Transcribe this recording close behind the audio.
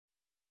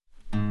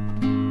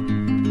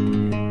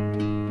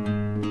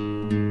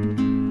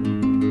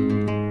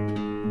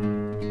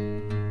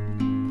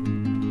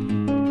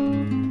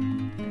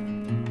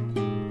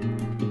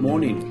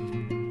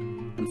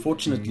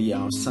Unfortunately,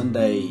 our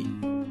Sunday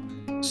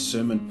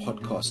sermon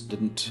podcast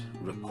didn't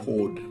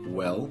record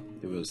well.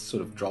 There was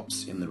sort of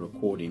drops in the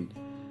recording.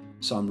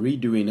 So I'm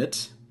redoing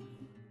it.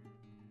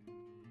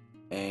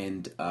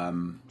 And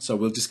so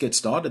we'll just get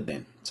started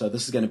then. So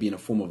this is going to be in a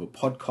form of a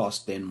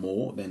podcast then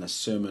more than a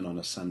sermon on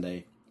a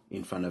Sunday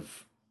in front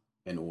of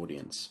an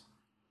audience.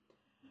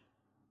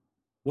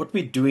 What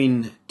we're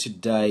doing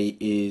today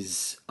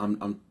is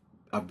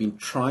I've been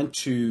trying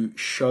to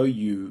show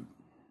you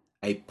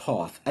a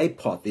path.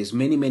 There's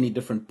many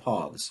different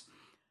paths,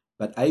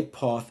 but a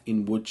path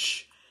in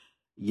which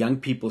young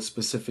people,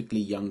 specifically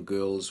young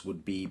girls,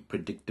 would be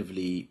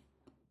predictively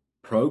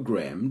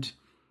programmed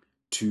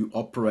to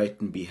operate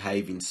and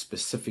behave in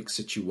specific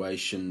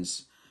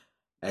situations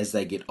as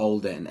they get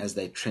older and as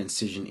they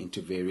transition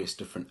into various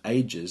different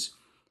ages.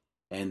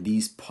 And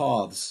these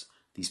paths,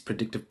 these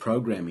predictive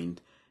programming,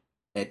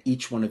 at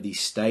each one of these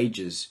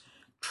stages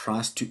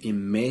tries to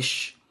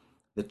enmesh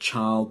the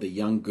child, the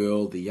young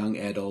girl, the young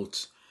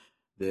adult,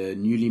 the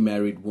newly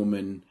married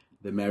woman,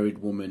 the married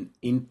woman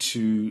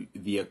into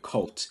the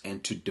occult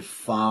and to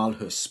defile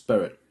her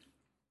spirit.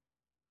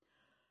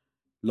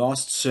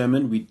 Last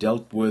sermon we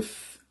dealt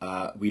with,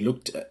 we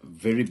looked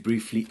very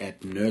briefly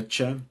at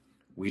nurture.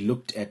 We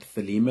looked at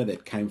thelema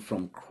that came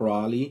from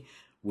Crowley,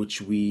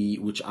 which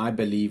I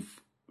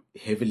believe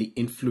heavily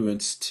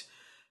influenced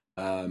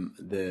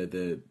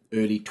the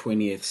early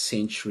 20th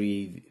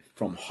century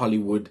from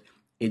Hollywood,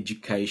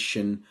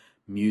 education,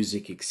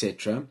 music,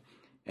 etc.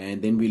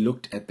 And then we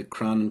looked at the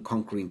Crown and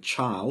Conquering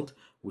Child,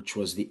 which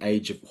was the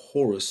Age of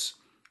Horus,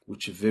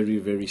 which is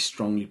very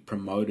strongly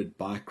promoted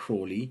by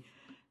Crowley,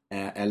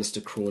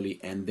 Aleister Crowley,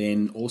 and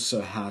then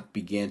also how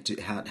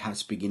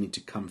it's beginning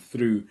to come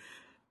through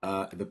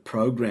the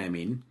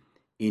programming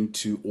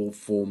into all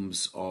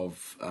forms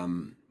of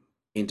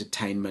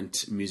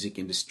entertainment, music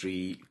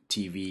industry,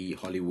 TV,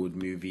 Hollywood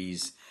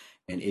movies,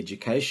 and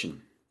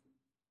education.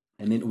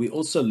 And then we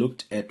also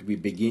looked at, we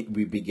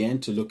began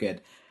to look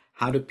at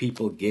how do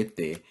people get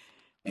there.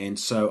 And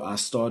so I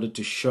started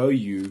to show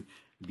you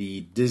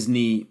the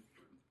Disney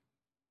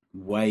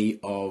way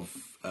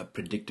of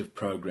predictive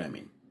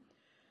programming.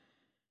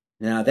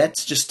 Now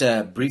that's just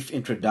a brief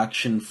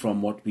introduction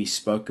from what we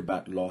spoke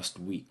about last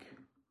week.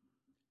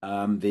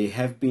 There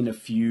have been a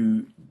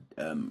few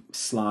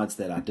slides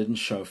that I didn't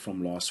show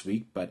from last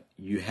week, but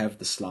you have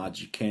the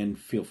slides. You can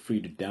feel free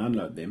to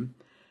download them.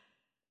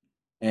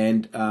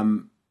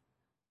 And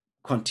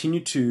continue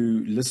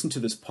to listen to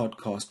this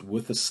podcast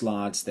with the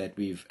slides that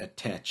we've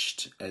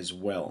attached as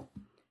well.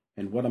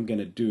 And what I'm going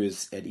to do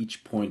is at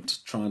each point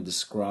try and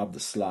describe the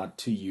slide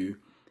to you.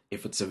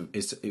 If it's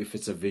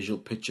a visual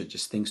picture,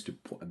 just things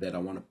that I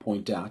want to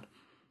point out.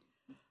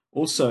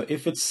 Also,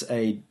 if it's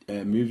a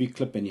movie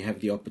clip and you have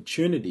the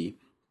opportunity,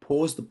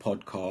 pause the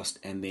podcast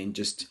and then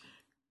just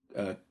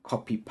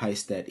copy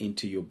paste that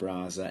into your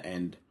browser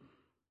and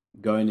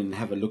go in and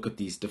have a look at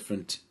these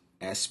different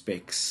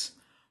aspects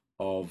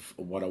of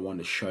what I want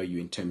to show you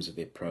in terms of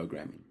their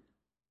programming.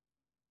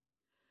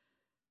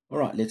 All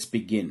right, let's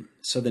begin.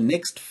 So the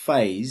next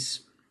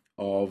phase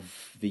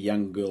of the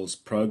young girl's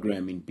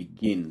programming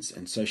begins.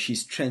 And so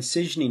she's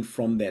transitioning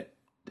from that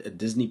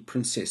Disney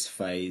princess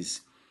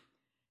phase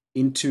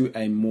into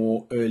a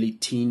more early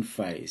teen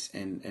phase.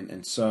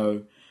 And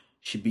so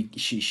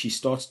she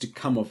starts to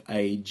come of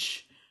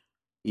age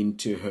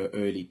into her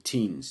early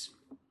teens.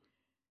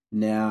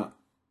 Now,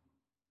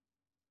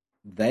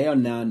 they are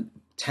now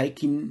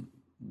taking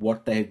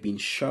what they have been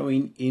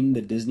showing in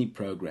the Disney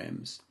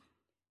programs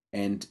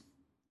and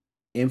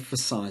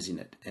emphasizing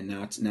it, and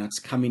now it's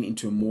coming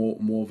into a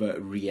more of a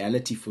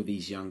reality for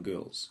these young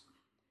girls.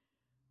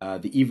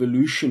 The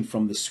evolution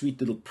from the sweet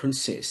little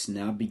princess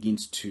now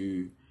begins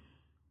to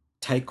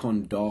take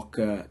on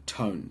darker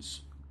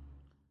tones.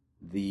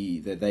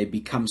 They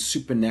become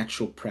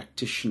supernatural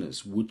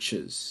practitioners,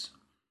 witches.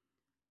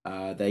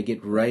 They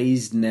get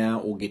raised now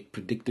or get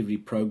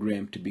predictively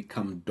programmed to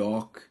become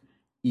dark,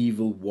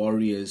 evil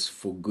warriors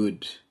for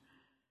good.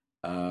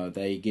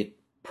 They get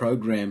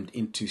programmed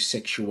into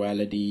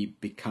sexuality,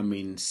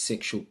 becoming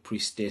sexual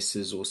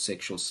priestesses or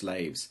sexual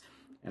slaves.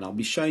 And I'll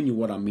be showing you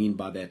what I mean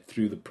by that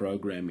through the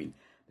programming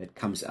that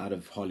comes out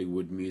of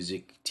Hollywood,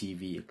 music,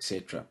 TV,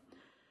 etc.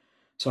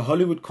 So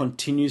Hollywood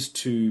continues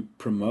to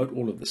promote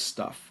all of this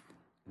stuff.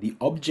 The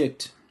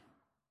object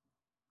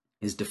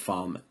is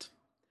defilement.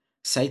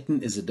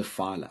 Satan is a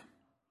defiler.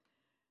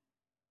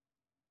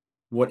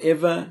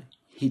 Whatever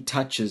he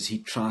touches, he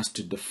tries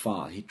to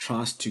defile. He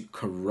tries to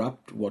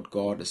corrupt what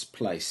God has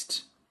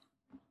placed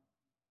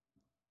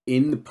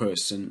in the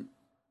person.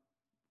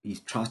 He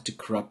tries to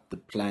corrupt the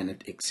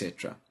planet,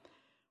 etc.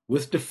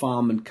 With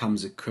defilement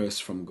comes a curse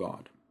from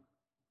God.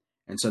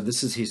 And so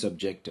this is his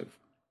objective.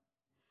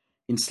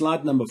 In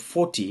slide number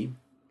 40,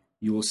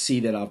 you will see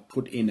that I've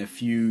put in a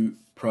few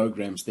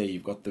programs there.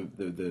 You've got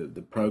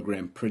the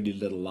program Pretty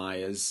Little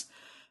Liars.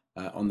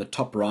 On the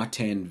top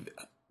right-hand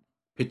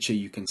picture,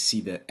 you can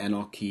see the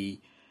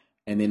anarchy.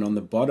 And then on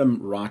the bottom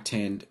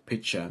right-hand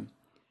picture,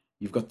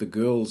 you've got the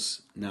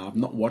girls. Now, I've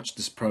not watched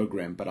this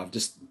program, but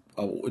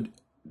it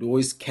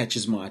always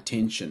catches my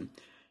attention.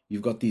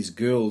 you've got these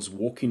girls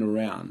walking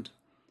around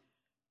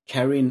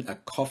carrying a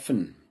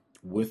coffin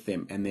with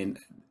them, and then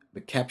the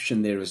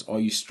caption there is,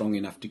 "Are you strong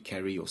enough to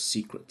carry your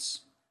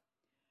secrets?"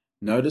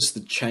 Notice the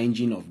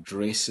changing of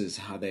dresses,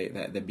 how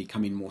they're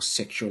becoming more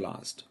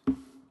sexualized.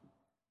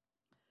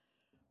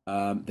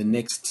 The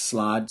next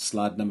slide,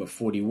 slide number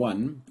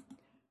 41,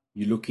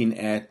 you're looking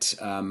at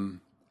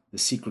the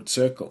secret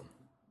circle.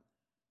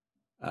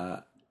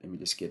 Let me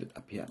just get it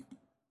up here.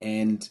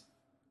 And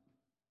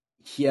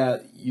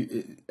here,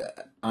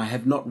 I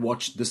have not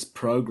watched this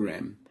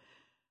program,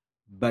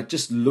 but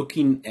just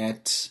looking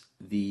at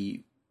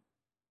the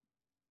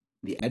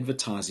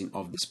advertising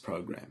of this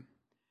program,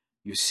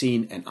 you're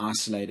seeing an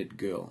isolated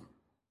girl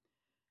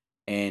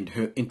and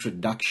her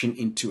introduction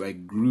into a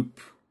group,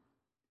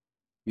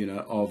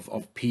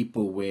 of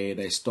people, where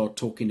they start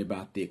talking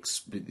about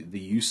the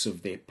use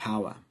of their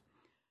power,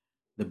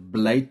 the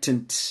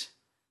blatant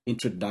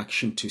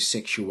introduction to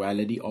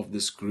sexuality of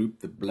this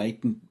group, the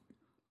blatant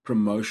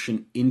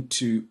promotion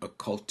into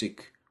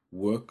occultic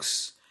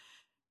works.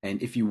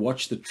 And if you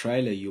watch the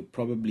trailer, you'll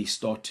probably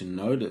start to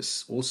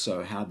notice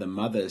also how the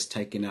mother is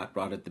taken out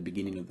right at the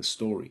beginning of the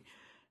story.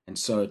 And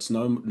so it's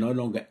no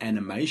longer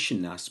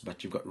animation now,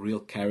 but you've got real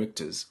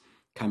characters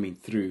coming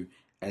through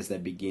as they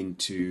begin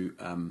to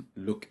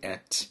look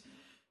at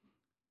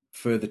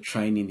further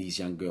training these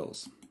young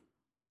girls.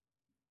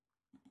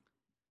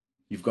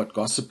 You've got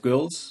Gossip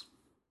Girls,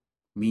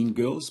 Mean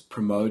Girls,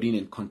 promoting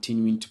and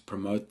continuing to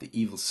promote the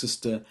evil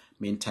sister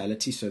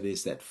mentality. So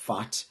there's that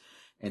fight.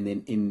 And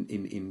then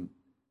in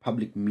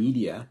public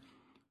media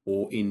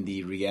or in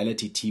the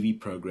reality TV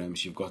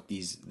programs, you've got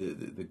these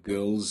the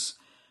girls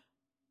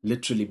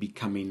literally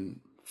becoming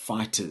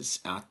fighters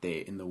out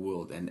there in the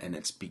world, and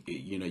it's,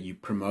 you're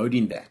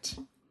promoting that.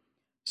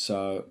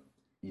 So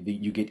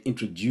you get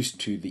introduced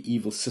to the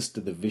evil sister,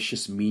 the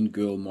vicious mean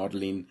girl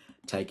modeling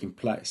taking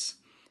place.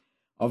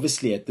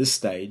 Obviously, at this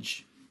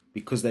stage,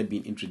 because they've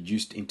been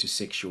introduced into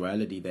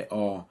sexuality, there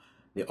are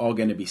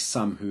going to be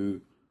some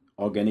who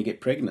are going to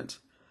get pregnant.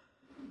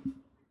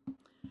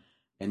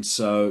 And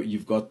so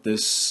you've got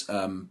this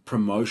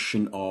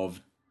promotion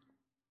of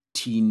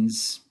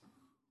teens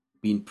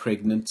being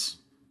pregnant,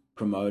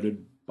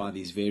 promoted by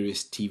these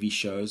various TV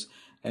shows.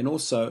 And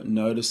also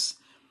notice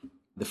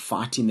the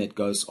fighting that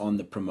goes on,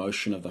 the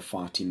promotion of the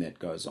fighting that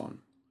goes on.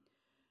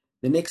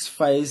 The next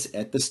phase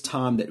at this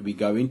time that we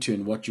go into,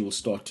 and what you will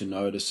start to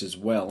notice as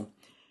well,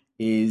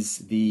 is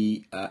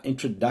the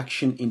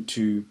introduction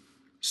into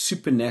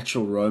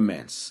supernatural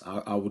romance.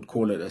 I would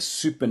call it a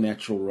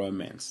supernatural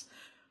romance.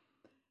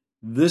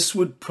 This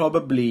would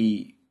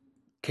probably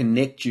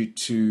connect you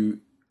to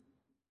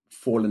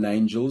fallen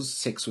angels,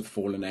 sex with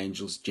fallen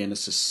angels,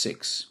 Genesis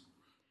 6.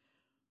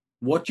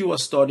 What you are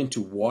starting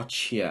to watch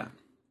here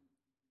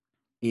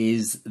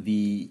is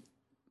the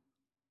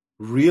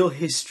real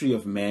history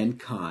of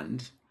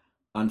mankind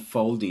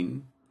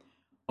unfolding.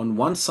 On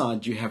one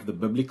side, you have the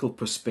biblical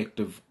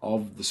perspective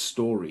of the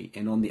story,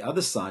 and on the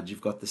other side,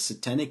 you've got the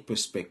satanic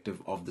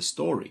perspective of the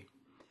story.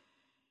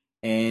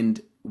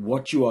 And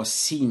what you are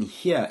seeing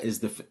here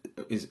is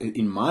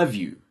in my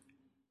view,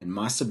 in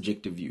my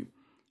subjective view,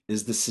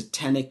 is the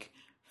satanic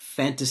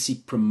fantasy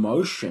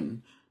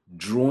promotion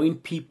drawing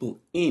people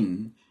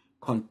in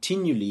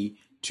continually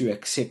to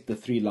accept the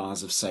three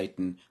lies of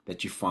Satan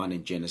that you find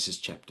in Genesis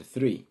chapter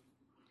 3.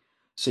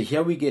 So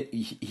here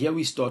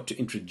we start to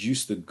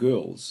introduce the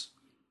girls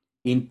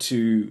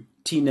into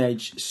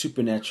teenage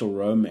supernatural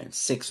romance,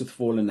 sex with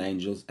fallen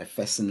angels, a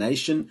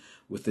fascination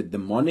with the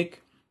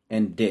demonic,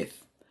 and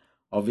death.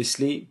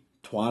 Obviously,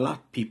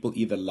 Twilight, people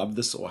either love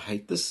this or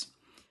hate this.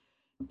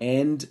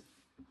 And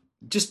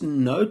just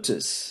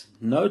notice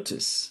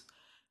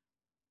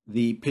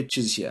the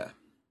pictures here.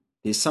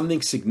 There's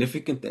something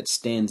significant that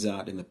stands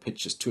out in the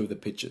pictures, two of the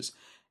pictures.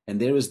 And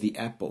there is the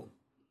apple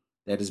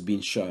that has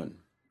been shown.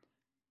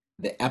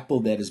 The apple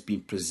that has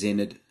been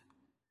presented.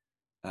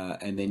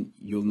 And then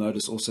you'll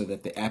notice also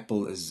that the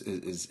apple is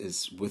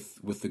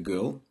with the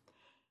girl.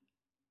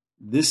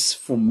 This,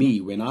 for me,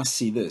 when I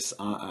see this,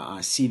 I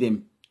see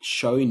them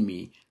showing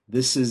me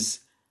this is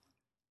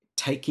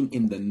taking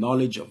in the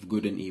knowledge of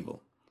good and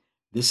evil.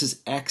 This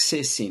is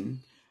accessing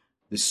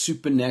the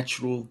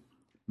supernatural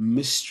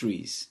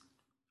mysteries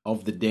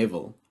of the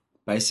devil,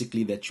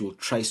 basically, that you'll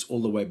trace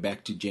all the way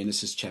back to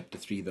Genesis chapter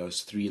 3,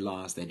 those three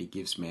lies that he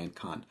gives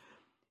mankind.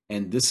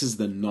 And this is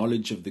the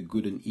knowledge of the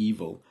good and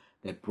evil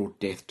that brought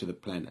death to the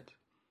planet.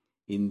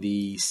 In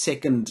the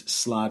second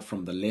slide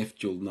from the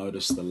left, you'll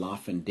notice the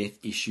life and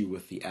death issue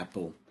with the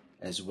apple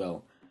as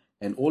well.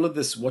 And all of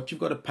this, what you've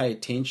got to pay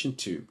attention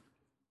to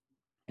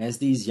as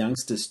these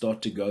youngsters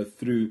start to go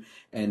through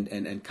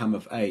and come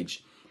of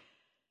age,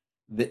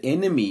 the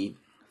enemy,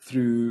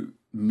 through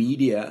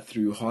media,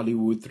 through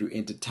Hollywood, through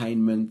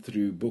entertainment,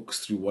 through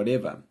books, through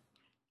whatever,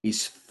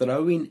 is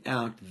throwing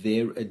out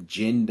their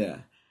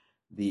agenda,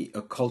 the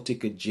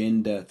occultic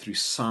agenda, through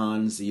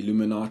signs, the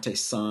Illuminati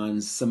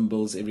signs,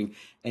 symbols, everything.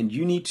 And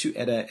you need to,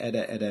 I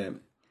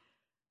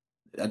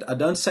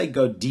don't say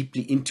go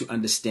deeply into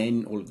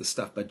understanding all of the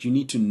stuff, but you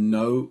need to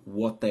know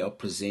what they are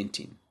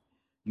presenting.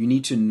 You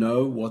need to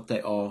know what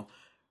they are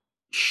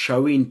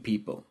showing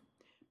people,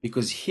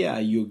 because here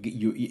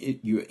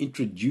you're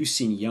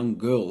introducing young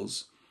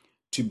girls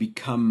to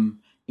become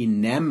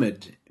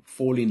enamored,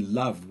 fall in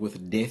love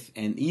with death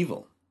and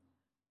evil.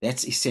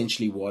 That's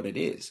essentially what it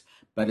is.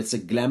 But it's a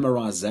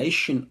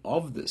glamorization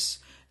of this.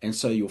 And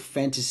so your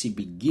fantasy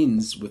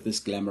begins with this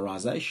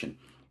glamorization.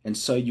 And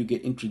so you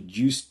get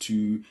introduced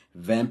to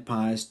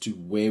vampires, to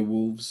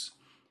werewolves.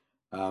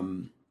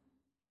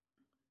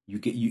 You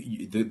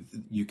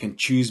can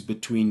choose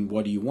between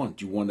what do you want.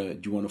 Do you want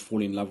to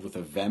fall in love with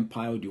a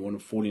vampire, or do you want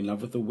to fall in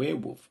love with a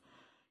werewolf?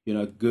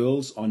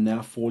 Girls are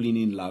now falling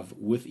in love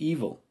with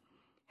evil,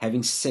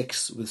 having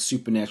sex with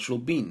supernatural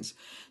beings.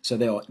 So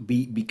they are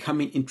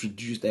becoming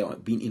introduced. They are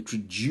being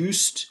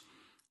introduced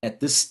at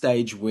this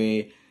stage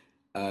where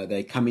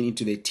they're coming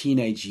into their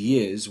teenage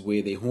years,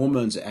 where their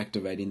hormones are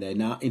activating. They're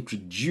now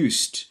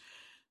introduced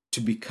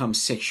to become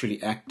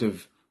sexually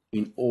active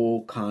in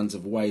all kinds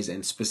of ways,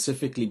 and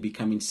specifically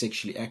becoming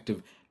sexually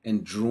active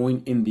and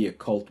drawing in the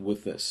occult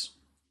with this.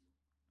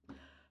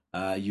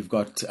 You've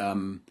got,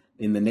 in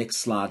the next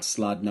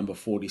slide number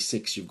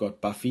 46, you've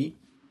got Buffy,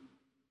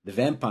 the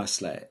Vampire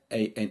Slayer,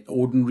 an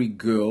ordinary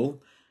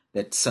girl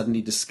that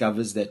suddenly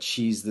discovers that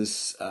she's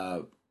this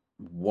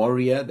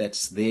warrior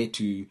that's there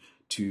to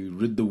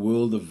rid the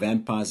world of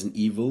vampires and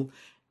evil,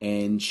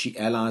 and she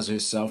allies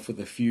herself with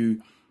a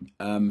few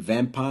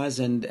vampires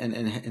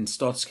and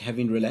starts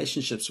having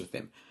relationships with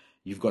them.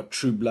 You've got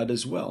True Blood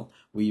as well,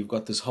 where you've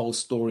got this whole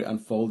story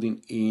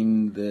unfolding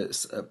in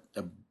this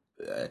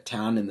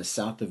town in the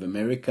south of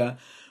America,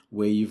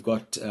 where you've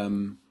got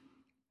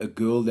a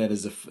girl that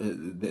is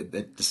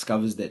that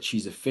discovers that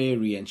she's a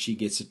fairy, and she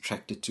gets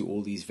attracted to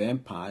all these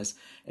vampires,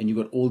 and you've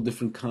got all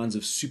different kinds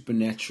of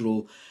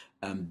supernatural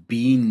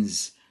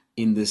beings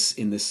in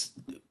this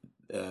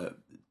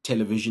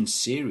television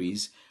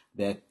series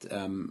that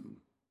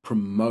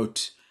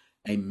promote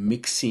a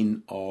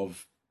mixing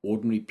of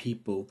ordinary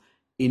people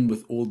in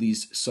with all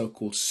these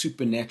so-called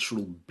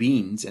supernatural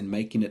beings and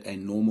making it a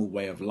normal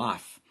way of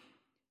life.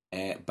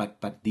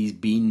 But these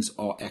beings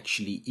are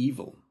actually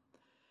evil.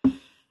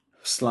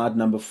 Slide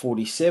number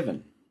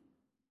 47.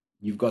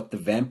 You've got the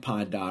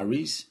Vampire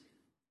Diaries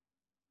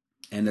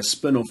and a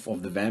spin-off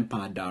of the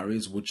Vampire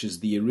Diaries, which is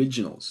the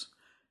originals.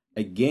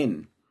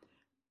 Again,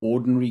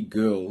 ordinary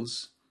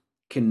girls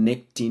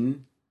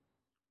connecting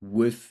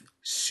with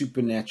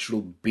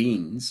supernatural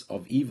beings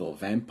of evil,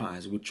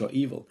 vampires, which are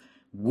evil,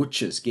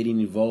 witches, getting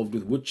involved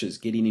with witches,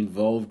 getting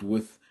involved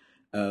with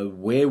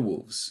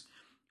werewolves.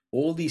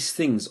 All these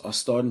things are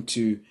starting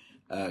to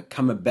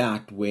come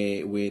about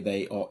where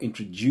they are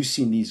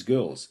introducing these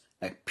girls,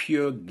 a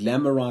pure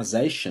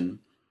glamorization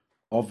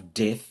of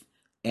death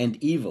and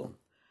evil.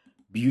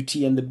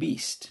 Beauty and the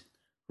Beast,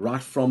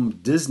 right from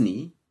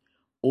Disney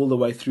all the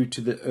way through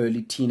to the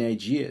early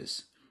teenage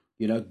years.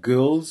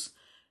 Girls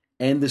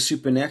and the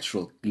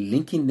supernatural,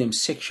 linking them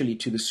sexually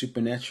to the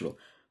supernatural.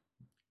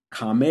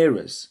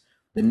 Chimeras,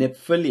 the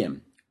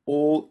Nephilim,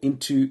 all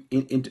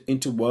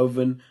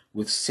interwoven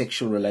with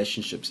sexual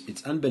relationships.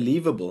 It's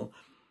unbelievable.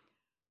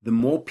 The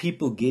more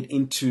people get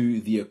into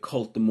the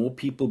occult, the more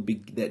people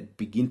that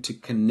begin to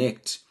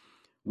connect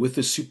with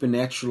the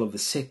supernatural of the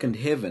second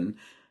heaven,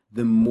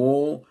 the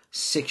more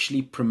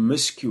sexually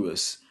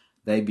promiscuous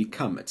they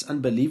become. It's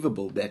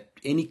unbelievable that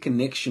any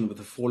connection with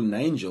a fallen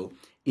angel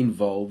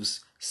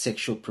involves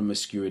sexual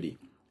promiscuity.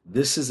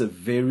 This is a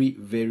very,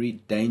 very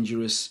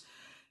dangerous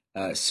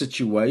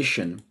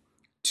situation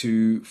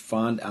to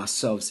find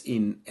ourselves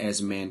in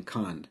as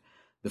mankind.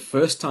 The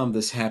first time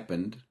this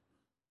happened,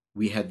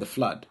 we had the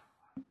flood.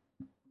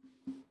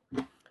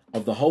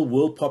 Of the whole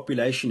world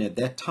population at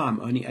that time,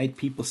 only 8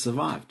 people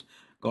survived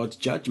God's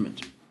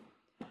judgment.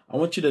 I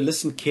want you to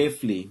listen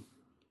carefully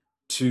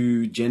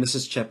to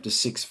Genesis chapter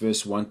 6,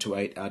 verse 1 to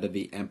 8 out of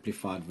the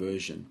Amplified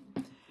Version.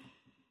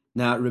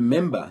 Now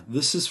remember,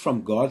 this is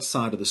from God's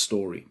side of the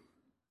story.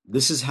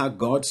 This is how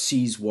God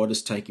sees what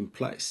is taking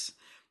place.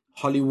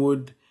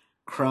 Hollywood,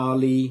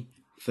 Crowley,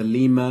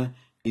 Thelema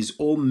is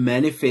all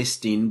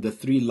manifesting the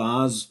 3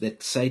 lies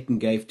that Satan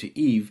gave to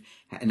Eve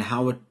and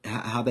how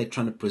they're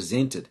trying to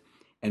present it.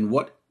 And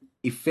what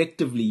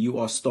effectively you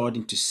are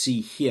starting to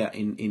see here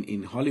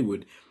in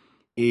Hollywood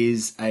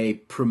is a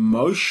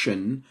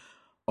promotion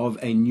of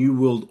a new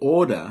world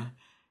order.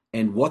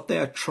 And what they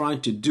are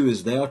trying to do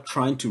is they are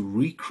trying to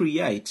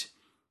recreate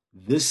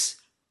this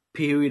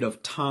period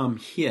of time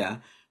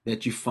here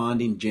that you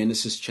find in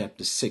Genesis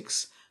chapter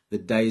 6, the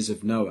days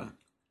of Noah.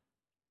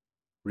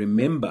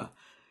 Remember,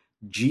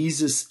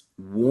 Jesus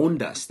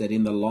warned us that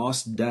in the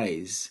last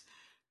days,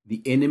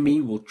 the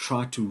enemy will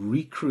try to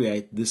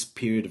recreate this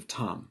period of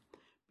time,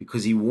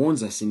 because he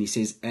warns us and he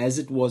says, as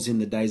it was in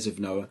the days of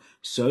Noah,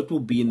 so it will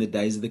be in the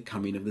days of the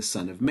coming of the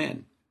Son of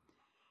Man.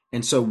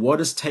 And so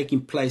what is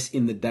taking place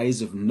in the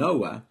days of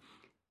Noah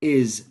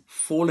is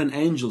fallen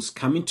angels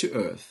coming to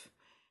earth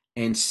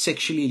and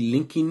sexually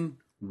linking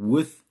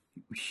with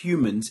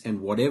humans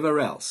and whatever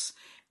else,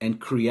 and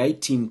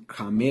creating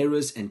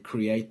chimeras and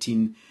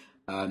creating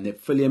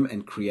Nephilim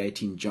and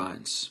creating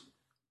giants.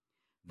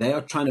 They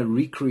are trying to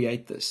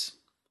recreate this.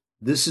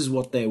 This is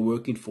what they're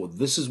working for.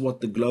 This is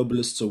what the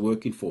globalists are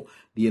working for.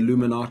 The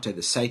Illuminati,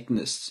 the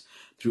Satanists,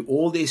 through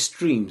all their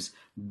streams,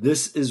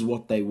 this is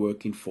what they're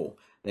working for.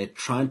 They're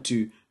trying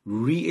to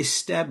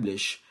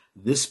re-establish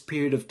this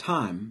period of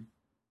time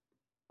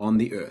on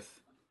the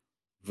earth.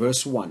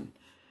 Verse 1.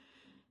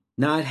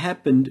 Now it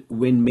happened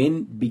when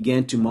men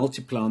began to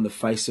multiply on the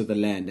face of the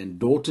land, and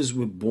daughters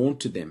were born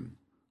to them,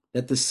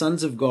 that the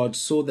sons of God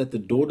saw that the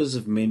daughters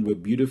of men were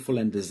beautiful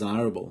and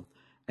desirable,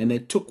 and they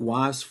took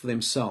wives for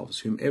themselves,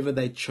 whomever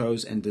they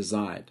chose and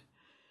desired.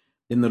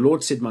 Then the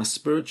Lord said, My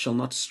spirit shall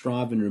not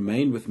strive and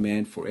remain with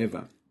man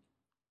forever,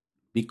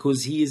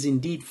 because he is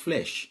indeed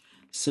flesh,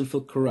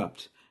 sinful,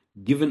 corrupt,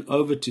 given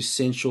over to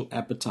sensual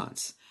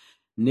appetites.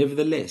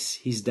 Nevertheless,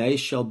 his days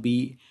shall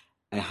be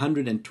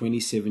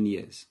 127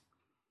 years.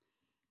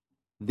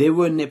 There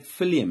were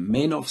Nephilim,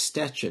 men of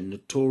stature,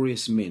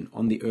 notorious men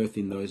on the earth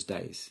in those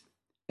days,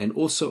 and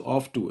also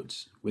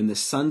afterwards, when the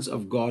sons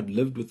of God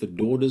lived with the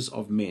daughters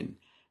of men,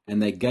 and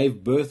they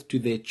gave birth to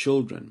their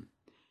children.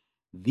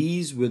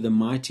 These were the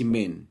mighty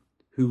men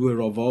who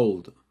were of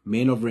old,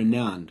 men of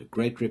renown,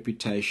 great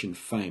reputation,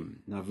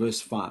 fame. Now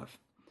verse 5.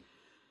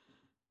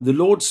 The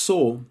Lord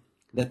saw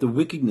that the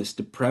wickedness,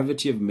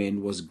 depravity of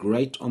men was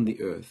great on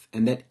the earth,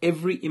 and that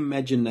every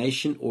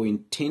imagination or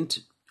intent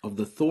of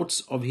the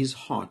thoughts of his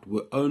heart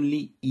were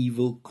only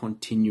evil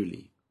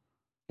continually.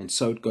 And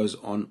so it goes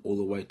on all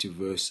the way to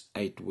verse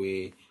 8,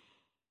 where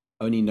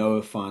only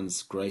Noah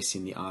finds grace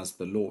in the eyes of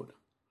the Lord.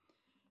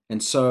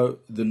 And so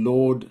the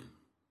Lord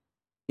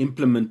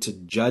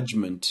implemented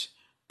judgment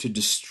to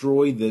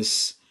destroy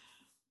this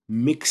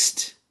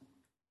mixed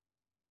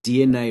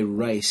DNA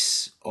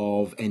race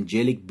of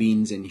angelic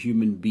beings and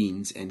human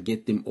beings and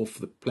get them off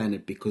the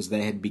planet, because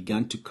they had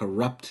begun to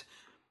corrupt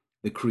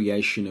the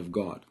creation of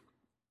God.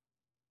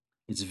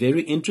 It's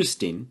very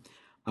interesting.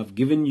 I've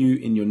given you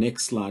in your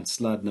next slide,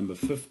 slide number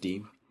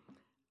 50,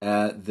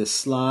 the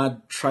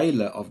slide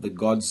trailer of the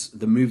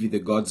movie The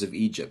Gods of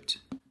Egypt.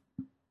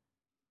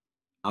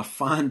 I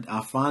find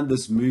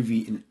this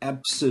movie an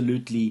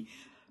absolutely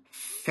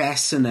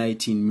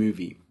fascinating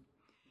movie.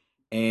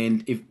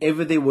 And if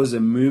ever there was a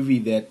movie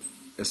that,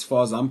 as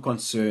far as I'm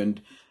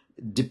concerned,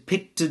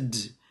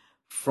 depicted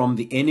from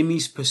the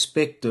enemy's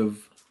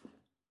perspective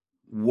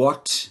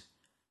what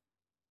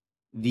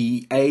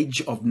the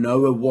age of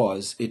Noah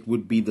was, it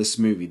would be this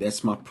movie.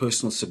 That's my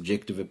personal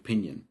subjective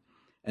opinion.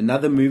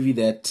 Another movie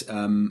that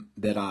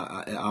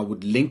I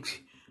would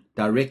link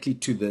directly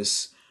to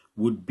this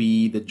would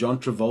be the John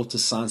Travolta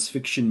science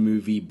fiction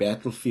movie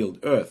Battlefield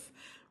Earth,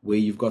 where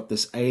you've got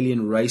this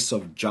alien race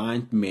of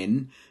giant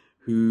men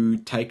who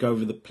take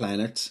over the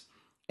planet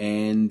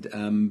and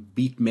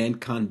beat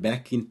mankind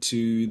back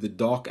into the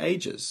dark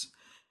ages,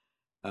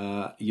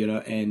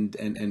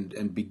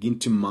 and begin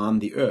to mine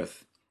the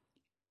earth.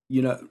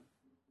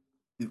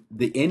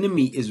 The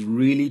enemy is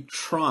really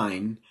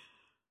trying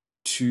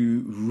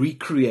to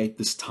recreate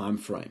this time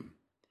frame.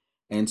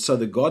 And so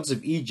The Gods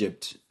of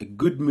Egypt, a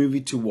good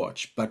movie to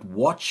watch, but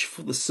watch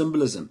for the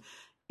symbolism.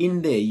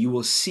 In there, you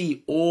will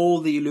see all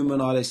the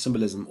Illuminati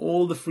symbolism,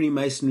 all the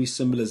Freemasonry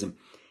symbolism,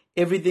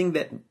 everything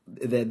that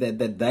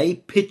they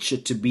picture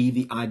to be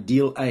the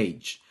ideal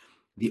age,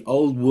 the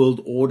old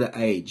world order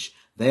age.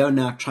 They are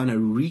now trying to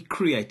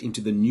recreate into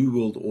the new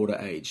world order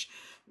age.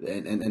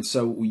 And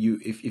so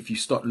if you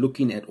start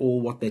looking at all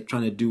what they're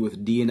trying to do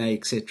with DNA,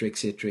 etc.,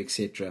 etc.,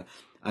 etc.,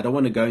 I don't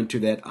want to go into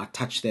that. I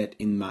touch that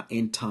in my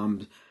end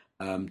time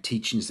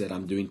teachings that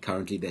I'm doing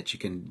currently, that you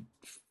can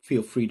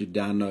feel free to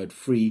download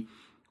free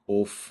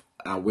off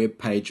our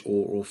webpage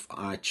or off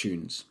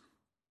iTunes.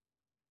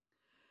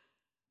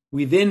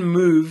 We then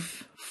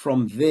move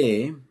from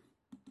there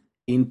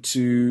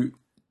into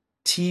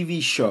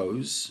TV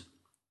shows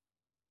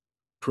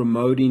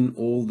promoting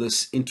all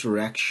this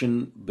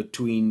interaction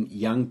between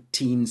young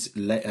teens,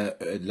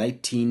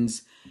 late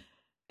teens,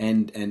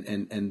 and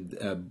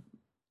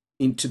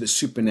into the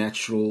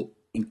supernatural,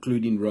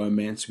 including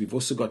romance. We've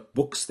also got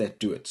books that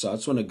do it. So I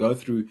just want to go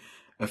through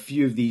a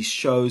few of these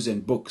shows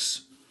and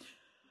books.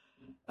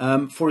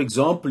 For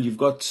example, you've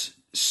got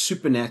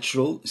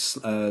Supernatural,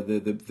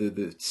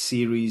 the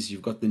series.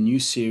 You've got the new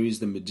series,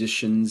 The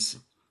Magicians,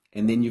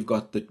 and then you've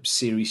got the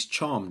series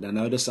Charmed. Now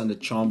notice under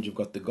Charmed, you've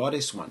got the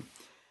Goddess one.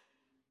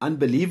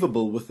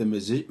 Unbelievable with the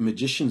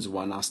Magicians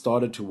one. I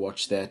started to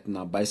watch that and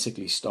I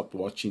basically stopped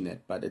watching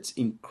that. But it's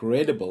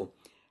incredible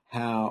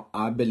how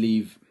I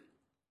believe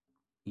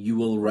you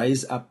will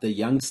raise up the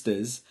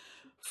youngsters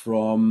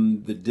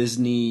from the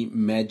Disney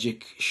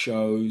magic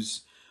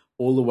shows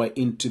all the way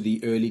into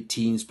the early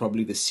teens,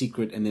 probably The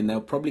Secret, and then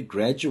they'll probably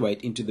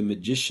graduate into the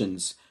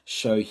Magicians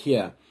show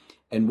here.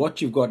 And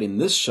what you've got in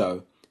this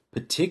show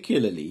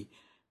particularly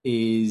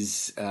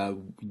is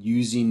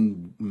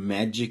using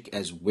magic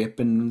as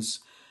weapons,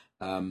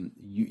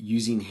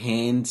 using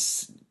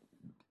hands,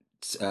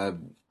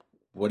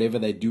 whatever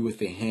they do with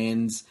their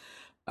hands,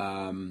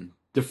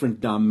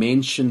 different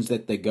dimensions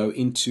that they go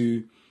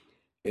into,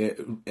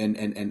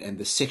 and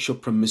the sexual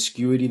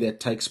promiscuity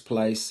that takes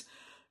place.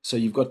 So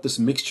you've got this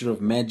mixture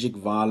of magic,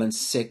 violence,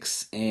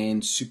 sex,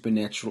 and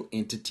supernatural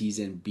entities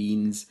and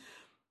beings.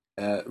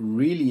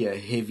 Really a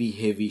heavy,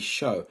 heavy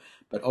show.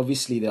 But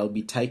obviously they'll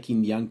be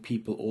taking young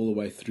people all the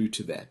way through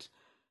to that.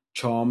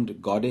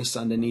 Charmed goddess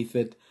underneath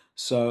it.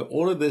 So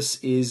all of this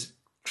is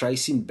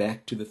tracing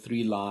back to the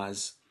three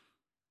lies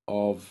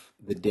of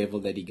the devil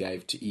that he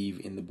gave to Eve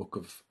in the book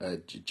of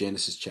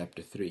Genesis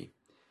chapter 3.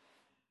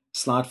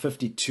 Slide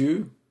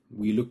 52,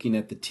 we're looking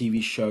at the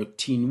TV show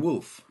Teen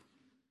Wolf.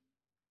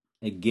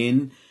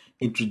 Again,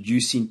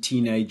 introducing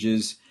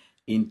teenagers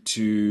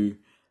into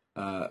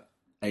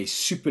a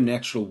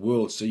supernatural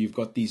world. So you've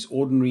got these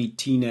ordinary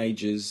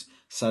teenagers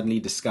suddenly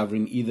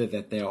discovering either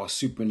that they are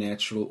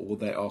supernatural or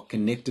they are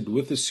connected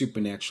with the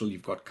supernatural.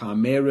 You've got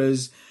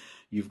chimeras,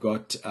 you've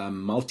got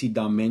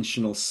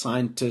multi-dimensional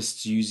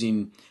scientists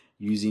using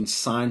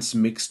science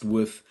mixed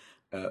with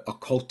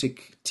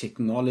occultic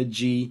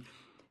technology,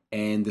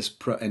 and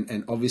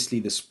and obviously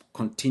this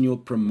continual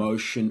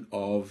promotion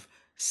of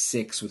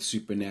sex with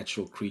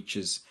supernatural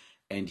creatures.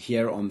 And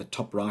here on the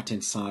top right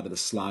hand side of the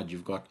slide,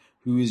 you've got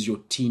who is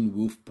your teen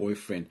wolf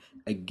boyfriend.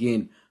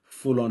 Again,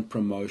 full on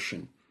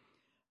promotion.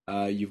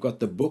 You've got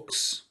the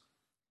books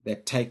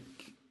that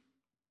take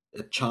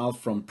a child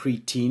from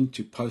pre-teen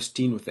to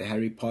post-teen with the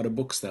Harry Potter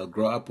books. They'll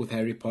grow up with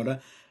Harry Potter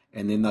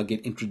and then they'll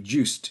get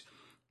introduced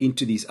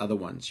into these other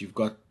ones. You've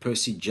got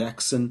Percy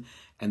Jackson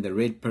and the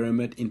Red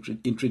Pyramid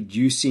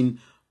introducing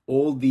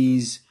all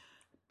these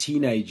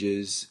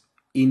teenagers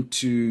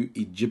into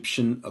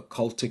Egyptian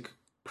occultic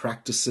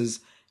practices.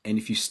 And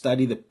if you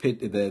study the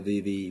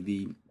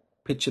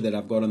picture that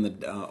I've got on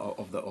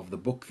of the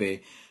book there,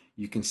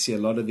 you can see a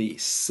lot of the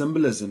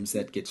symbolisms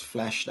that gets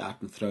flashed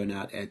out and thrown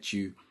out at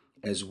you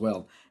as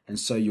well. And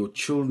so your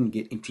children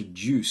get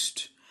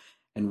introduced,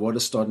 and what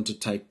is starting to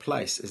take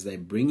place is they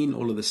bring in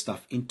all of this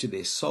stuff into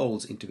their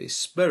souls, into their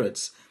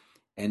spirits,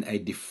 and a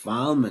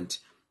defilement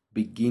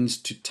begins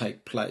to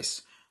take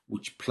place,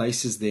 which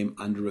places them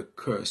under a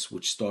curse,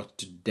 which starts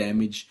to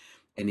damage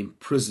and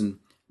imprison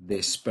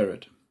their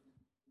spirit.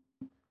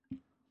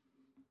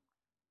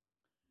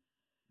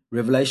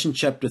 Revelation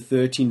chapter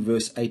 13,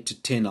 verse 8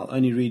 to 10. I'll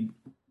only read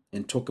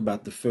and talk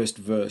about the first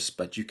verse,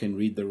 but you can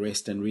read the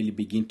rest and really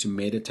begin to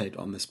meditate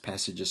on this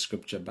passage of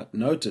scripture. But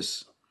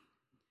notice,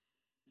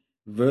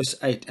 verse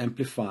 8,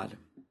 Amplified.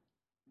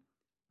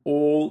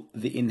 All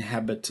the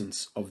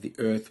inhabitants of the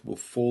earth will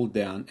fall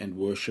down and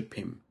worship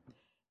him.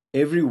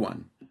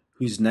 Everyone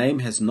whose name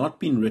has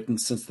not been written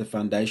since the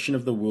foundation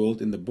of the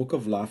world in the book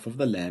of life of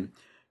the Lamb,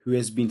 who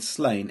has been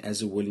slain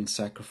as a willing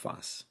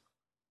sacrifice.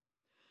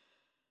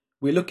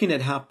 We're looking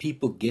at how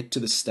people get to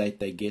the state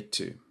they get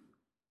to.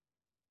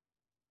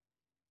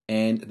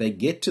 And they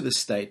get to the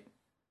state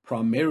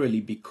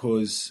primarily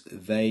because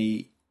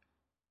they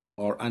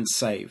are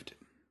unsaved.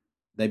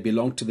 They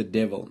belong to the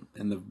devil.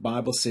 And the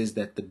Bible says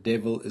that the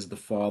devil is the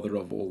father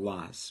of all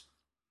lies.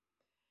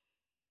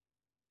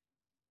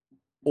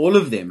 All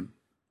of them,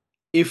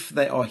 if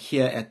they are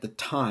here at the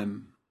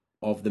time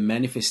of the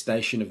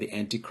manifestation of the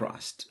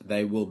Antichrist,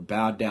 they will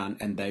bow down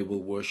and they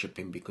will worship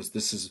him, because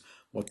this is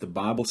what the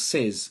Bible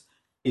says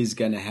is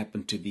going to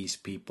happen to these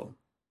people.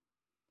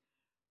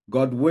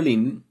 God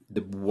willing,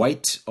 the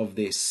weight of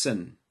their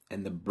sin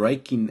and the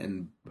breaking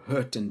and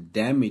hurt and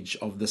damage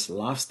of this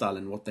lifestyle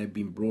and what they've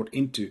been brought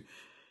into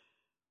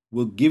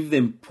will give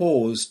them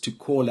pause to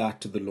call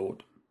out to the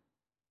Lord.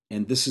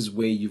 And this is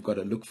where you've got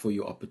to look for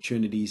your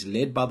opportunities,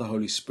 led by the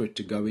Holy Spirit,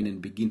 to go in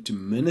and begin to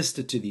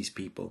minister to these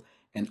people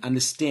and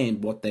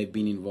understand what they've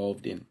been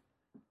involved in.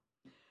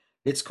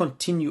 Let's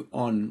continue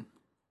on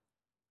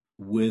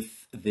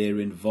with their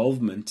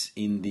involvement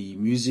in the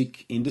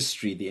music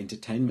industry, the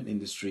entertainment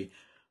industry,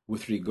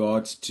 with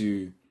regards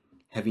to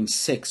having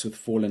sex with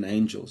fallen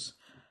angels.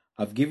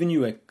 I've given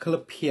you a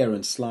clip here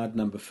in slide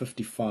number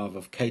 55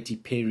 of Katy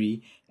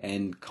Perry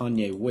and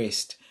Kanye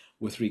West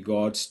with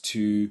regards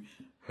to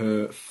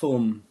her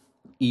film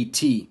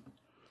E.T.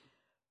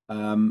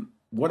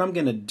 What I'm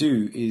going to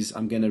do is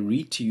I'm going to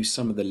read to you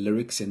some of the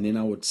lyrics, and then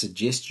I would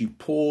suggest you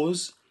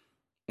pause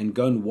and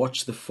go and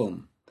watch the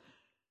film.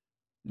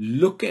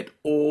 Look at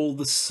all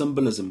the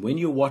symbolism. When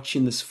you're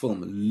watching this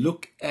film,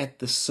 look at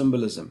the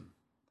symbolism.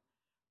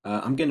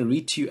 I'm going to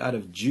read to you out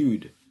of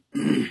Jude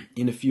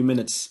in a few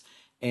minutes,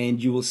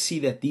 and you will see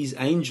that these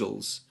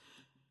angels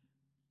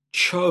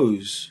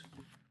chose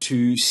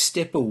to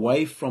step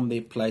away from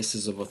their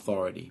places of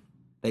authority.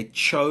 They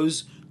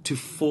chose to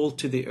fall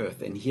to the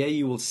earth. And here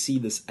you will see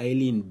this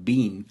alien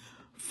being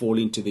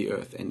falling to the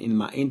earth. And in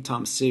my end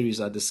time series,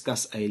 I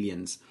discuss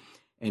aliens.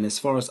 And as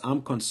far as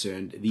I'm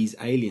concerned, these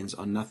aliens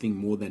are nothing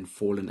more than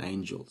fallen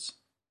angels.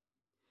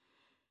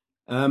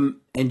 And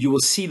you will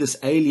see this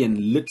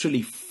alien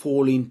literally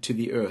falling to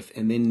the earth.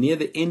 And then near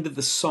the end of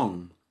the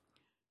song,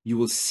 you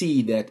will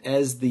see that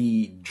as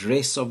the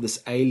dress of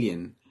this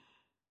alien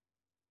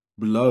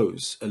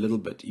blows a little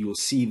bit, you will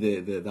see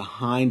the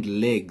hind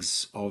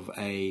legs of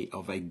a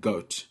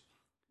goat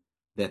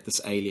that this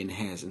alien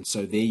has. And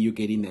so there you're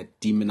getting that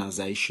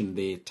demonization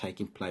there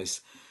taking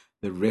place,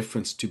 the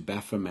reference to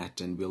Baphomet,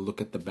 and we'll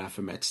look at the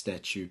Baphomet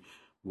statue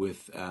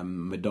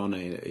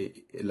Madonna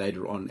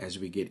later on as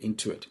we get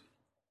into it.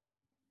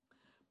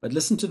 But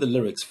listen to the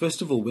lyrics.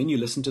 First of all, when you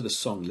listen to the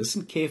song,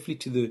 listen carefully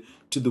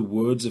to the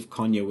words of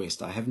Kanye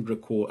West. I haven't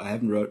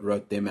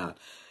wrote them out.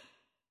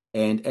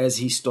 And as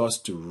he starts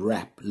to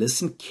rap,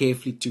 listen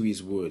carefully to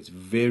his words.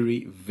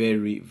 Very,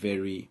 very,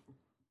 very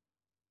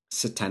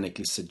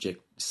satanically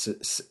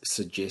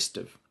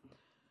suggestive.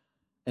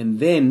 And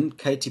then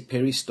Katy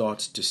Perry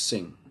starts to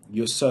sing.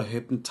 You're so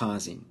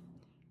hypnotizing.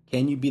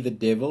 Can you be the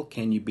devil?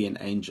 Can you be an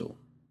angel?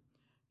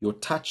 Your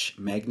touch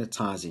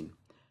magnetizing.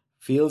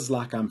 Feels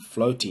like I'm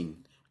floating.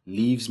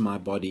 Leaves my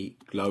body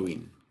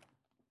glowing.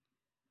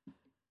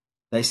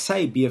 They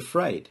say be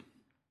afraid.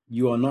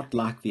 You are not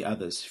like the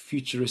others.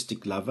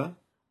 Futuristic lover,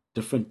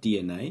 different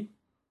DNA.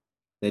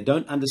 They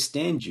don't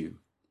understand you.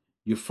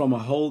 You're from a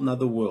whole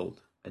nother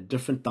world, a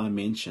different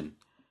dimension.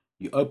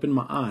 You open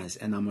my eyes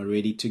and I'm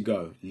ready to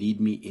go. Lead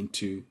me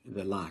into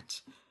the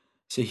light.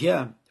 So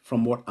here,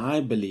 from what I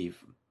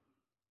believe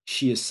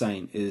she is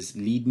saying is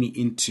lead me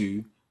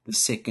into the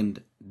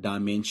second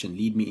dimension.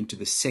 Lead me into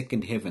the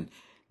second heaven.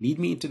 Lead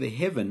me into the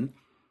heaven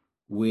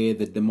where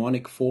the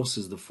demonic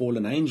forces, the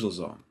fallen angels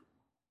are.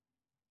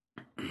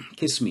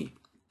 Kiss me.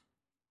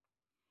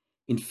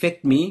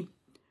 Infect me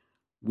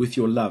with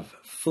your love.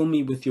 Fill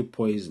me with your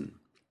poison.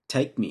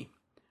 Take me.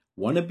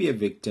 Want to be a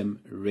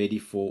victim, ready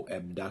for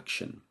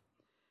abduction.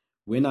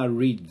 When I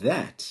read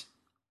that,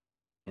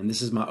 and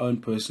this is my own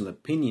personal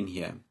opinion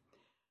here,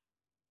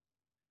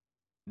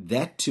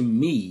 that to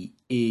me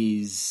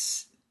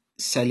is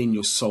selling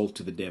your soul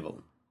to the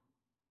devil.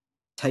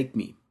 Take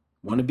me.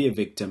 Want to be a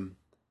victim,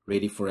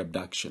 ready for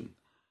abduction.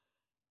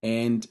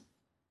 And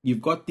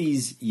you've got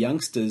these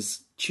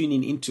youngsters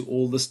tuning into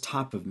all this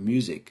type of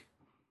music.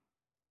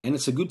 And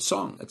it's a good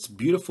song. It's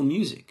beautiful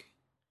music.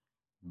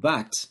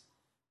 But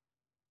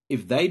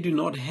if they do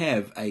not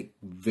have a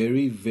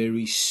very,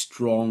 very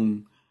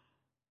strong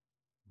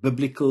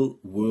biblical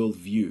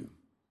worldview,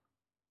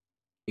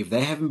 if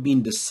they haven't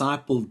been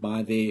discipled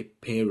by their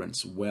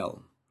parents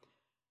well,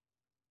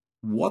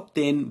 what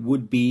then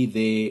would be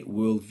their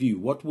worldview?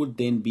 What would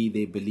then be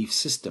their belief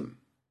system?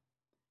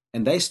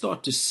 And they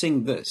start to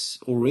sing this.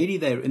 Already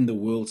they're in the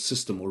world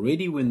system.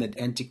 Already when that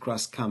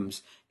Antichrist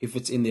comes, if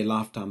it's in their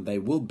lifetime, they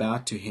will bow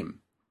to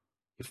him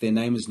if their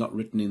name is not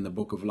written in the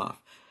book of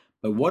life.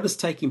 But what is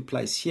taking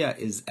place here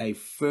is a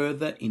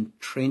further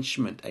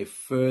entrenchment, a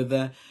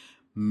further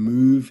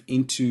move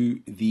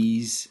into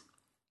these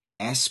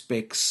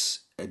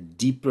aspects, a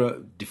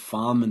deeper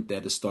defilement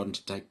that is starting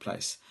to take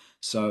place.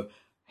 So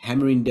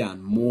hammering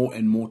down more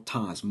and more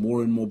ties,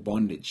 more and more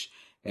bondage.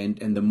 And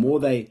the more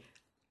they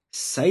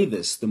say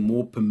this, the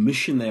more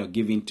permission they are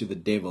giving to the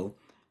devil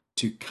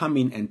to come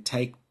in and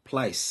take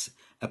place,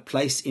 a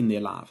place in their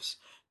lives,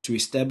 to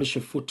establish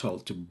a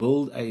foothold, to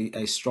build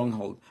a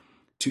stronghold,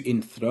 to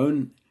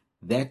enthrone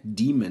that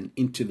demon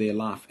into their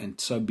life and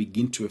so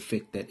begin to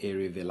affect that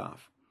area of their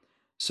life.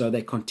 So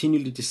they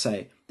continue to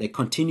say,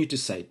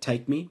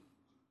 take me,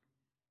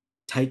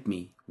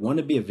 want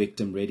to be a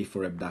victim ready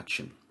for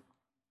abduction.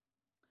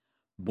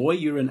 Boy,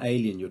 you're an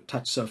alien, your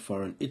touch so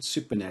foreign, it's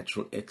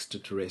supernatural,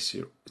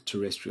 extraterrestrial,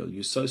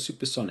 you're so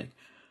supersonic.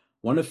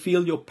 Want to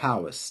feel your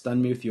power,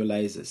 stun me with your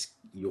lasers,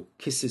 your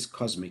kiss is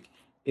cosmic,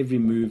 every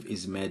move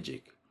is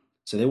magic.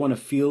 So they want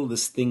to feel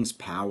this thing's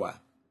power,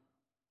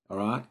 all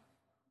right?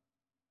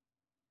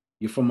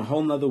 You're from a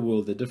whole nother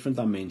world, a different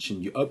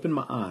dimension. You open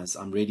my eyes,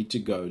 I'm ready to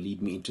go,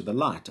 lead me into the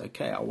light.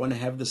 Okay, I want to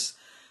have this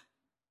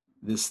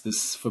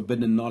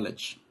forbidden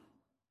knowledge.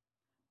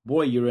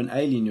 Boy, you're an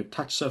alien, your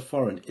touch so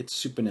foreign, it's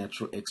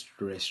supernatural,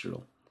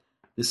 extraterrestrial.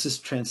 This is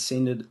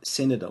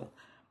transcendental.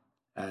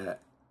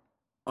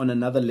 On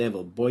another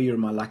level, boy, you're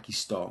my lucky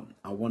star.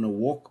 I want to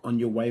walk on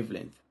your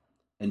wavelength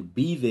and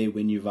be there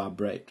when you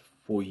vibrate.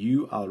 For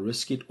you, I'll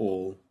risk it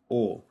all.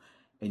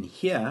 And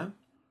here,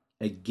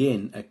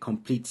 again, a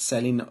complete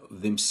selling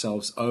of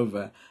themselves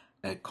over,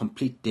 a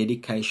complete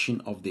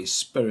dedication of their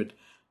spirit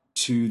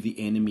to the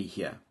enemy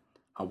here.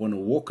 I want to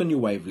walk on your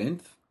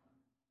wavelength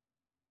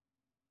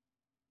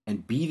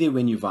and be there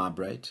when you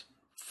vibrate.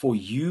 For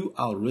you,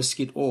 I'll risk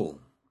it all.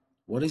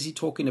 What is he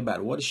talking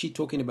about? What is she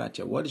talking about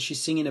here? What is she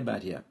singing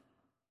about here?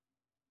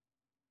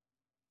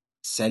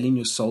 Selling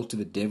your soul to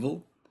the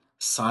devil?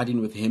 Siding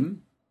with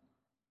him?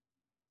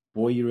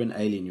 Boy, you're an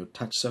alien. Your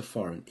touch so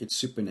foreign. It's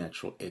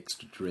supernatural,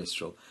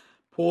 extraterrestrial.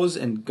 Pause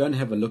and go and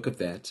have a look at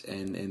that.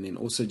 And then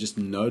also just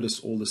notice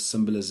all the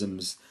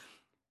symbolisms,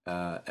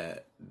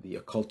 the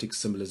occultic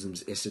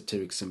symbolisms,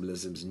 esoteric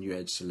symbolisms, New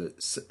Age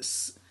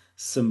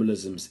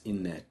symbolisms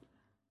in that.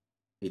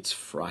 It's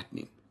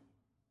frightening.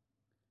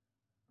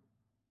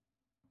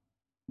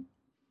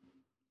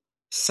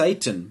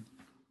 Satan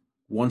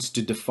wants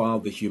to defile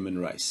the human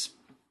race.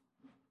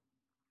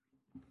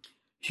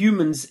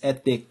 Humans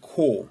at their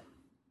core,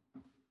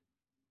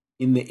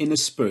 in their inner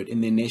spirit,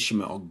 in their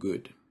neshama, are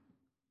good.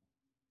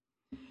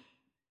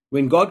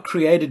 When God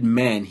created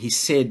man, he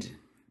said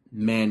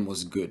man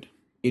was good.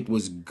 It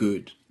was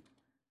good.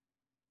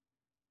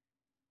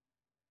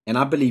 And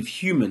I believe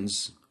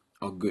humans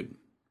are good.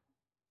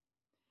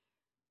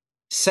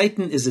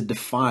 Satan is a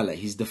defiler.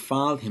 He's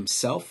defiled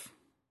himself,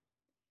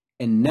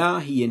 and now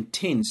he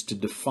intends to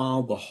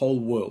defile the whole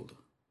world.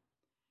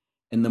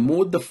 And the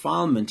more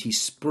defilement he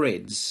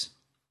spreads,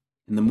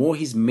 and the more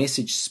his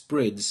message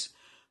spreads,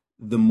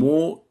 the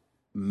more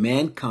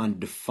mankind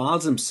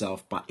defiles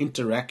himself by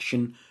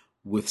interaction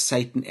with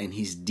Satan and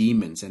his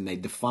demons. And they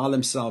defile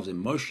themselves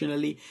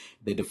emotionally,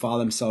 they defile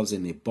themselves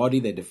in their body,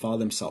 they defile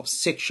themselves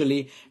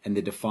sexually, and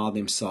they defile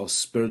themselves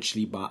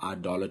spiritually by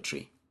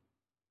idolatry.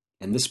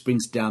 And this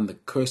brings down the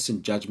curse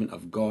and judgment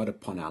of God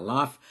upon our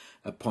life,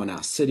 upon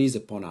our cities,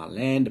 upon our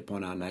land,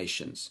 upon our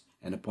nations,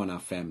 and upon our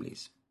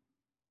families.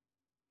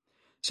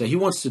 So he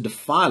wants to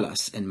defile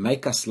us and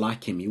make us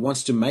like him. He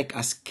wants to make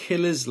us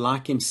killers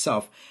like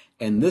himself.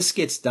 And this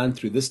gets done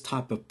through this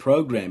type of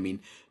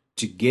programming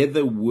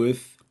together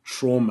with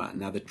trauma.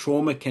 Now, the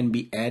trauma can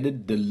be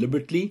added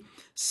deliberately,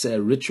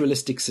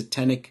 ritualistic,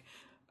 satanic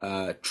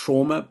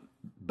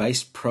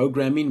trauma-based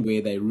programming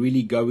where they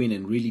really go in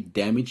and really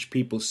damage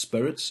people's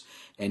spirits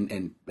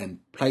and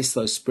place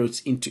those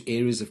spirits into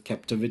areas of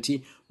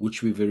captivity,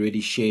 which we've already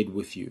shared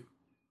with you.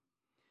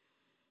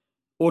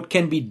 Or it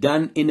can be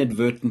done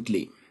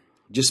inadvertently,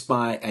 just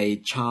by a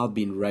child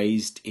being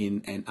raised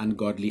in an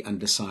ungodly,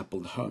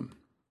 undiscipled home.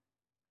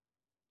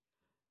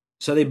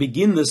 So they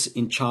begin this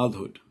in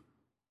childhood.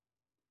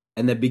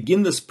 And they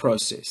begin this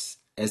process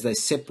as they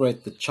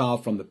separate the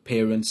child from the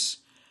parents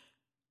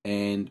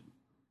and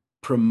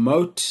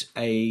promote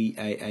a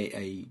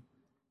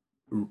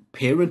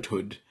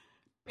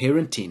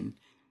parenting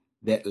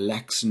that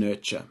lacks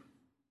nurture.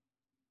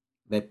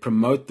 They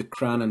promote the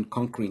crown and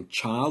conquering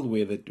child,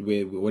 where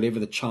whatever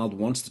the child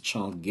wants, the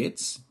child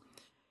gets.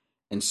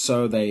 And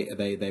so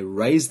they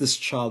raise this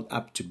child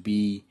up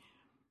to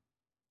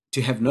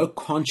have no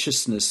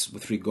consciousness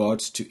with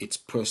regards to its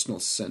personal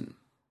sin.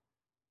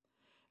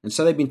 And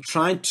so they've been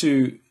trying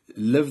to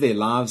live their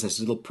lives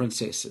as little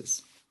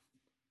princesses.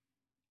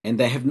 And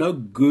they have no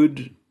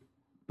good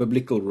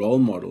biblical role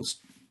models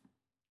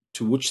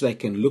to which they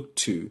can look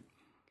to.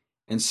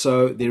 And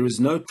so there is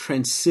no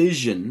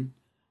transition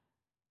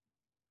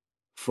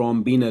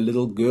from being a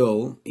little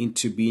girl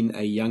into being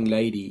a young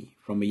lady,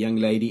 from a young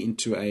lady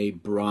into a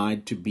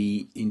bride, to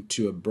be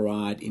into a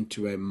bride,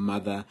 into a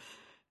mother,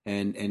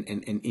 and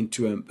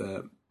into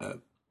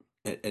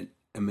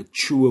a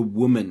mature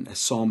woman, a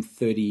Psalm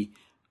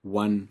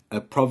 31, a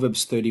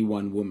Proverbs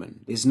 31 woman.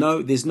 There's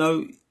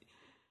no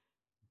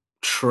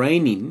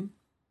training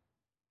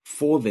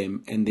for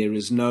them, and there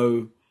is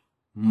no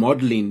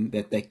modeling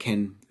that they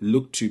can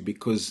look to,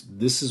 because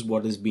this is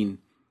what has been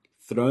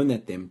thrown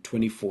at them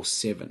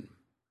 24/7.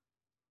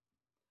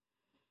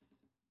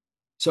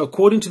 So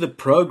according to the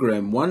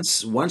program,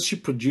 once you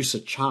produce a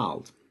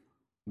child,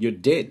 you're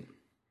dead.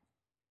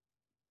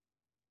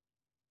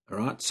 All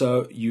right,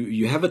 so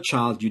you have a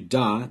child, you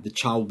die, the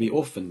child will be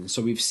orphaned.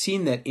 So we've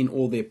seen that in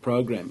all their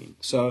programming.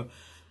 So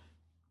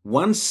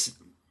once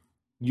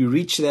you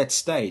reach that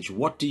stage,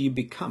 what do you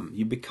become?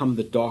 You become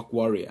the dark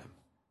warrior.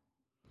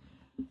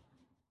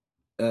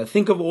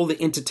 Think of all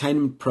the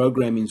entertainment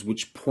programmings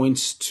which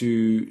points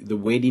to the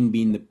wedding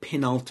being the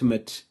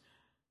penultimate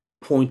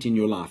point in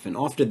your life, and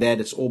after that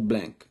it's all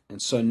blank.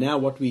 And so now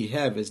what we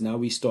have is, now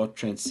we start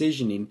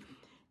transitioning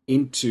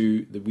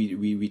into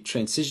we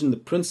transition the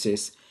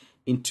princess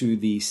into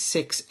the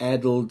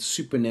sex-addled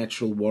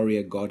supernatural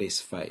warrior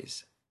goddess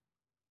phase.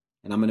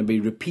 And I'm going to be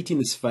repeating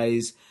this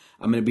phase.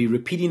 I'm going to be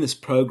repeating this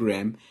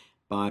program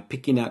by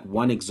picking out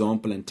one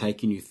example and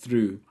taking you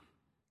through,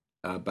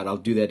 but I'll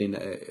do that in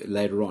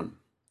later on.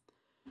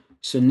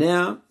 So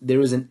now there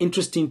is an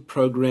interesting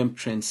program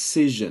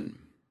transition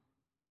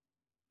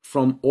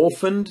from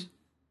orphaned,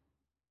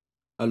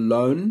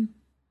 alone,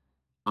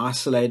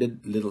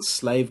 isolated little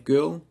slave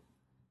girl,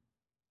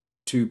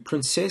 to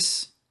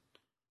princess,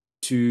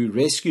 to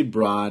rescued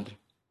bride,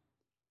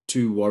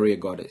 to warrior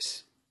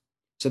goddess.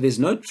 So there's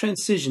no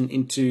transition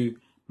into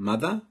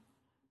mother,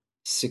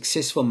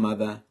 successful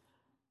mother,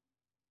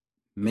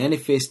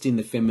 manifesting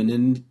the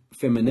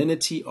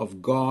femininity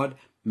of God,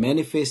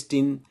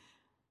 manifesting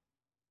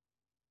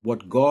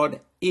what God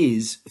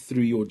is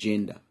through your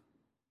gender.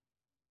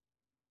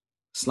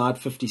 Slide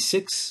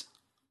 56,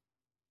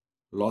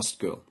 Lost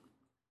Girl.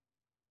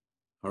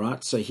 All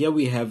right, so here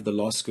we have the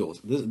Lost Girl.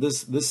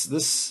 This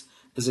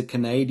is a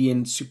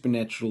Canadian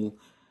supernatural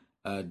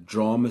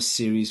drama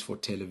series for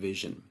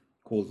television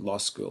called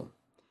Lost Girl.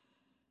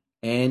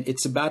 And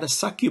it's about a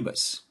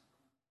succubus.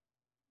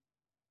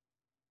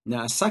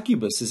 Now, a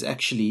succubus is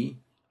actually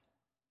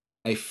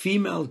a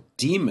female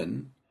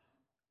demon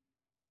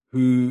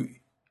who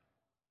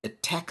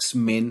attacks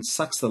men,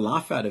 sucks the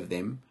life out of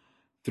them,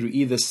 through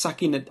either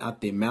sucking it out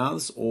their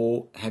mouths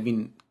or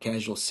having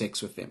casual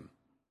sex with them.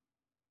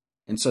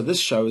 And so this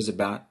show is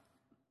about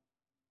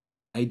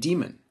a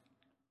demon.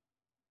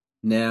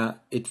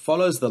 Now, it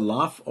follows the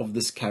life of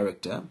this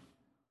character.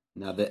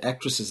 Now, the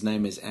actress's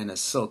name is Anna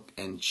Silk,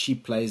 and she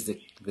plays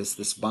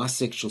this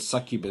bisexual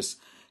succubus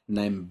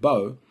named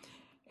Bo,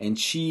 and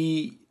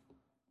she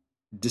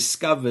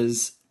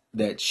discovers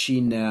that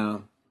she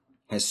now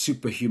has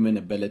superhuman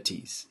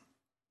abilities.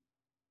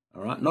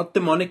 All right, not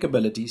demonic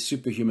abilities,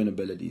 superhuman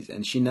abilities.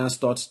 And she now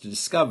starts to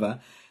discover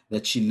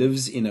that she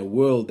lives in a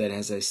world that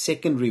has a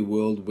secondary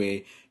world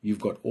where you've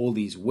got all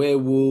these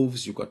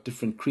werewolves, you've got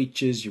different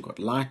creatures, you've got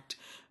light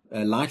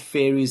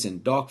fairies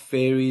and dark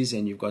fairies,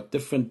 and you've got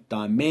different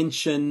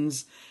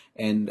dimensions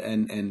and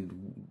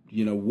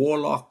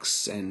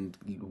warlocks and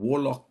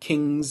warlock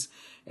kings,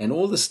 and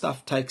all this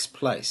stuff takes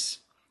place.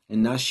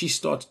 And now she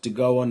starts to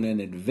go on an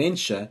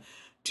adventure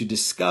to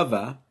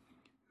discover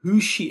who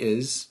she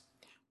is,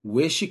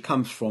 where she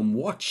comes from,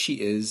 what she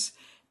is,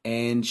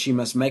 and she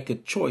must make a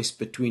choice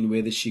between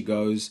whether she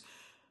goes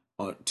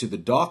to the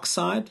dark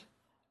side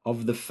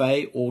of the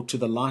Fae or to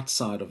the light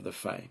side of the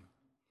Fae.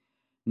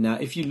 Now,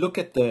 if you look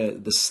at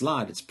the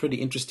slide, it's pretty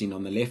interesting.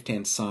 On the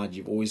left-hand side,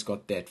 you've always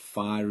got that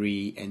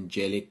fiery,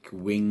 angelic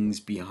wings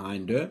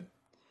behind her.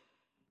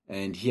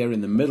 And here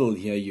in the middle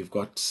here, you've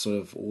got sort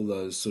of all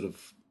those sort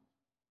of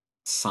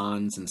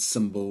signs and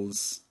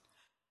symbols.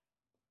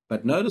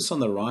 But notice on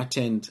the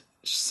right-hand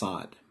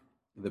side,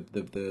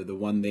 the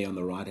one there on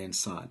the right-hand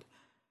side,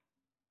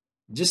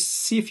 just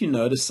see if you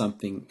notice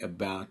something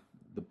about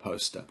the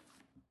poster.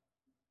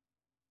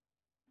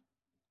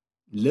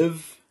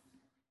 Live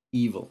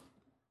evil.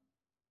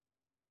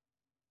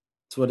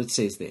 That's what it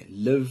says there.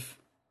 Live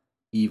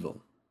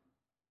evil.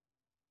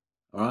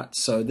 All right.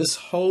 So this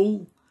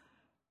whole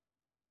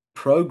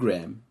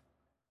program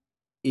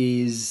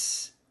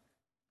is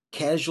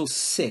casual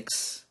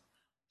sex,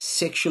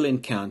 sexual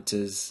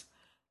encounters,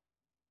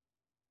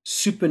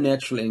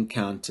 supernatural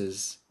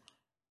encounters,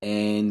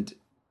 and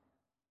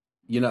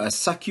a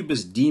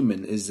succubus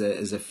demon is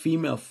a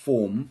female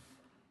form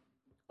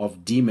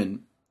of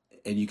demon,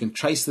 and you can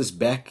trace this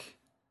back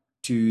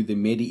to the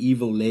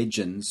medieval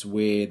legends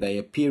where they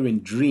appear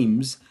in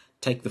dreams,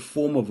 take the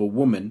form of a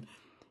woman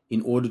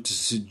in order to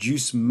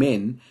seduce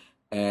men,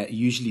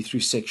 usually through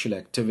sexual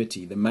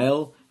activity. The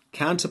male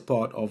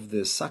counterpart of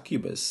the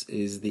succubus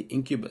is the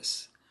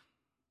incubus.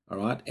 All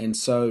right, and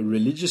so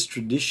religious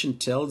tradition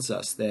tells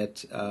us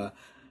that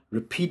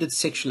repeated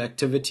sexual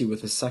activity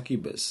with a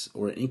succubus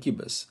or an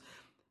incubus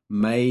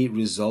may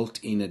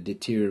result in a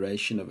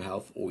deterioration of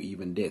health or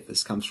even death.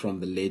 This comes from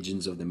the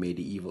legends of the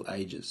medieval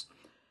ages.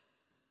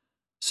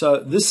 So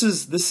this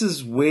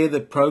is where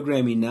the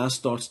programming now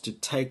starts to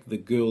take the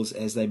girls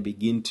as they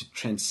begin to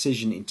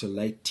transition into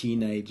late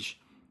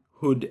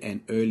teenagehood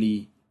and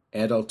early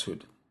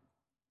adulthood.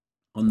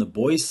 On the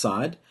boys'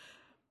 side,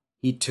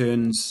 he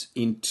turns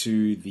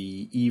into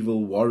the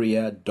evil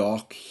warrior,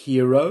 dark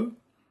hero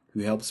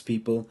who helps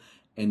people,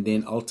 and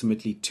then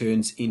ultimately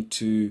turns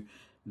into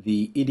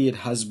the idiot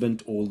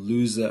husband or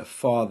loser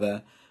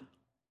father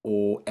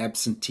or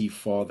absentee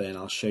father, and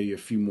I'll show you a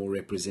few more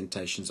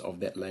representations of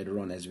that later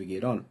on as we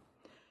get on.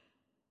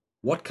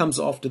 What comes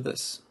after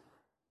this?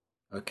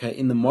 Okay,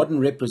 in the modern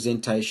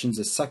representations,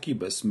 a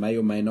succubus may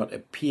or may not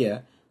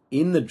appear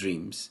in the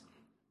dreams,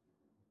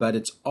 but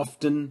it's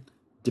often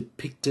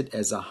depicted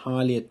as a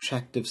highly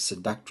attractive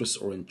seductress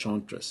or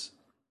enchantress.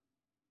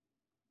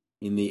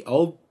 In the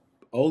old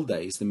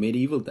days, the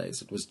medieval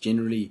days, it was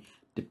generally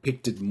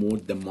depicted more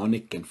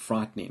demonic and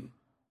frightening.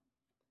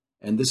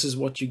 And this is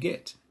what you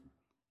get.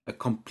 A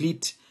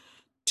complete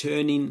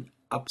turning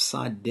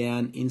upside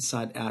down,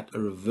 inside out, a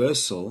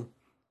reversal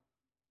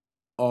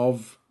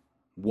of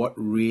what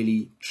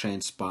really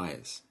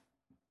transpires.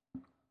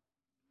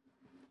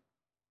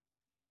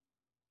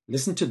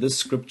 Listen to this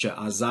scripture,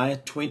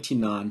 Isaiah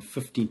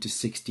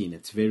 29:15-16.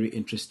 It's very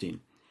interesting.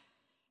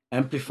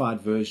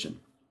 Amplified version.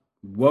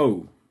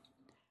 Woe!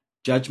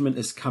 Judgment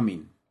is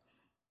coming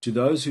to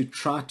those who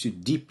try to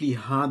deeply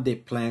hide their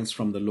plans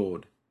from the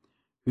Lord,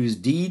 whose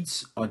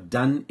deeds are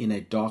done in a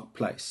dark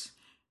place,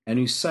 and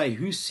who say,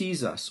 who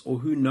sees us or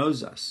who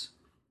knows us?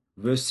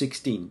 Verse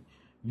 16,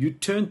 you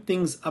turn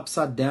things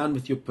upside down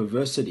with your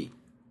perversity.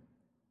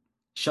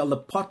 Shall the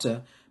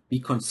potter be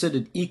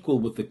considered equal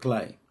with the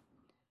clay,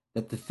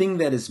 that the thing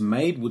that is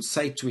made would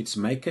say to its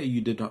maker, you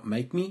did not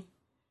make me?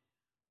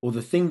 Or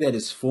the thing that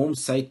is formed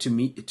say to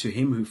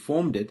him who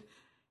formed it,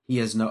 he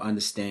has no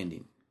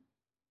understanding?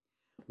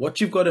 What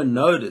you've got to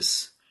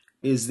notice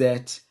is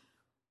that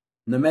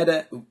no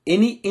matter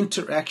any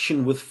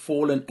interaction with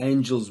fallen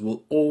angels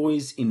will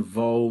always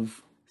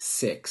involve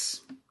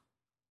sex.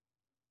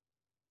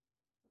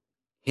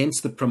 Hence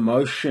the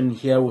promotion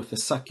here with the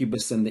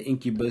succubus and the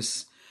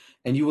incubus.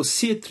 And you will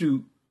see it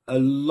through a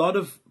lot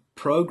of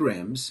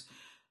programs,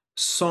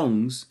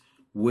 songs,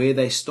 where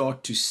they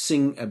start to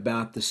sing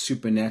about the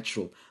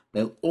supernatural.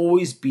 There'll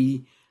always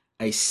be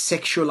a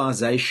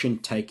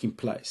sexualization taking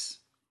place.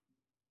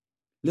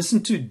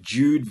 Listen to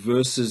Jude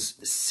verses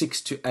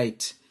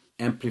 6-8,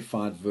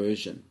 Amplified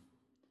version.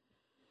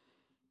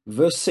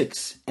 Verse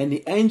 6, and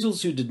the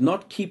angels who did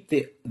not keep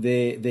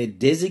their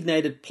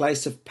designated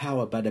place of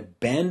power, but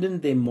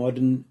abandoned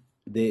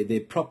their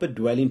proper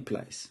dwelling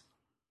place,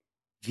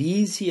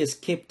 these he has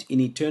kept in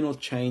eternal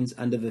chains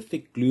under the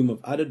thick gloom of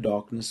utter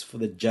darkness for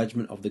the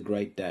judgment of the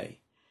great day.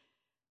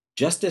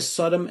 Just as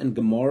Sodom and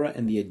Gomorrah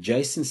and the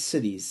adjacent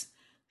cities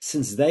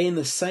since they in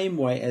the same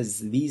way as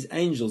these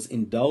angels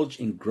indulge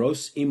in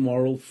gross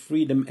immoral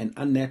freedom and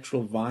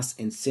unnatural vice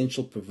and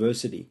sensual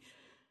perversity.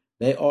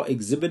 They are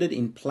exhibited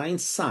in plain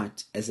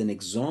sight as an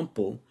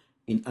example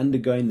in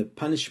undergoing the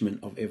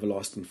punishment of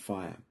everlasting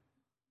fire.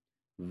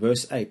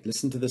 Verse 8,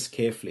 listen to this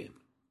carefully.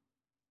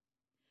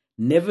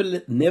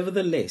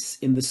 Nevertheless,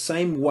 in the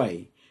same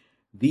way,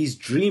 these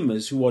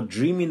dreamers who are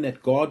dreaming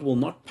that God will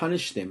not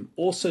punish them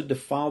also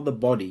defile the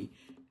body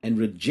and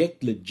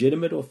reject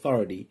legitimate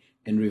authority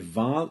and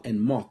revile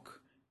and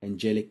mock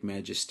angelic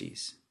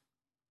majesties.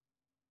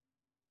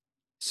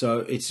 So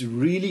it's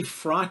really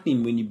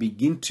frightening when you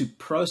begin to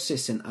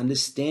process and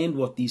understand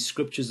what these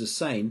scriptures are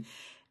saying.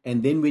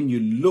 And then when you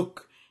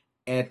look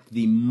at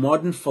the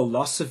modern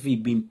philosophy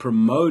being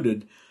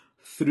promoted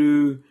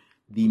through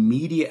the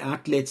media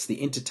outlets,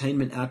 the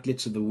entertainment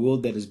outlets of the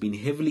world that has been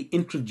heavily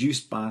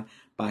introduced by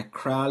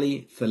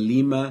Crowley,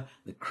 Thelema,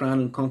 the Crown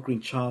and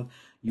Conquering Child,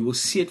 you will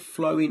see it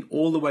flowing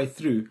all the way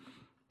through.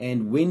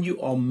 And when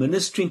you are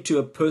ministering to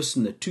a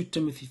person, a 2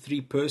 Timothy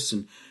 3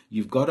 person,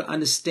 you've got to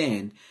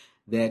understand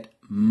that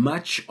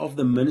much of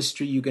the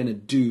ministry you're going to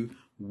do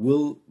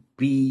will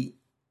be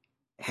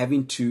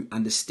having to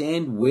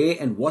understand where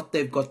and what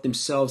they've got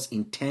themselves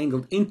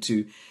entangled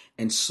into,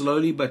 and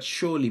slowly but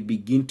surely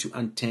begin to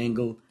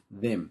untangle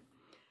them.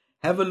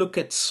 Have a look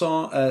at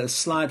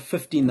slide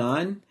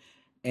 59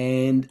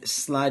 and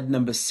slide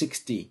number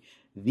 60.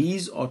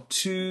 These are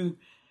two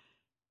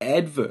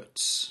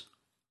adverts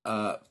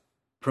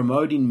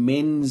promoting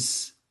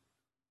men's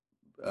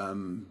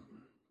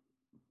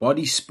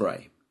body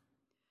spray.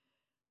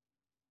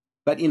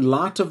 But in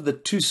light of the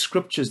two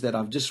scriptures that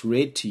I've just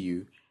read to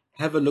you,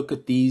 have a look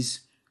at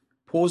these,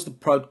 pause the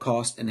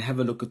podcast and have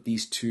a look at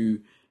these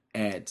two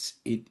ads.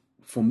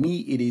 For me,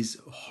 it is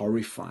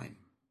horrifying,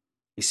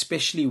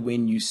 especially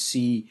when you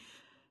see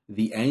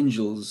the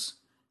angels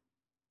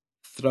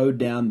throw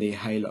down their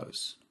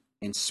halos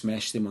and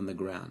smash them on the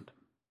ground.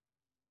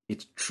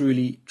 It's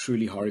truly,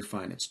 truly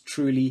horrifying. It's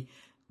truly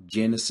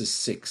Genesis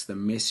 6, the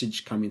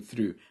message coming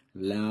through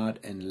loud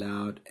and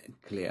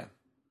clear.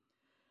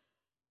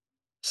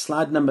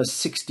 Slide number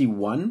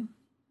 61.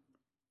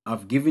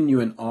 I've given you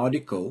an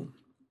article.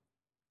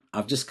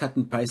 I've just cut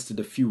and pasted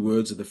a few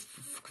words of the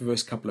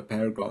first couple of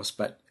paragraphs,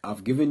 but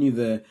I've given you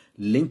the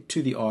link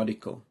to the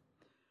article.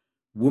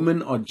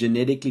 Women are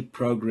genetically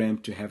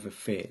programmed to have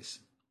affairs.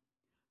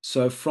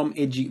 So from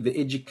the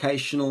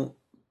educational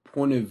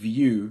point of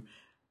view,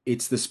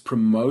 it's this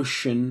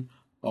promotion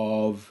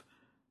of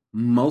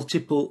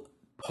multiple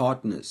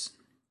partners.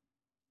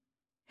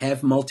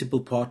 Have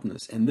multiple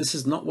partners. And this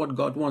is not what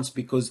God wants,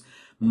 because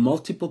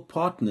multiple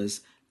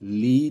partners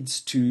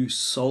leads to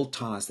soul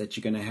ties that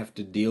you're going to have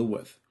to deal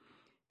with.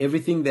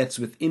 Everything that's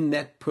within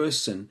that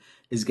person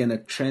is going to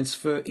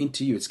transfer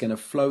into you. It's going to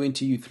flow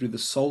into you through the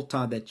soul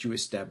tie that you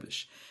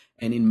establish.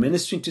 And in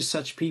ministering to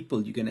such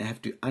people, you're going to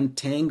have to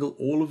untangle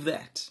all of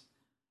that.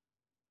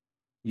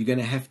 You're going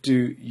to have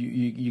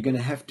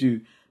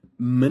to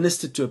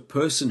minister to a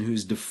person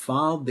who's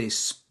defiled their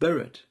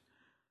spirit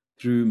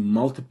through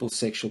multiple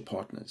sexual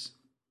partners.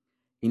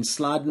 In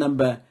slide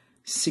number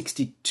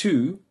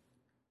 62,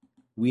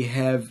 we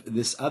have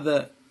this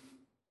other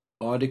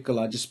article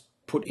I just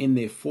put in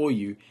there for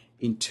you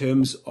in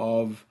terms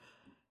of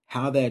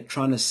how they're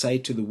trying to say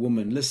to the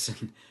woman,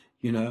 listen,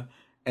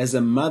 as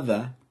a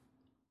mother,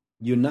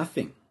 you're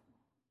nothing.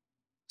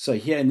 So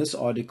here in this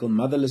article,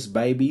 motherless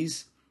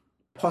babies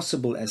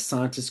possible as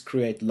scientists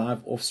create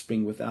live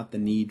offspring without the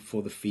need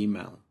for the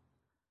female.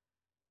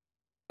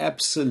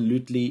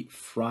 Absolutely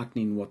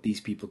frightening what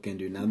these people can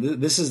do. Now,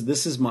 this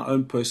is my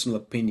own personal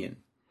opinion.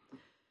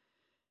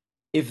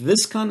 If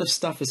this kind of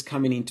stuff is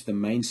coming into the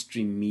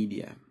mainstream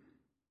media,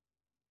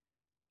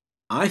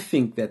 I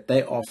think that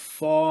they are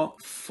far,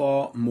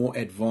 far more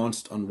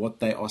advanced on what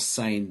they are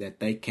saying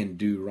that they can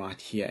do right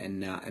here and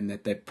now, and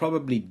that they've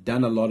probably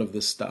done a lot of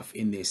this stuff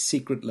in their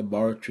secret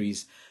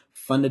laboratories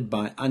funded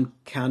by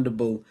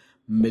uncountable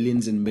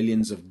millions and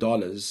millions of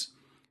dollars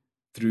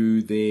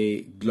through their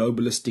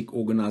globalistic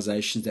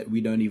organizations that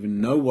we don't even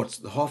know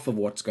half of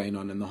what's going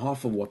on and the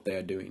half of what they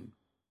are doing.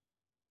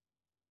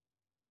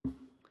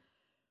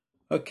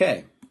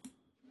 Okay.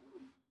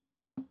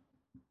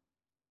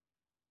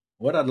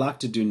 What I'd like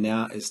to do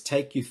now is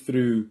take you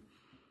through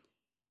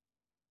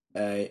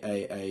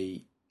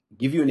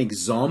give you an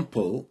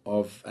example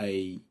of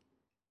an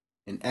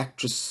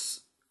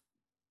actress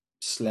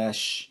 /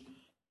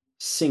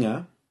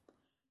 singer,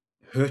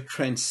 her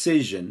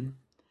transition,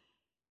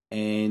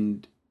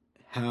 and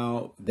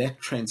how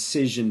that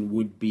transition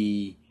would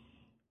be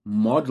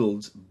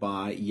modeled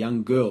by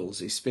young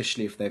girls,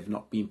 especially if they've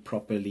not been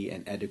properly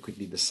and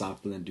adequately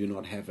discipled and do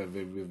not have a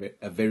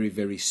very,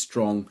 very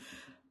strong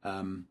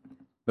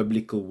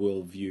biblical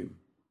worldview.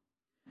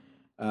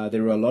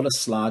 There are a lot of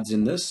slides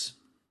in this,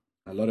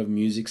 a lot of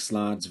music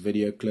slides,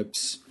 video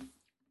clips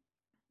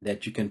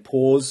that you can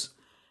pause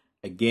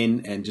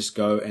again and just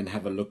go and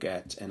have a look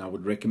at. And I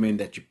would recommend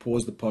that you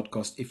pause the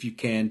podcast if you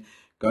can.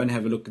 Go and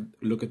have a look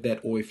at that,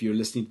 or if you're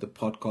listening to the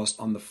podcast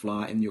on the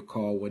fly in your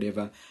car or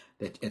whatever,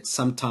 that at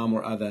some time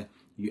or other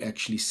you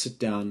actually sit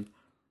down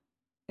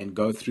and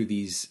go through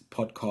these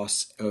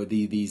podcasts or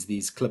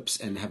these clips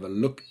and have a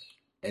look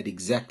at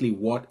exactly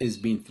what is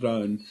being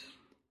thrown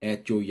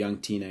at your young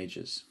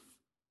teenagers.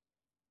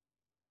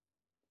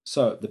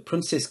 So the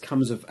princess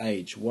comes of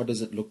age. What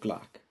does it look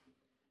like?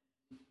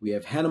 We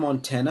have Hannah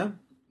Montana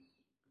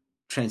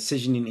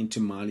transitioning into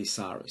Miley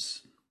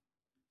Cyrus.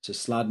 So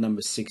slide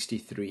number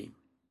 63.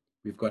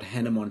 We've got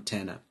Hannah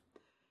Montana.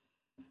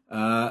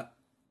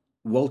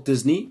 Walt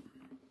Disney,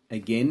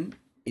 again,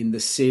 in the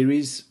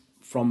series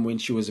from when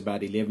she was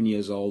about 11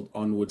 years old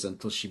onwards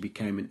until she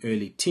became an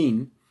early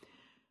teen,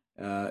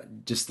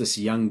 just this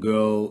young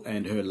girl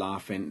and her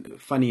life. And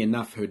funny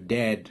enough, her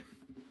dad,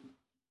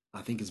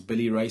 I think it's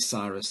Billy Ray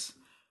Cyrus,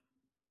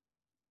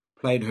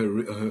 played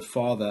her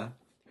father,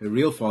 her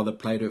real father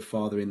played her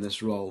father in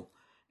this role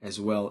as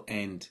well.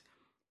 And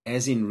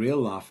as in real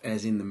life,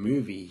 as in the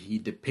movie, he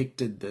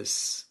depicted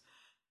this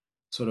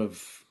sort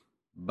of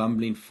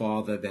bumbling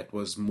father that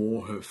was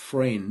more her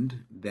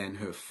friend than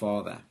her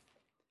father.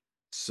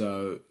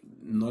 So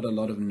not a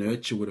lot of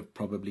nurture would have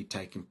probably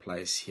taken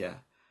place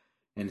here.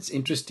 And it's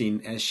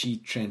interesting, as she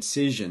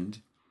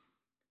transitioned,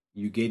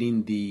 you get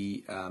in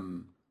the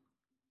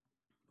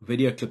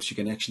video clips, you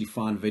can actually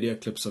find video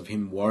clips of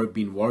him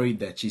being worried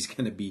that she's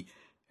going to be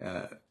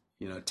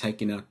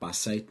taken out by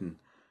Satan.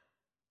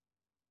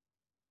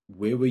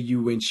 Where were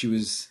you when she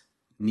was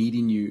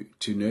needing you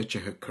to nurture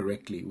her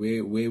correctly?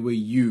 Where were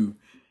you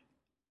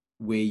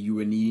where you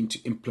were needing to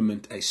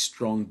implement a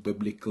strong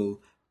biblical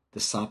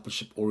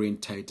discipleship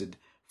orientated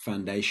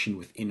foundation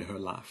within her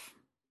life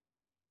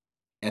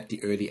at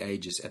the early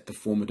ages, at the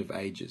formative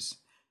ages?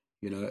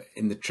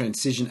 In the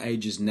transition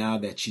ages, now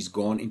that she's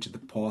gone into the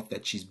path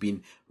that she's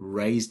been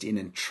raised in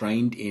and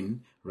trained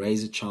in,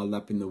 raise a child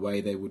up in the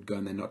way they would go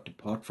and they not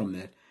depart from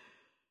that.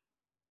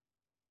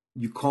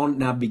 You can't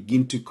now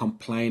begin to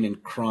complain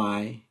and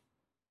cry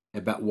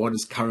about what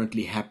is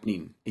currently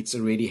happening. It's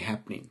already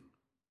happening.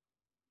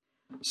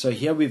 So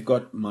here we've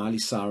got Miley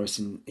Cyrus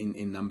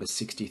in number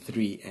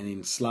 63, and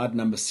in slide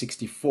number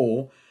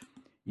 64,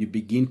 you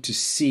begin to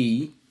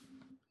see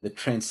the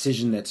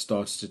transition that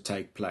starts to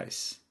take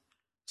place.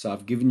 So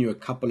I've given you a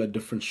couple of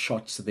different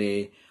shots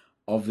there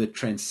of the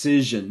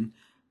transition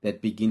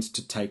that begins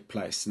to take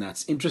place. Now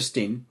it's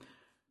interesting,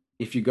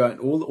 if you go and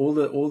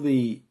all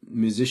the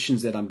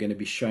musicians that I'm going to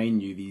be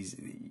showing you,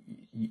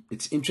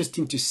 it's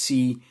interesting to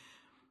see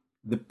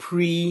the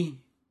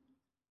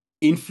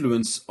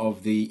influence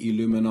of the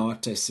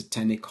Illuminati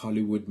satanic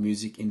Hollywood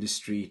music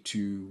industry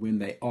to when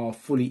they are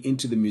fully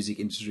into the music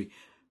industry,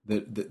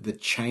 the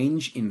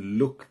change in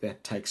look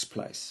that takes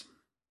place.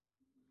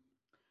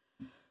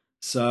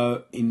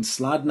 So in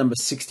slide number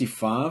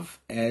 65,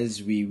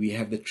 as we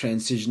have the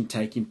transition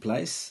taking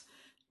place,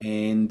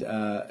 and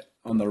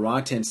on the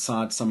right hand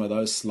side, some of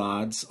those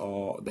slides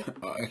are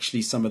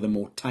actually some of the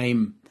more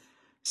tame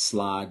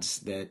slides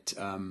that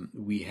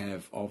we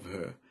have of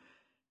her.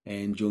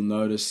 And you'll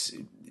notice,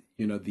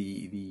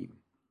 the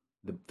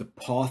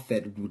path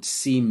that would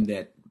seem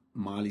that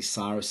Miley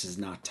Cyrus is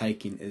now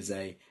taking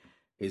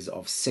is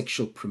of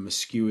sexual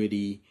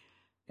promiscuity,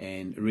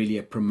 and really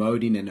a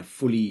promoting and a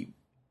fully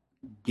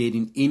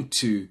getting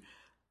into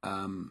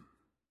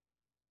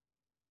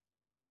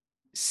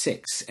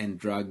sex and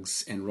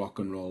drugs and rock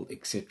and roll,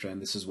 etc.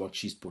 And this is what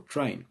she's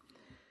portraying.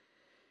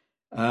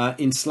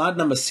 In slide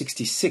number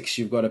 66,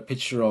 you've got a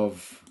picture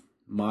of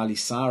Miley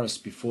Cyrus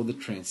before the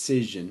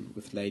transition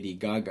with Lady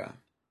Gaga.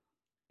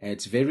 And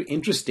it's very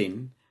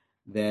interesting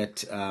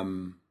that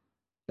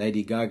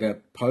Lady Gaga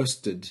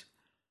posted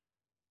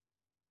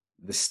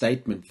the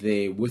statement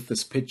there with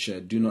this picture,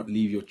 "Do not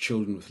leave your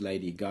children with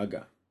Lady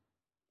Gaga."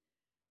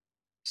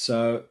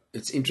 So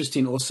it's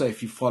interesting also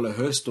if you follow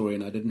her story,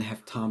 and I didn't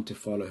have time to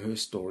follow her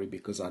story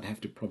because I'd have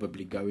to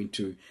probably go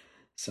into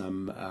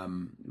some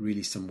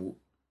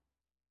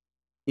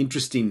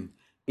interesting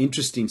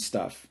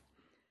stuff.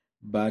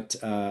 But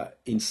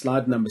in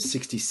slide number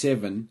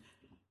 67,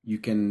 you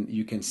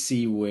can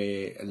see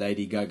where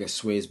Lady Gaga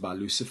swears by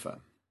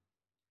Lucifer.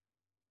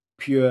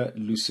 Pure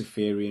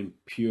Luciferian,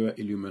 pure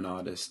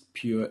Illuminatist,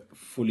 pure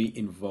fully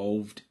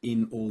involved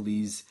in all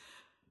these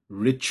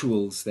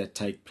rituals that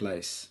take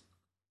place.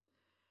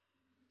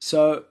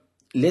 So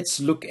let's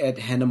look at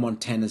Hannah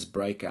Montana's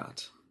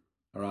breakout.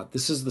 All right,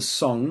 this is the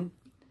song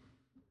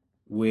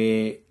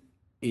where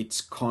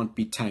it's Can't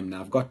Be Tamed.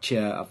 Now I've got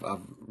here,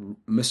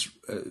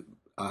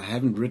 I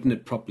haven't written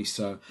it properly,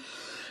 so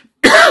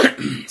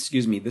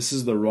excuse me, this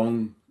is the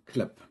wrong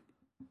clip.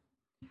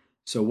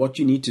 So what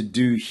you need to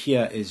do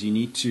here is you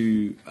need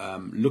to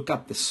look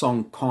up the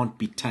song Can't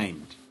Be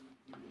Tamed.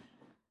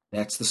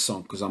 That's the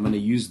song, because I'm going to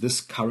use this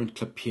current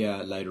clip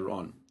here later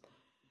on.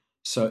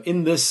 So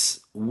in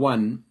this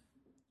one,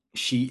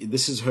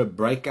 this is her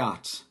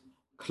breakout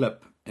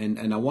clip,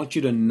 and I want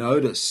you to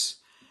notice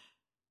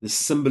the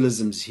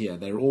symbolisms here.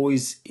 They're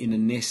always in a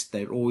nest.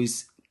 They're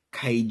always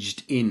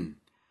caged in.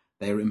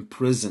 They're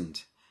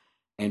imprisoned,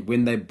 and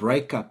when they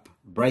break out,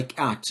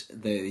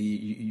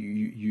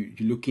 you're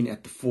looking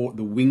at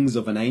the wings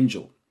of an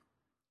angel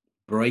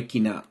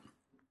breaking out,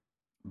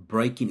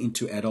 breaking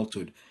into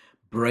adulthood,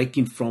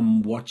 breaking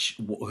from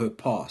her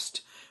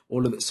past.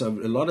 All of it. So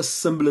a lot of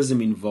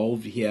symbolism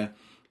involved here,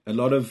 a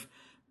lot of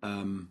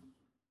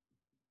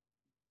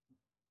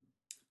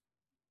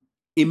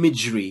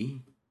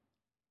imagery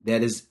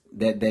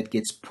that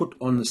gets put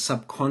on the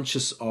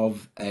subconscious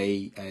of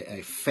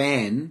a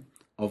fan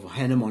of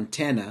Hannah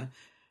Montana,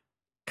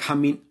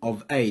 coming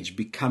of age,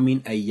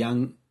 becoming a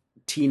young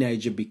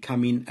teenager,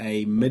 becoming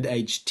a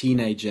mid-aged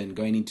teenager, and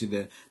going into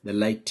the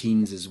late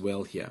teens as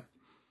well here.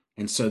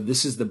 And so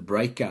this is the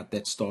breakout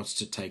that starts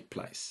to take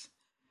place.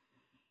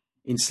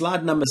 In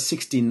slide number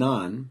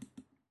 69,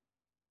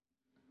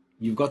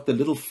 you've got the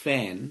little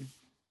fan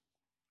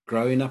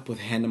growing up with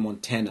Hannah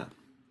Montana.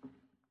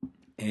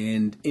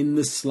 And in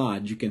this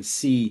slide, you can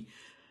see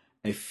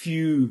a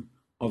few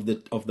of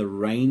the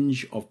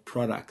range of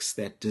products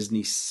that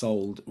Disney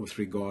sold with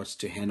regards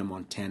to Hannah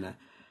Montana,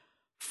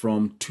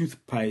 from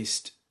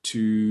toothpaste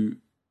to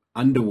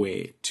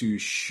underwear to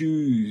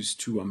shoes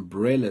to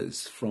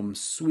umbrellas, from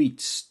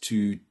sweets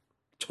to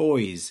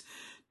toys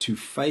to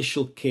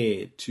facial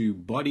care to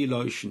body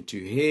lotion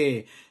to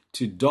hair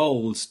to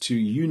dolls to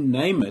you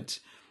name it.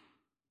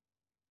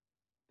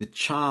 The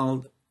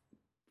child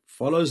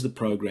follows the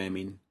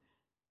programming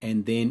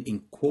and then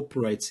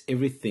incorporates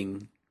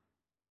everything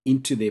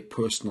into their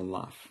personal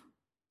life.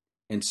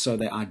 And so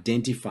they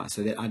identify,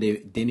 so that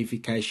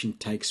identification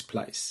takes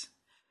place.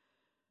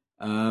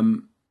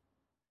 So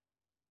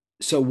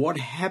what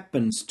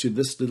happens to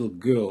this little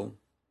girl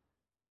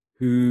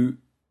who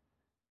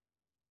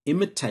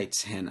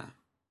imitates Hannah,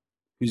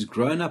 who's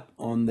grown up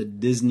on the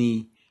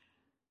Disney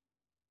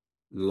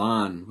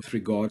line with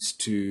regards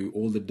to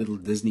all the little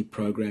Disney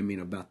programming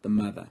about the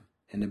mother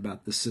and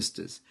about the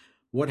sisters?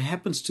 What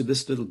happens to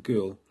this little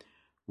girl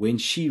when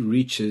she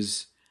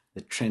reaches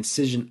the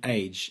transition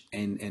age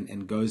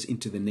and goes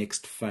into the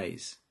next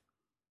phase?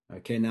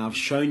 Okay, now I've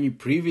shown you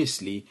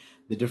previously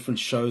the different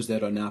shows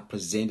that are now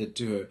presented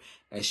to her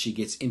as she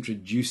gets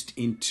introduced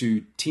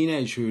into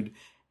teenagehood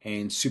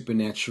and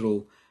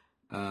supernatural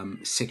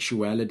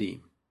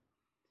sexuality.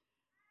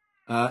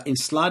 In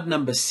slide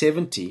number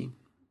 70,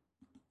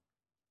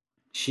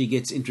 she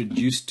gets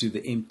introduced to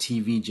the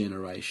MTV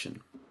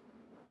generation.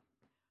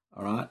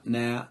 All right,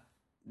 now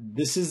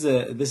this is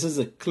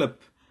a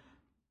clip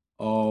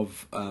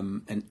of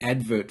an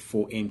advert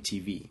for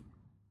MTV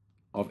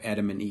of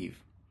Adam and Eve.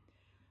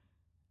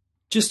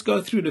 Just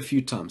go through it a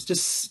few times.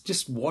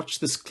 Just watch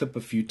this clip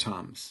a few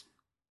times.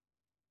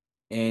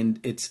 And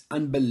it's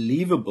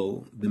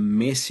unbelievable, the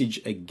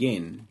message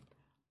again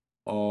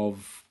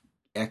of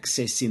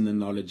accessing the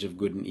knowledge of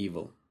good and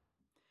evil.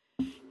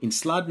 In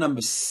slide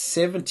number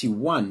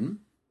 71,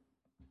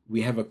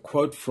 we have a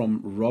quote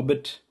from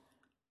Robert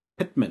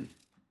Pittman,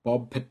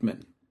 Bob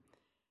Pittman,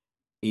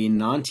 in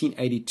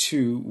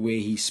 1982, where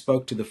he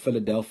spoke to the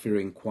Philadelphia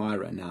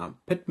Inquirer. Now,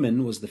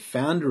 Pittman was the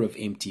founder of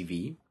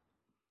MTV.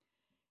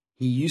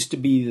 He used to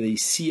be the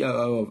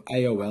COO of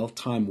AOL,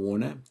 Time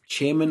Warner,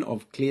 chairman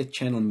of Clear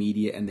Channel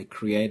Media, and the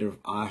creator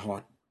of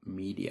iHeart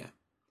Media.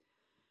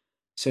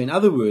 So in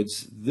other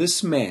words,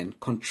 this man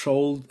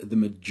controlled the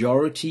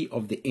majority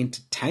of the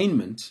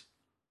entertainment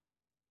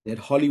that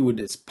Hollywood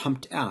has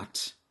pumped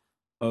out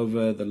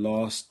over the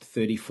last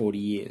 30, 40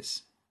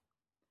 years.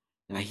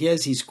 Now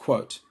here's his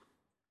quote.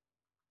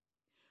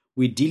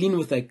 "We're dealing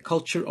with a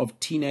culture of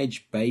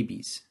teenage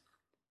babies.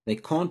 They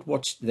can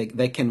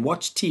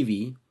watch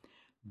TV,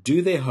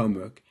 do their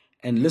homework,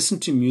 and listen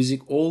to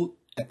music all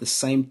at the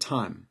same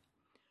time.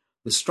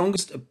 The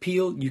strongest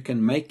appeal you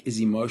can make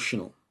is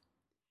emotional.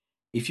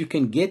 If you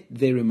can get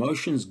their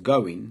emotions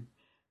going,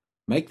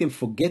 make them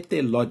forget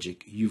their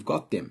logic, you've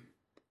got them.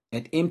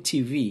 At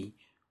MTV,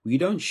 we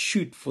don't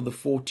shoot for the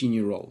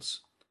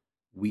 14-year-olds.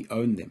 We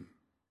own them."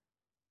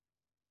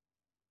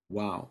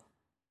 Wow.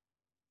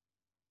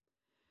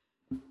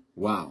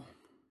 Wow.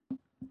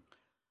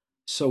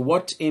 So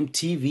what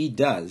MTV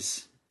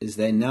does is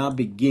they now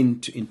begin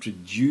to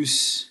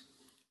introduce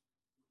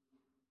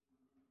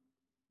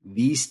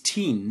these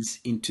teens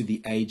into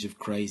the age of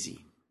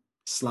crazy.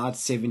 Slide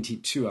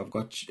 72,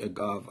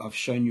 I've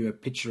shown you a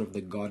picture of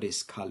the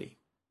goddess Kali.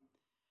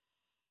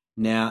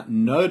 Now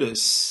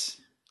notice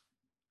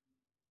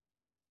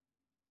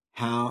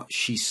how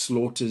she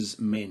slaughters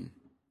men,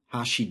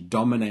 how she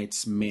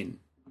dominates men.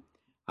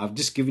 I've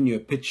just given you a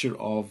picture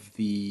of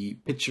the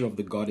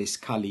goddess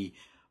Kali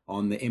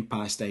on the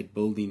Empire State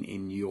Building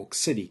in New York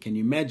City. Can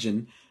you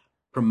imagine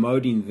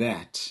promoting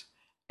that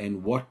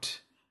and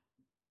what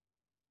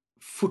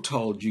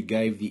foothold you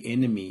gave the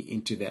enemy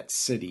into that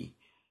city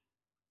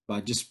by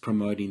just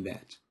promoting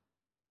that?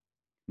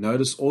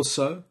 Notice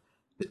also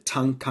the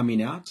tongue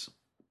coming out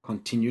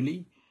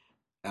continually,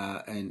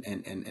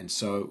 and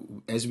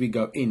so as we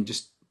go in,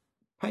 just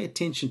pay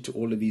attention to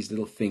all of these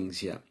little things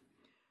here.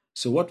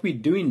 So what we're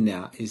doing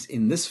now is,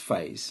 in this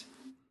phase,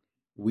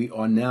 we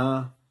are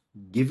now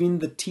giving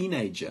the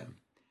teenager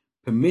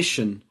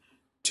permission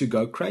to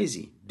go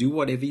crazy, do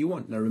whatever you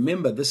want. Now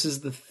remember, this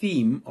is the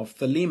theme of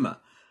Thelema.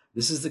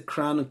 This is the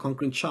crown and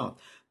conquering child.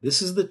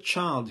 This is the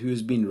child who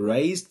has been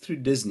raised through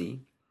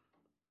Disney,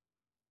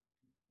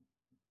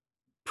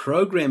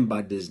 programmed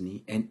by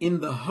Disney and in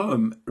the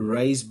home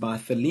raised by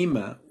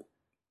Thelema,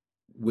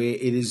 where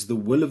it is the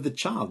will of the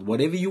child.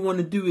 Whatever you want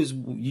to do is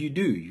you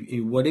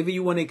do. Whatever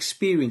you want to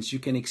experience, you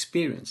can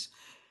experience.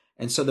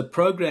 And so the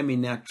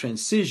programming now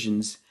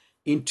transitions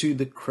into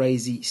the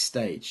crazy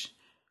stage.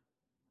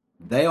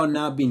 They are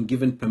now being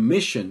given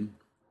permission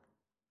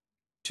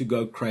to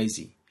go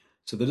crazy.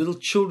 So the little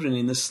children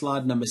in this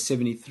slide number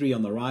 73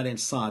 on the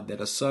right-hand side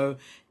that are so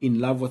in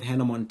love with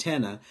Hannah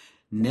Montana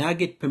now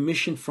get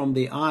permission from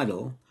their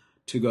idol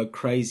to go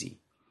crazy.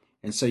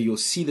 And so you'll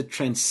see the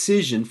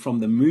transition from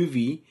the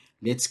movie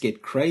Let's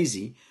Get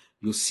Crazy.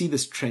 You'll see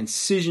this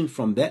transition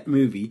from that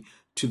movie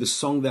to the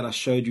song that I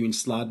showed you in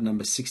slide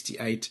number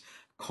 68,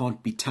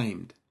 Can't Be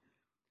Tamed.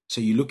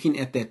 So you're looking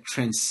at that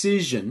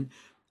transition.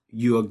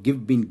 You are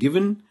being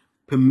given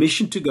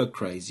permission to go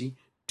crazy,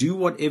 do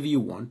whatever you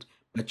want,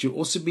 but you're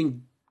also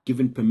being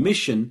given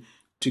permission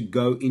to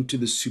go into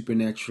the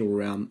supernatural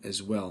realm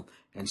as well,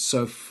 and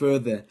so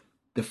further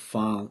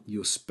defile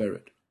your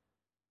spirit.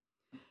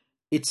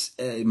 It's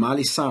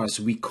Miley Cyrus,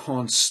 We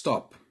Can't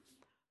Stop.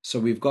 So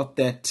we've got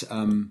that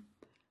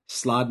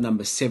slide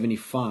number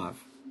 75.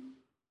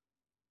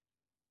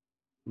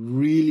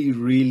 Really,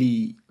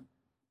 really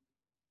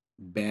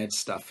bad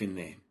stuff in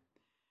there.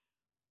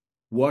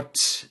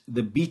 What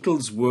the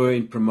Beatles were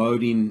in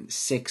promoting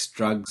sex,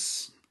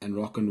 drugs, and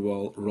rock and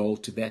roll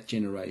to that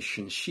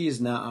generation, she is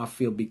now, I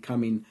feel,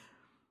 becoming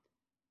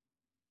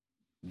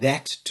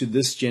that to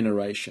this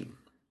generation.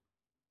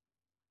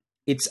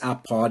 It's our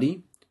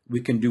party.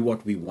 We can do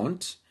what we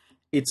want.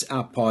 It's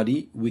our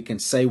party. We can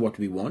say what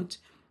we want.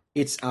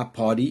 It's our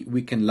party.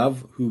 We can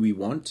love who we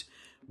want.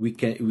 We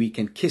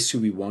can kiss who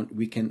we want.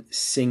 We can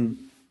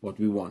sing what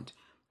we want.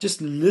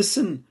 Just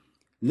listen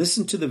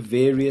to the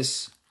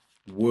various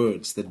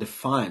words, the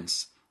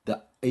defiance,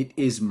 it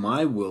is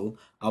my will,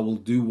 I will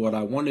do what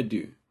I want to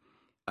do.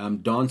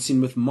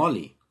 Dancing with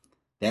Molly,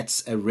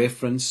 that's a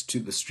reference to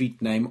the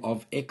street name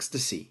of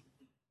ecstasy.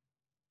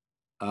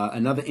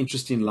 Another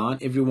interesting line,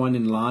 everyone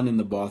in line in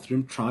the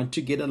bathroom, trying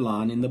to get a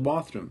line in the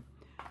bathroom.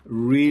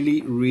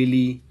 Really,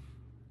 really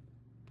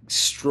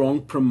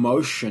strong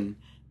promotion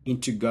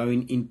into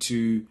going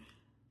into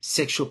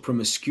sexual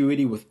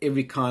promiscuity with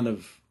every kind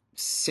of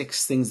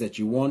sex things that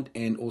you want,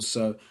 and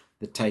also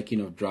the taking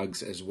of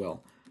drugs as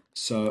well.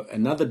 So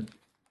another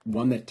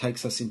one that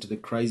takes us into the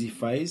crazy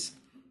phase,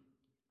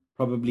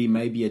 probably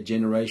maybe a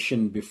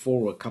generation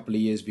before or a couple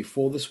of years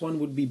before this one,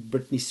 would be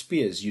Britney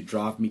Spears, You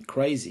Drive Me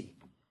Crazy.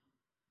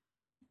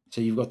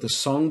 So you've got the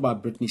song by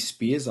Britney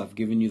Spears. I've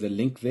given you the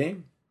link there.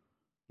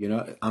 You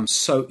know, I'm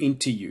so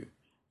into you.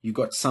 You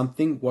got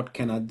something, what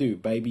can I do?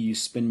 Baby, you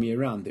spin me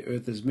around. The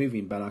earth is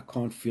moving, but I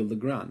can't feel the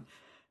ground.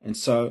 And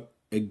so,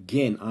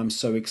 again, I'm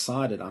so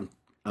excited. I'm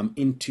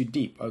in too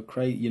deep. Oh,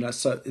 crazy. You know,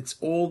 so it's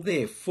all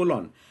there, full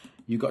on.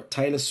 You got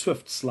Taylor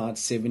Swift, slide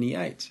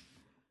 78.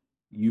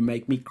 You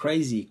make me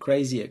crazy,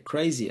 crazier,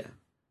 crazier.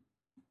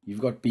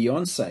 You've got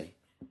Beyonce.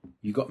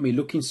 You got me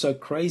looking so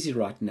crazy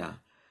right now.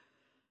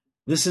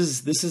 This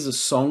is a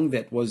song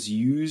that was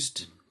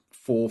used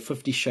for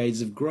 50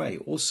 Shades of Grey.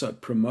 Also,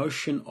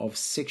 promotion of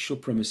sexual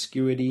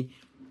promiscuity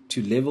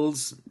to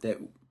levels that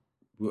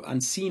were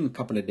unseen a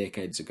couple of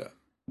decades ago.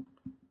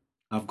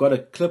 I've got a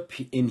clip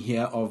in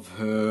here of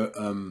her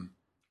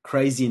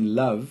Crazy in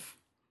Love.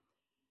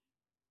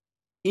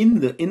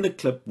 In the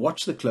clip,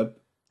 watch the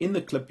clip. In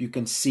the clip, you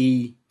can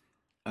see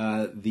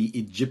the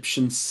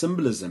Egyptian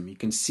symbolism. You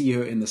can see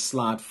her in the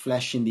slide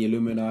flashing the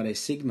Illuminati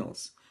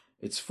signals.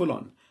 It's full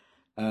on.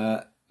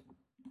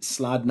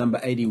 Slide number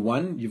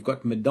 81, you've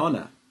got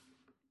Madonna.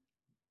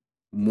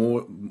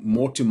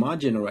 More to my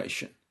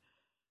generation.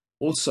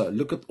 Also,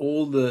 look at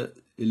all the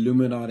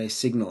Illuminati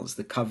signals,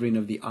 the covering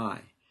of the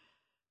eye.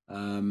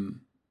 Her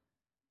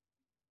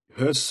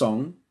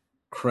song,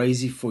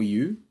 Crazy for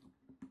You.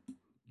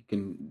 You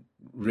can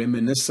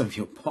reminisce of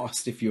your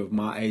past if you're of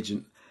my age,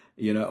 and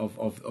you know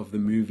of the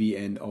movie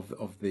and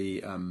of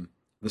the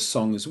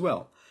song as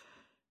well.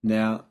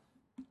 Now,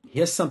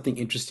 here's something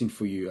interesting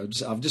for you.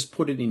 I've just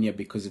put it in here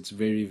because it's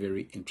very,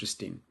 very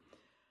interesting.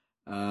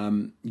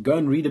 Go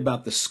and read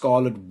about the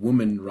Scarlet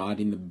Woman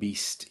riding the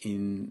beast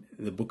in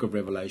the book of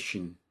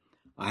Revelation.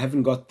 I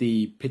haven't got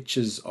the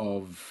pictures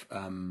of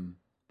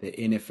the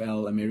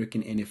NFL,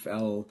 American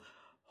NFL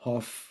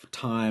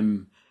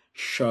halftime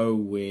show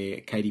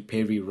where Katy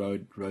Perry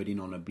rode in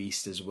on a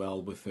beast as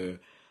well, with her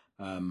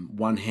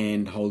one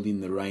hand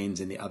holding the reins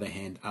and the other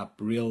hand up.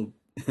 Real,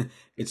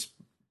 it's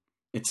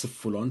a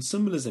full-on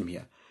symbolism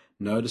here.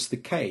 Notice the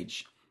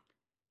cage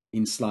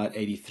in slide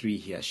 83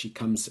 here. She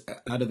comes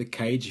out of the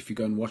cage. If you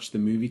go and watch the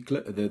movie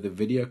clip, the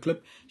video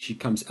clip, she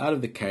comes out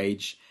of the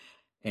cage,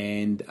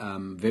 and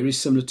very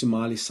similar to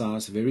Miley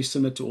Cyrus, very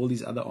similar to all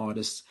these other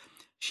artists.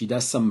 She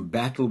does some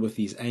battle with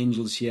these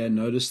angels here.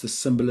 Notice the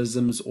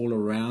symbolisms all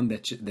around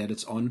that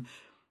it's on.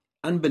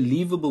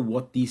 Unbelievable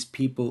what these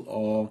people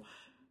are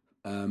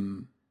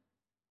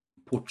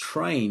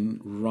portraying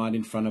right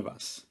in front of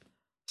us.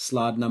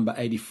 Slide number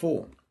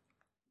 84.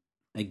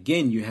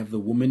 Again, you have the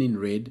woman in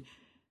red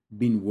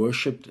being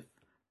worshipped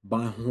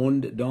by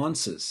horned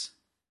dancers.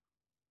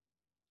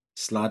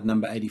 Slide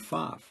number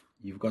 85.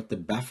 You've got the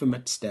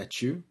Baphomet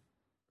statue.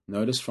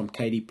 Notice from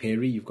Katy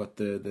Perry, you've got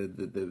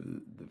the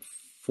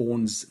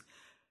fawn's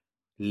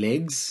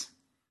legs.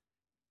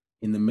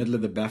 In the middle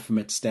of the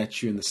Baphomet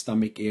statue, in the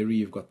stomach area,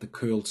 you've got the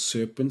curled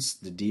serpents,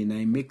 the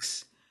DNA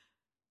mix,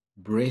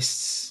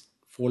 breasts,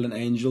 fallen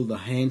angel, the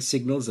hand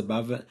signals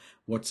above it,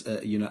 what's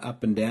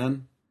up and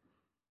down.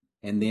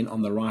 And then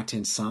on the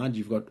right-hand side,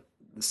 you've got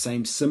the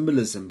same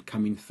symbolism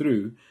coming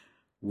through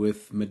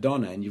with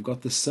Madonna. And you've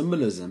got the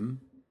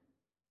symbolism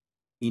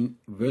in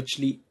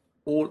virtually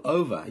all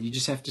over. You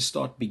just have to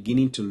start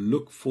beginning to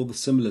look for the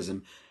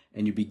symbolism,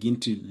 and you begin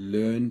to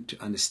learn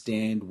to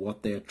understand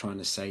what they are trying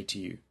to say to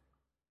you.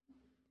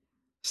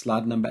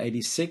 Slide number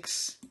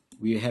 86,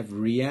 we have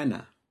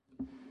Rihanna.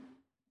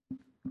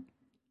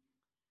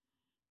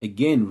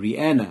 Again,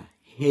 Rihanna,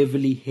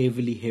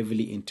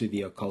 heavily into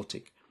the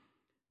occultic.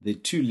 The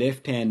two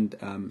left-hand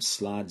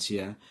slides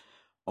here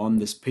on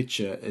this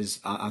picture is,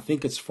 I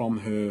think it's from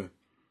her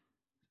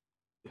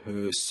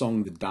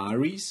song, The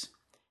Diaries.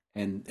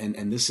 And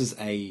this is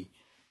a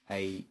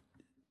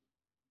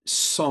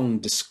song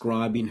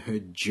describing her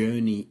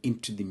journey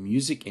into the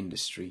music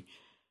industry,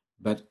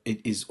 but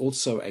it is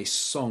also a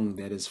song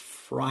that is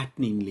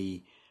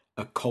frighteningly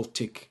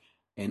occultic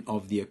and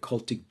of the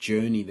occultic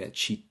journey that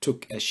she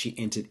took as she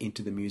entered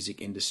into the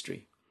music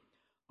industry.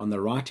 On the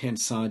right-hand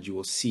side, you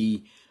will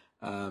see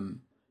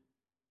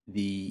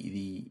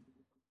the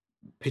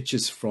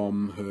pictures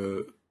from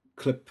her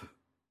clip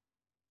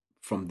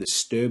from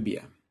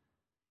Disturbia.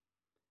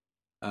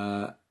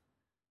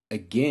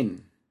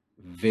 Again,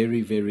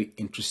 very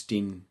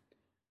interesting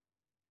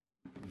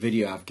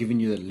video. I've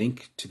given you the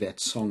link to that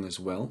song as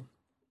well.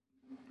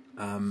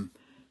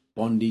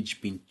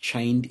 Bondage, being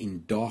chained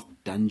in dark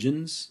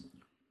dungeons,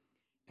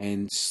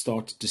 and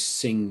starts to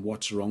sing,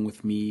 "What's wrong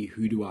with me?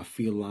 Who do I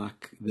feel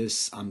like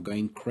this? I'm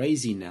going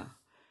crazy now."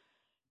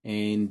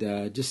 And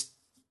just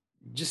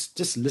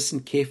listen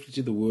carefully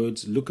to the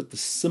words. Look at the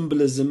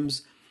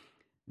symbolisms.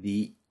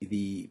 The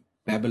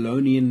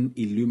Babylonian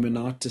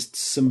Illuminatist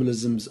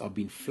symbolisms are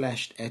being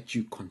flashed at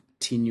you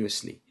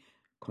continuously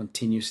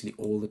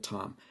all the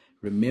time.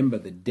 Remember,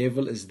 the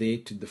devil is there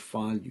to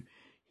defile you.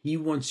 He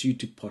wants you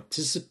to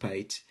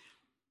participate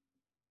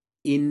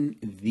in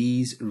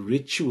these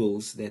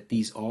rituals that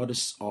these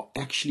artists are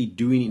actually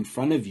doing in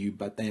front of you,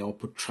 but they are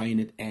portraying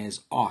it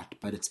as art,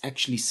 but it's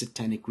actually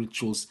satanic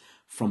rituals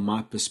from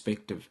my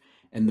perspective.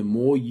 And the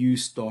more you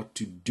start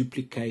to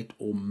duplicate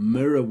or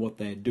mirror what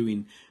they're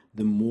doing,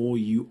 the more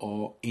you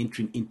are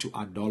entering into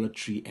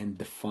idolatry and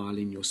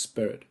defiling your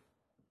spirit.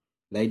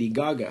 Lady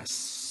Gaga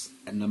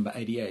at number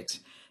 88.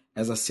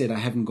 As I said, I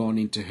haven't gone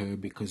into her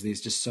because there's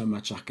just so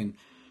much I can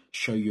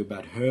show you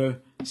about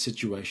her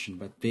situation.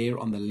 But there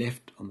on the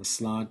left, on the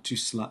slide,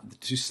 the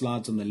two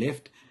slides on the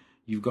left,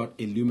 you've got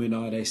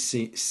Illuminati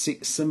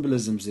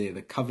symbolisms there,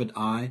 the covered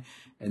eye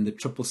and the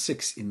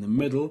 666. In the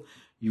middle,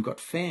 you've got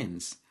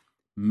fans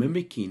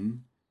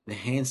mimicking the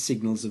hand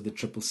signals of the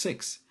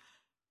 666.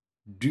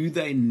 Do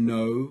they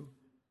know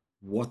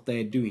what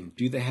they're doing?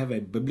 Do they have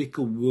a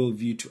biblical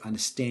worldview to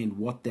understand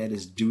what that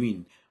is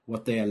doing,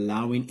 what they're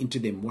allowing into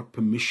them, what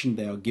permission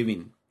they are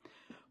giving?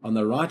 On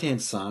the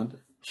right-hand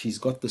side, she's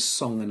got this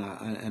song, and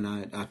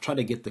I tried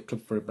to get the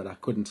clip for it, but I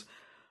couldn't,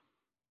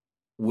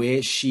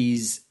 where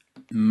she's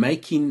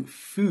making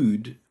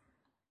food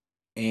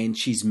and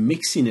she's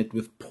mixing it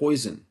with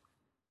poison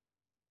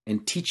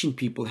and teaching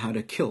people how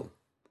to kill.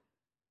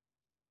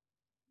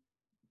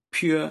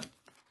 Pure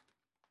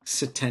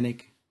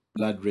satanic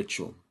blood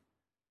ritual.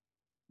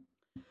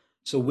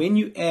 So when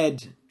you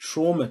add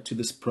trauma to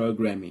this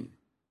programming,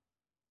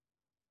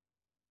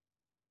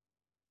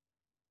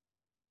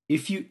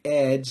 if you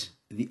add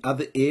the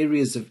other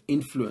areas of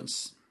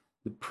influence,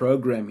 the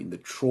programming, the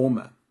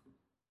trauma,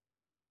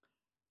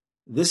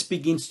 this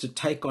begins to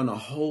take on a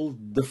whole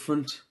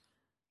different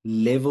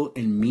level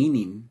and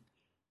meaning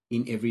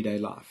in everyday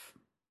life.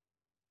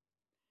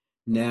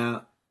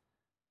 Now,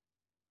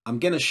 I'm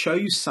going to show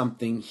you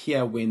something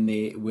here when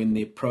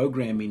their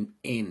programming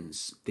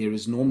ends. There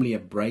is normally a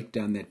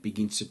breakdown that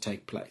begins to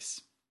take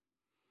place.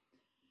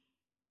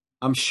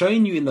 I'm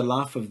showing you in the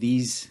life of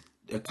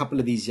a couple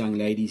of these young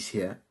ladies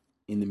here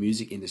in the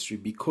music industry,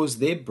 because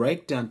their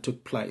breakdown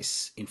took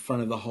place in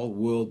front of the whole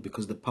world,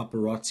 because the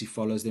paparazzi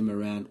follows them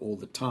around all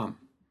the time.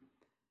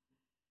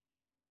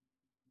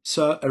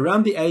 So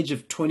around the age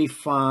of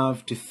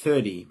 25 to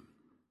 30,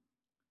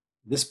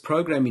 this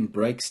programming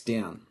breaks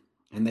down.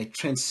 And they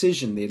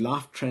transition, their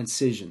life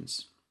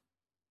transitions,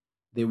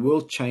 their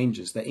world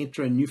changes, they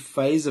enter a new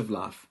phase of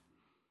life,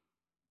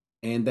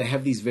 and they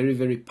have these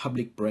very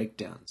public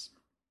breakdowns.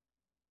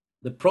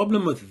 The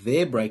problem with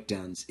their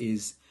breakdowns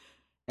is,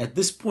 at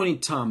this point in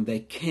time, they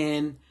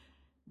can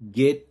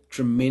get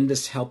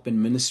tremendous help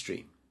in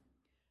ministry.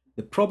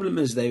 The problem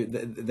is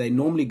they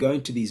normally go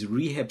into these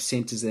rehab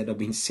centers that have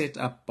been set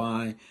up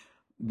by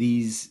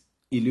these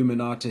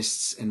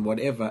Illuminatists and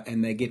whatever,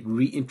 and they get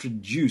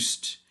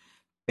reintroduced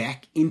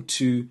back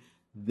into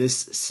this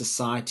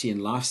society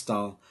and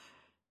lifestyle.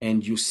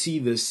 And you'll see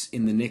this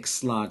in the next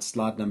slide,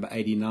 slide number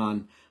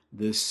 89,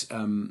 this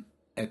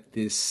at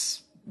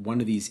this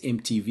one of these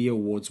MTV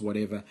awards,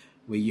 whatever,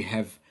 where you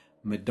have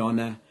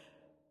Madonna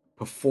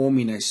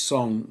performing a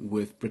song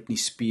with Britney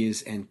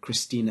Spears and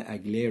Christina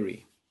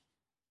Aguilera.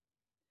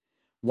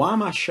 Why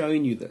am I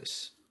showing you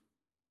this?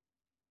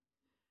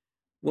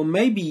 Well,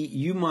 maybe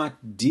you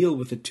might deal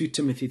with a 2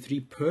 Timothy 3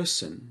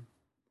 person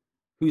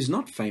who's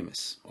not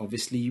famous.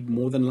 Obviously, you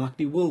more than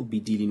likely will be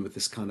dealing with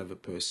this kind of a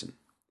person.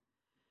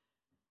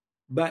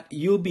 But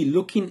you'll be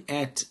looking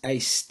at a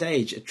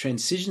stage, a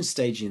transition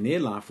stage in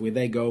their life where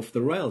they go off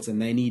the rails and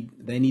they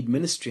need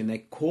ministry and they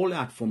call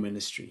out for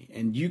ministry.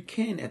 And you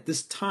can, at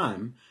this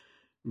time,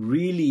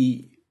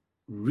 really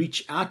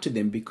reach out to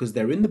them because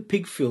they're in the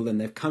pig field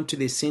and they've come to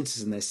their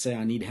senses and they say,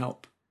 I need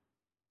help.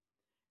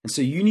 And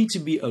so you need to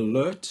be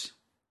alert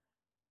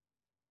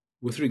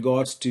with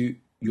regards to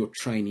your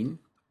training.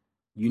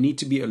 You need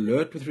to be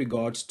alert with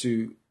regards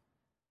to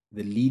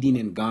the leading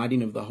and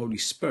guiding of the Holy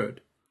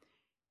Spirit.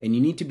 And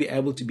you need to be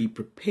able to be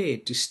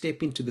prepared to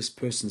step into this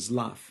person's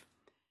life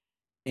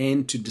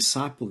and to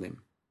disciple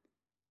them,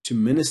 to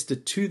minister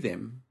to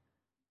them,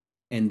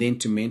 and then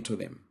to mentor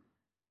them.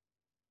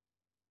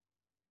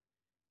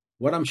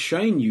 What I'm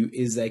showing you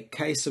is a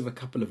case of a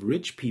couple of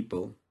rich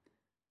people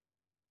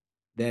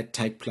that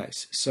take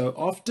place. So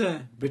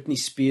after Britney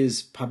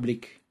Spears'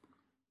 public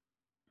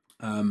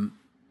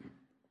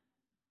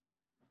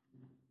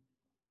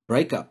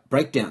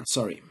breakdown,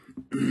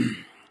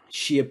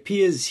 she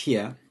appears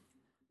here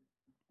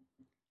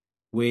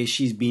where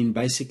she's been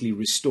basically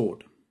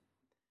restored.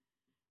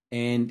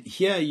 And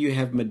here you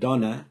have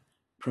Madonna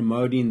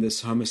promoting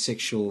this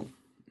homosexual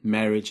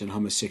marriage and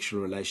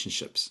homosexual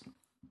relationships.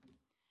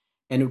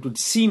 And it would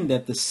seem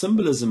that the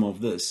symbolism of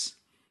this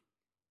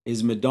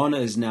is Madonna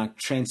is now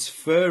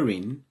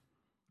transferring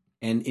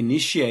and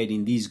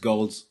initiating these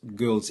girls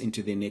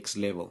into their next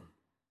level.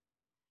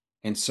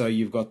 And so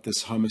you've got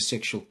this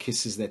homosexual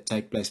kisses that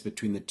take place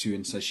between the two.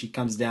 And so she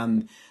comes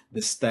down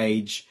the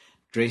stage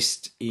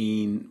dressed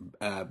in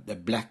a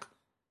black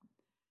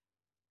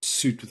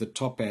suit with a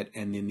top hat,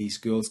 and then these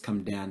girls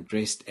come down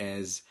dressed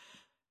as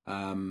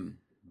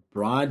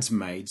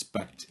bridesmaids,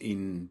 but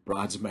in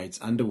bridesmaids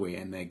underwear,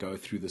 and they go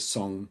through the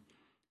song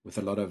with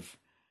a lot of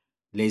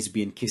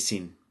lesbian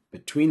kissing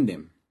between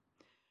them.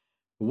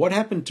 But what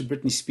happened to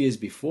Britney Spears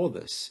before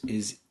this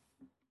is,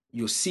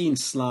 you'll see in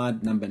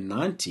slide number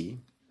 90,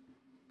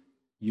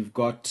 you've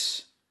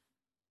got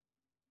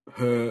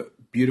her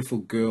beautiful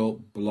girl,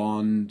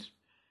 blonde,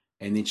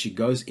 and then she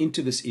goes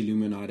into this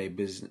Illuminati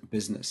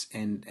business.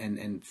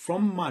 And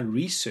from my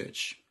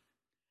research,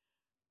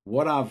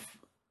 what I've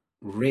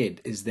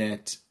read is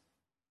that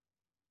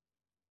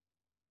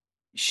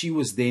she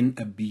was then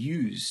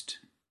abused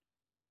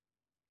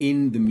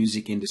in the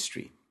music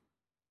industry.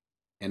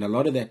 And a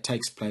lot of that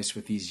takes place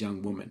with these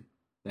young women.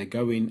 They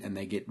go in and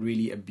they get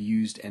really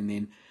abused, and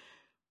then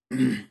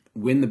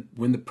when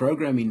the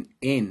programming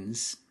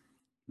ends,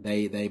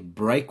 they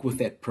break with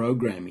that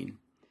programming.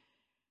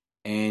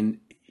 And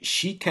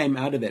she came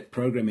out of that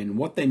program, and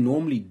what they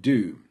normally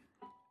do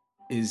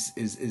is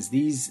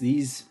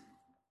these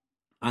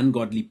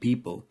ungodly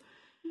people,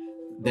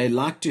 they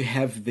like to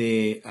have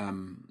their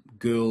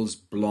girls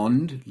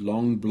blonde,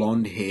 long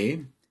blonde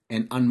hair,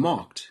 and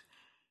unmarked.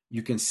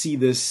 You can see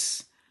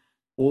this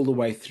all the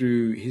way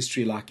through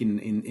history, like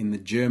in the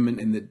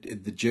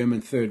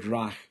German Third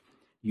Reich.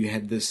 You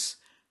had this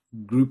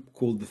group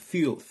called the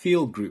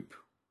Thiel group,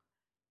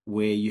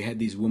 where you had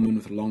these women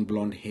with long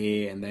blonde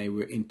hair, and they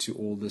were into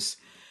all this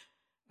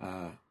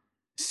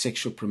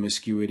sexual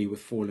promiscuity with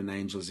fallen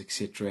angels,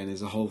 etc. And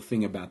there's a whole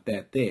thing about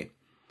that there.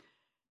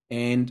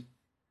 And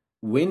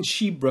when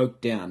she broke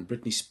down,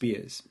 Britney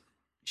Spears,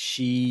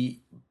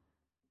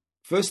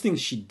 first thing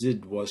she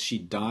did was she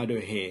dyed her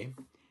hair,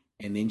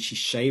 and then she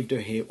shaved her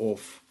hair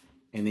off,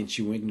 and then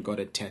she went and got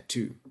a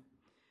tattoo.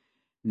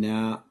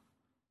 Now,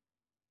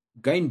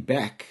 going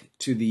back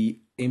to the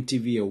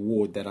MTV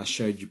award that I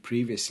showed you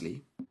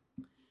previously,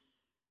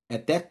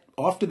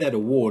 after that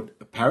award,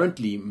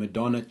 apparently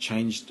Madonna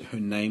changed her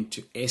name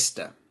to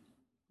Esther.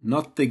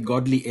 Not the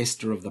godly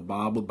Esther of the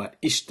Bible, but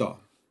Ishtar.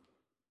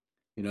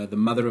 The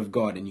mother of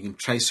God. And you can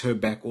trace her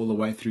back all the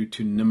way through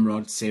to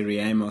Nimrod,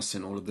 Seriamos,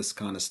 and all of this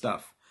kind of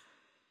stuff.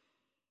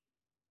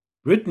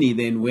 Britney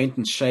then went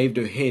and shaved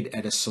her head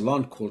at a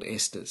salon called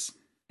Esther's.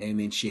 And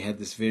then she had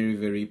this very,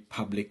 very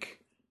public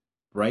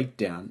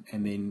breakdown,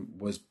 and then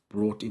was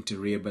brought into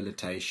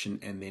rehabilitation,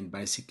 and then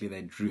basically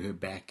they drew her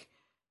back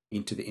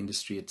into the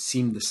industry. It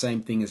seemed the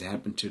same thing as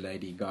happened to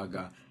Lady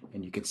Gaga,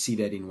 and you can see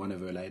that in one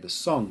of her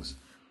latest songs,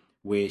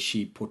 where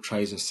she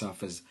portrays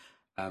herself as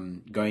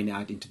going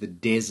out into the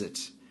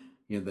desert,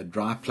 the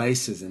dry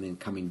places, and then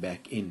coming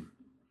back in.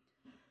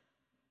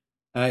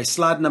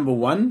 Slide number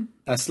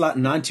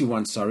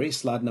 91,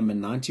 slide number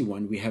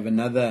 91, we have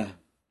another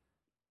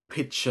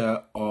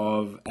picture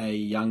of a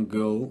young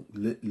girl,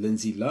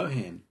 Lindsay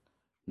Lohan.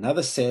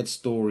 Another sad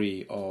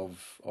story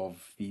of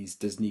these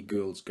Disney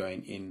girls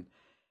going in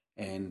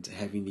and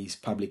having these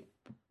public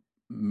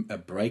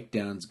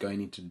breakdowns,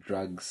 going into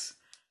drugs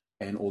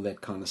and all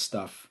that kind of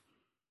stuff.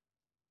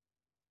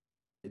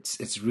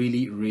 It's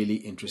really, really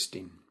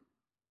interesting.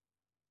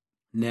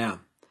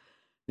 Now,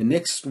 the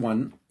next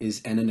one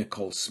is Anna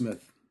Nicole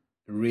Smith.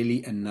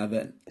 Really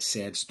another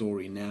sad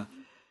story. Now,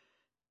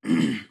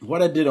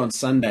 what I did on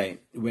Sunday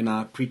when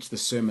I preached the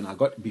sermon,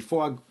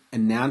 before I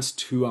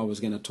announced who I was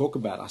going to talk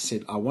about, I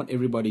said, I want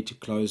everybody to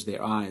close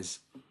their eyes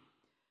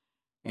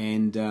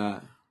and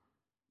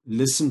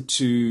listen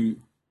to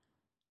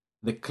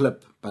the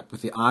clip, but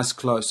with the eyes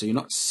closed, so you're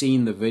not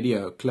seeing the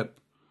video clip.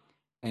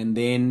 And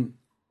then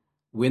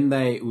when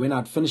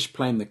I'd finished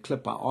playing the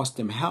clip, I asked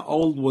them how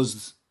old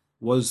was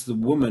the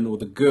woman or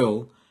the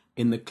girl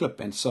in the clip,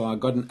 and so I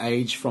got an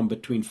age from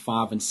between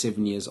 5 and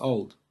 7 years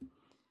old.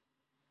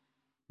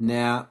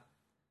 Now,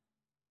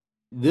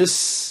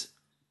 this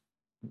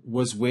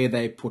was where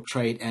they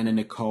portrayed Anna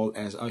Nicole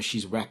as, oh,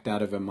 she's whacked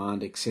out of her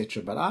mind,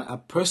 etc. But I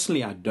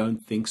personally, I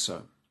don't think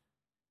so.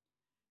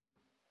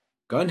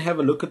 Go and have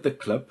a look at the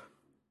clip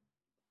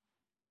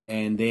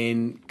and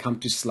then come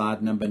to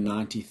slide number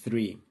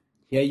 93.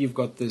 Here you've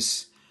got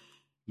this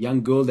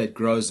young girl that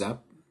grows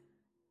up,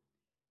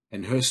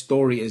 and her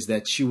story is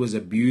that she was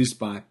abused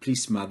by a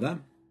priest's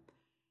mother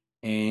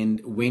and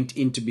went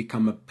in to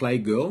become a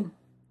playgirl,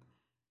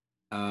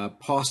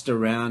 passed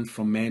around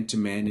from man to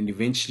man, and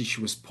eventually she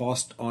was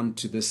passed on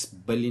to this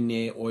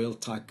billionaire oil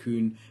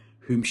tycoon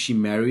whom she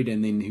married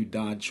and then who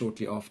died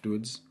shortly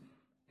afterwards.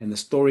 And the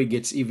story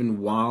gets even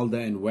wilder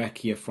and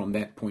wackier from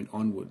that point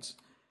onwards.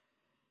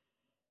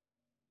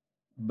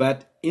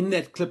 But in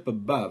that clip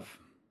above,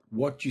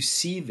 what you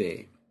see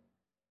there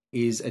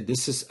is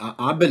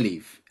I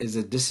believe, is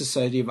a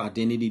dissociative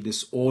identity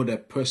disorder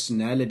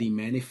personality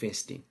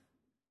manifesting.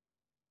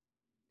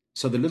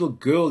 So the little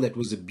girl that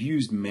was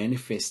abused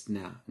manifests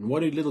now. And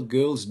what do little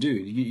girls do?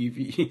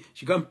 You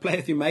go and play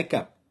with your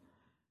makeup.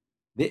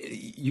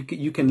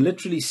 You can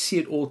literally see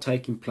it all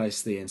taking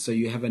place there. And so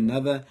you have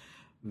another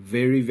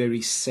very,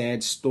 very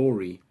sad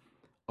story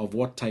of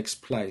what takes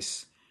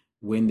place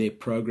when their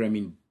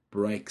programming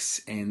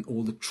breaks and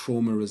all the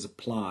trauma is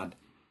applied,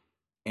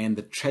 and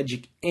the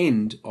tragic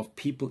end of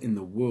people in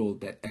the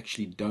world that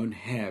actually don't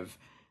have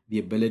the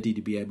ability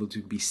to be able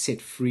to be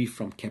set free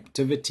from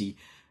captivity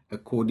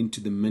according to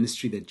the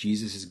ministry that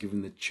Jesus has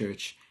given the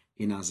church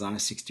in Isaiah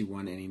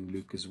 61 and in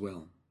Luke as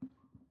well.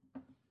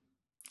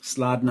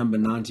 Slide number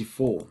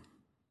 94,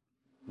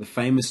 the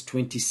famous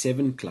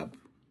 27 Club.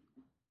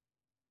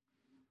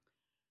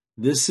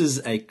 This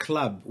is a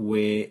club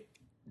where,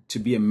 to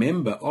be a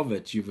member of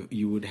it,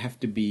 you would have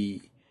to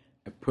be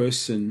a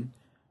person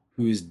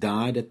who has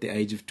died at the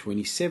age of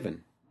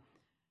 27.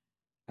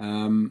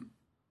 And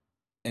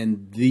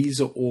these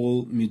are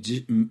all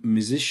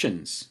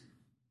musicians.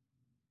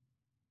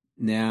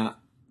 Now,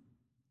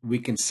 we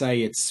can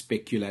say it's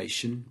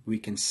speculation. We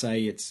can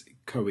say it's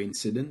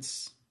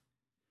coincidence.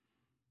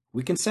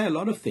 We can say a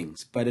lot of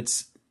things, but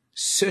it's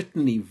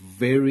certainly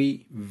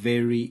very,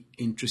 very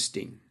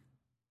interesting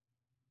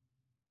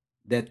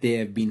that there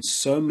have been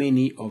so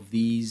many of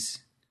these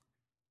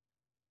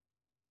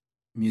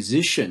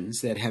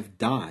musicians that have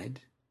died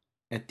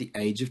at the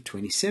age of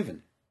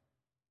 27.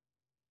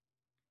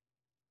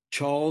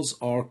 Charles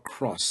R.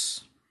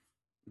 Cross,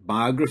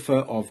 biographer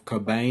of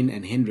Cobain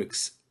and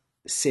Hendrix,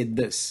 said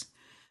this: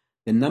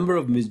 the number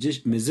of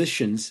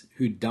musicians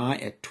who die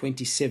at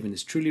 27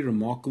 is truly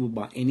remarkable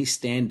by any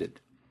standard.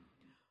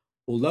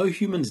 Although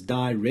humans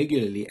die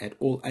regularly at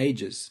all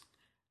ages,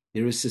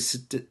 there is a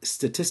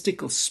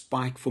statistical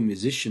spike for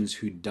musicians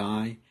who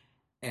die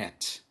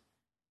at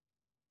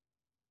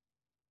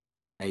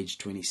age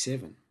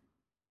 27.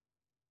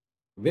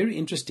 Very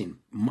interesting.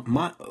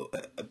 My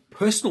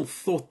personal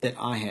thought that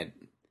I had,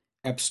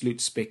 absolute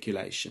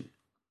speculation.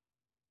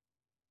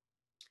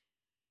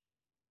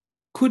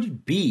 Could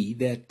it be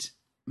that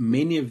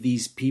many of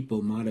these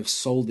people might have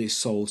sold their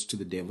souls to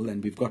the devil,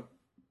 and we've got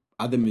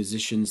other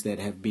musicians that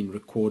have been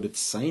recorded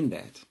saying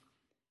that,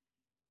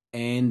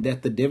 and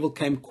that the devil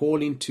came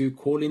calling to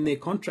call in their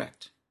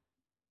contract?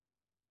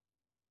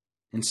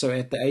 And so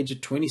at the age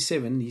of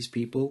 27, these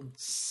people,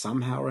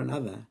 somehow or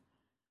another,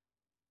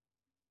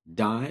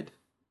 died,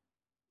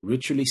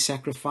 ritually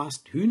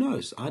sacrificed. Who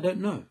knows? I don't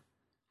know.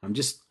 I'm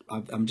just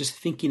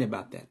thinking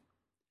about that.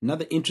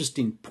 Another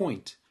interesting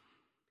point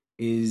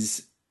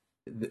is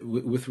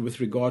with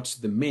regards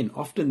to the men.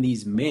 Often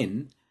these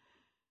men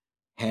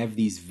have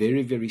these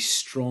very, very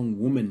strong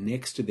women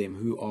next to them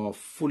who are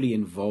fully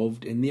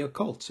involved in the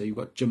occult. So you've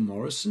got Jim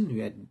Morrison, who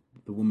had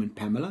the woman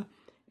Pamela,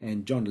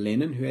 and John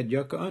Lennon, who had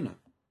Yoko Ono.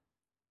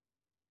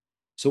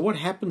 So what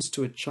happens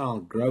to a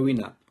child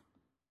growing up,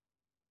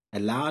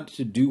 allowed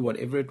to do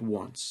whatever it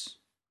wants,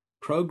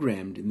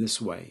 programmed in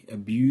this way,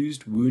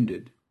 abused,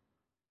 wounded,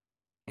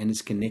 and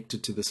is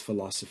connected to this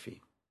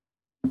philosophy?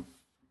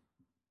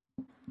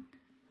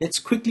 Let's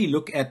quickly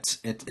look at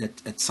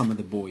some of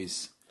the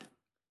boys.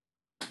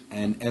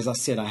 And as I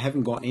said, I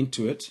haven't got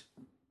into it,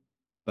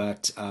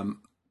 but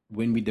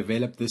when we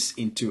develop this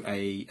into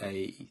a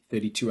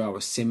 32-hour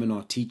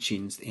seminar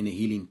teachings in a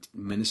healing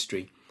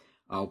ministry,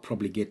 I'll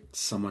probably get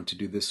someone to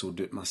do this or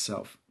do it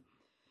myself.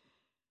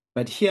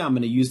 But here I'm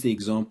going to use the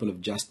example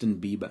of Justin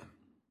Bieber.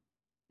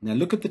 Now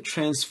look at the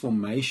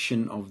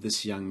transformation of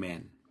this young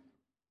man.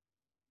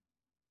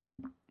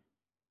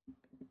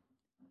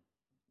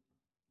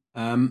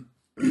 Um,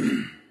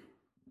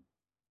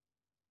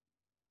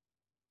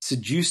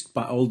 seduced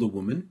by older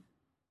women,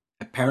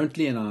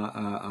 apparently, and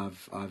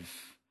I've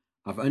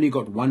only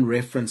got one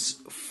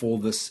reference for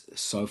this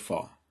so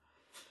far,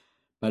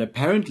 but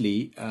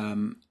apparently,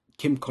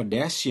 Kim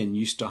Kardashian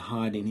used to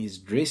hide in his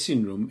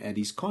dressing room at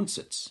his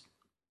concerts.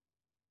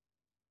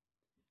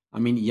 I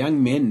mean,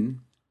 young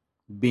men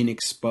being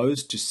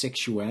exposed to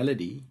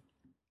sexuality,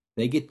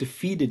 they get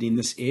defeated in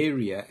this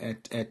area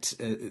at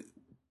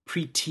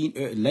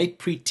late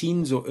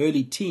preteens or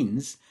early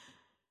teens,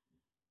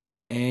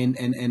 and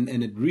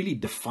it really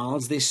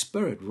defiles their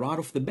spirit right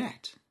off the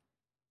bat.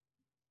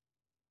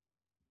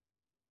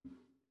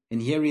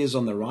 And here he is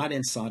on the right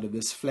hand side of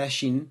this,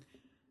 flashing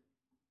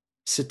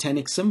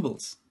satanic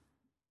symbols.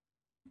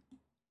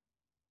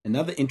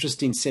 Another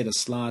interesting set of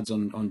slides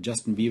on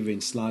Justin Bieber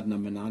in slide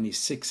number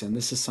 96, and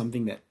this is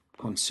something that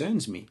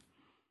concerns me.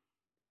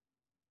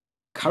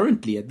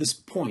 Currently, at this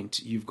point,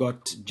 you've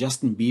got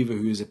Justin Bieber,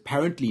 who is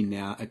apparently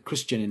now a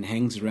Christian and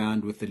hangs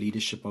around with the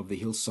leadership of the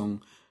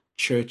Hillsong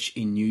Church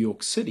in New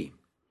York City.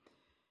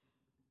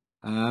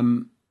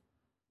 I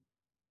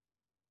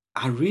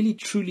really,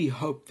 truly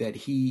hope that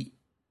he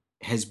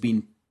has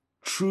been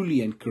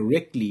truly and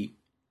correctly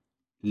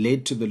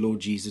led to the Lord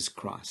Jesus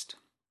Christ.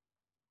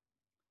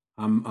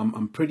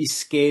 I'm pretty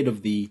scared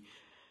of that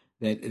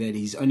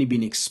he's only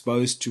been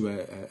exposed to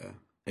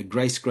a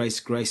grace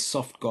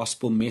soft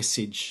gospel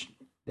message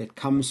that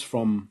comes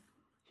from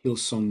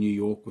Hillsong New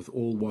York, with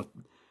all what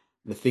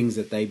the things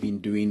that they've been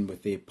doing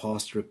with their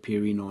pastor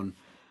appearing on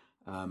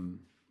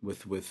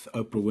with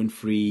Oprah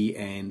Winfrey,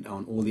 and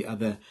on all the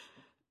other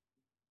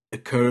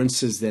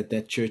occurrences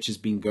that church has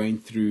been going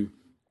through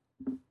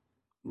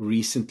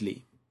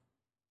recently.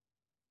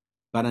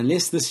 But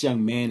unless this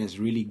young man has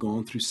really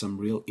gone through some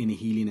real inner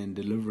healing and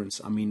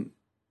deliverance, I mean,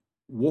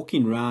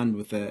 walking around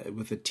with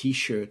a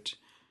t-shirt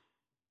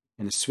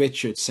and a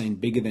sweatshirt saying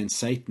 "bigger than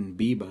Satan"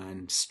 Bieber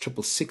and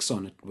 666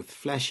 on it, with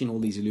flashing all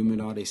these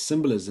Illuminati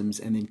symbolisms,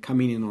 and then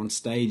coming in on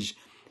stage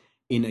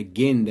in,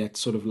 again, that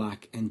sort of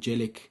like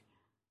angelic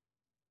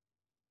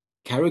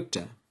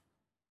character,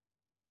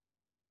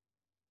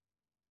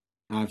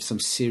 I have some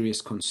serious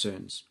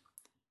concerns.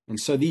 And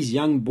so these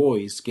young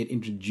boys get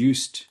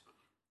introduced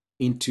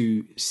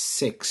into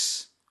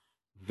sex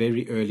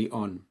very early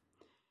on.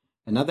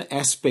 Another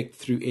aspect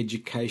through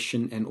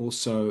education and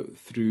also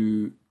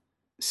through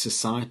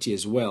society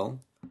as well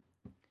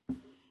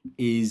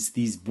is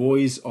these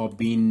boys are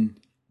being,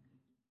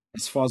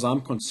 as far as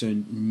I'm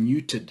concerned,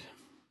 neutered,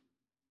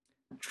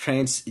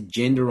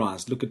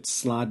 transgenderized. Look at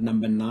slide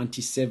number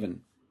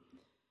 97.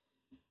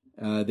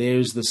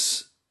 There's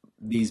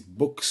these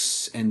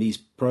books and these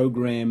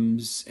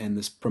programs and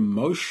this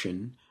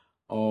promotion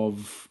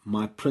of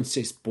My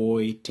Princess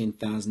Boy,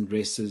 10,000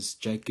 Dresses,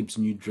 Jacob's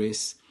New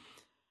Dress.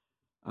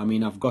 I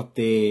mean, I've got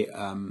there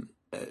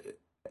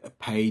a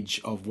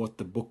page of what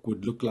the book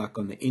would look like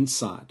on the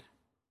inside,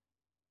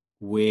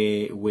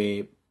 where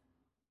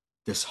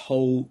this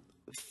whole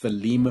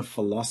Thelema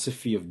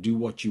philosophy of do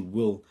what you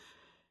will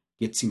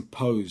gets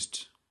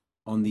imposed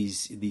on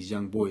these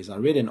young boys. I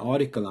read an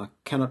article, I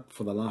cannot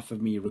for the life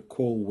of me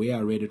recall where I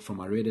read it from.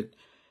 I read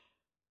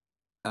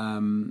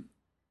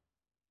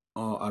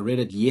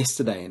it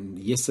yesterday, and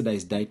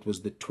yesterday's date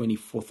was the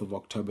 24th of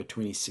October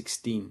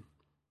 2016,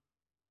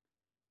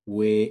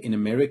 where in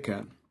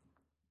America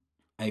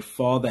a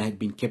father had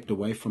been kept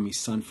away from his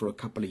son for a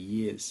couple of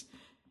years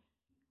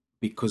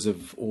because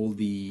of all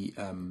the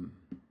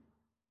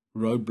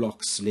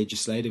roadblocks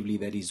legislatively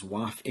that his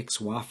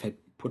ex-wife had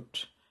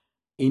put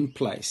in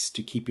place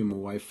to keep him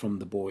away from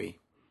the boy.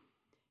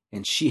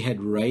 And she had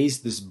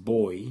raised this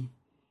boy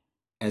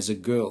as a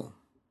girl.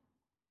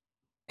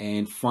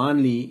 And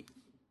finally,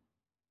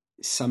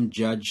 some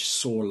judge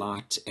saw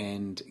light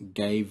and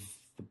gave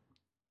the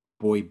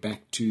boy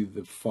back to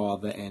the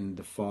father and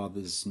the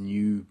father's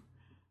new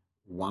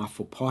wife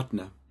or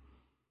partner.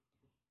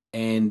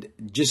 And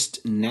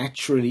just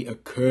naturally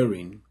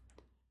occurring,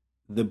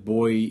 the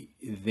boy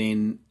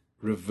then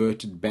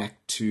reverted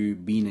back to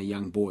being a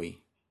young boy,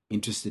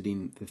 interested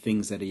in the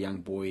things that a young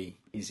boy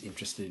is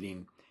interested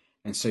in.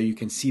 And so you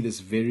can see this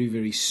very,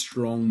 very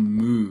strong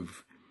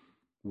move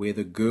where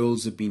the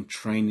girls have been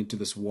trained into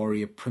this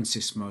warrior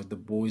princess mode. The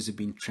boys have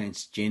been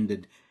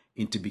transgendered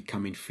into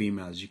becoming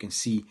females. You can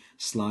see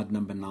slide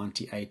number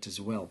 98 as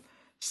well.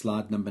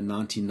 Slide number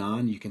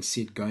 99, you can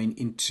see it going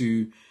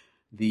into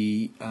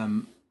the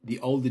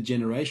older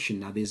generation.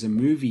 Now, there's a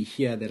movie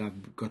here that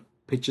I've got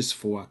pictures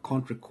for. I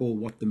can't recall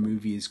what the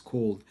movie is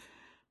called,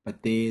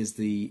 but there's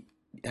the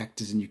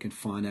actors, and you can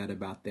find out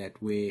about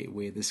that,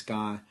 where this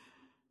guy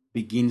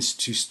begins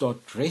to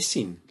start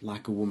dressing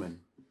like a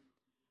woman.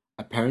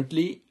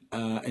 Apparently,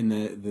 in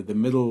the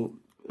middle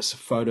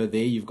photo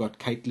there, you've got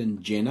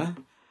Caitlyn Jenner.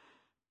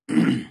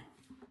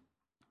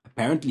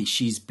 Apparently,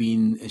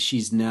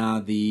 she's now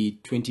the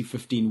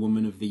 2015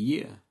 Woman of the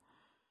Year.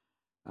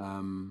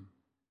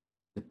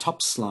 The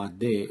top slide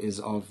there is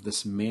of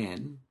this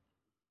man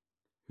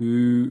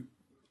who,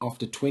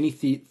 after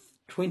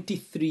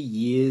 23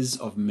 years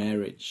of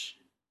marriage,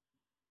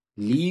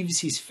 leaves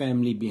his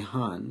family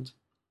behind,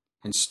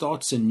 and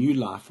starts a new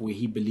life where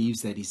he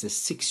believes that he's a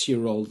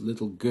 6-year-old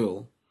little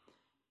girl,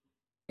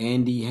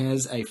 and he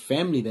has a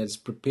family that is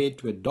prepared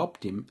to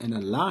adopt him and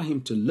allow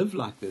him to live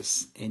like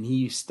this, and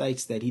he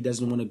states that he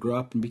doesn't want to grow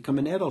up and become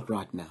an adult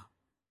right now.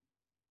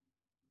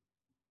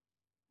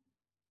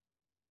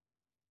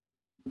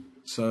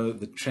 So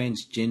the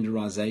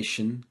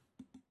transgenderization,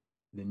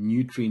 the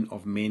neutering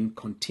of men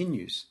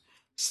continues.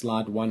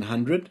 Slide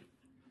 100,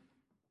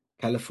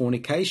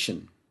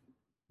 Californication.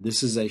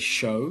 This is a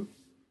show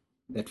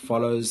that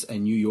follows a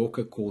New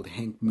Yorker called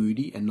Hank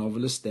Moody, a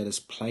novelist that is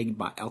plagued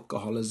by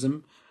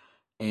alcoholism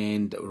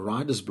and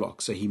writer's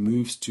block. So he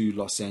moves to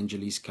Los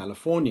Angeles,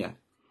 California.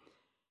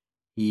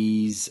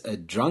 He's a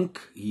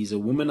drunk, he's a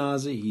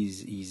womanizer,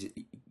 he's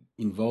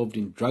involved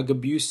in drug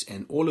abuse,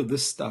 and all of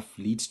this stuff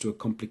leads to a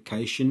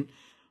complication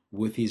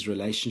with his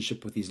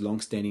relationship with his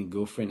long-standing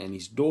girlfriend and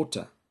his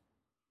daughter.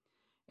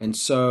 And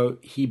so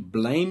he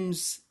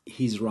blames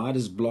his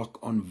writer's block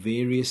on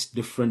various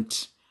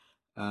different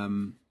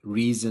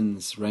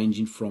reasons,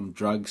 ranging from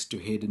drugs to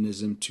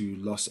hedonism to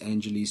Los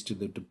Angeles to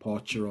the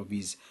departure of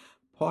his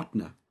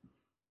partner,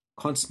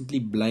 constantly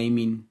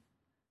blaming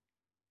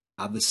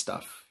other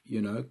stuff,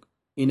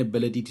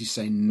 inability to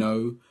say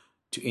no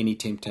to any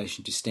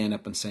temptation, to stand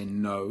up and say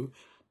no,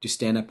 to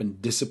stand up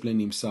and discipline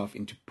himself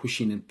into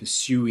pushing and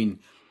pursuing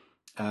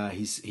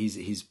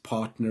his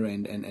partner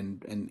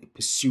and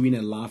pursuing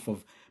a life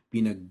of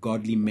being a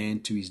godly man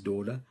to his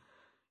daughter.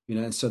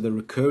 And so the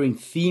recurring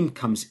theme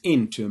comes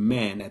into a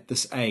man at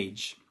this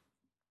age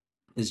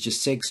is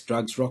just sex,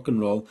 drugs, rock and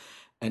roll,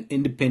 an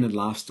independent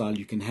lifestyle.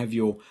 You can have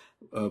your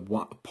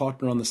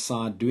partner on the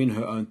side doing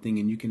her own thing,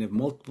 and you can have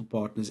multiple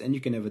partners, and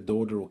you can have a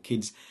daughter or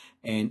kids,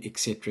 and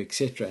etc.,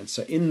 etc. And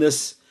so in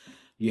this,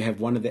 you have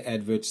one of the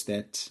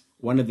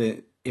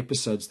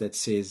episodes that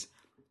says,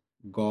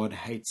 God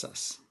hates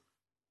us.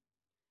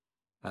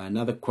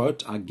 Another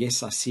quote, I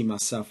guess I see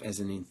myself as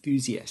an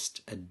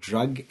enthusiast, a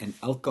drug and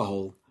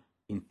alcohol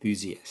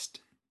enthusiast.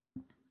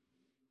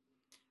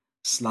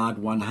 Slide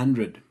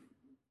 100.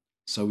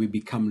 So we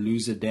become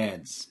loser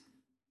dads.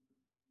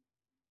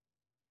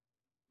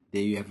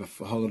 There you have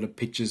a whole lot of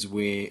pictures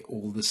where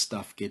all this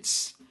stuff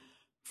gets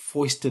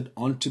foisted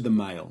onto the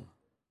male.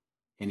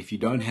 And if you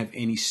don't have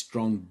any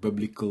strong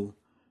biblical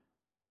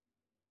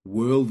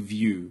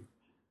worldview,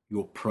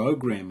 your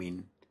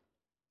programming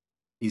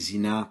is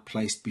now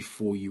placed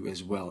before you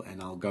as well.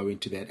 And I'll go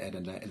into that at a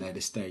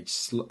later stage.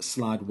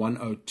 Slide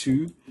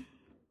 102,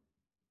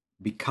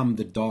 become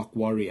the dark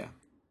warrior.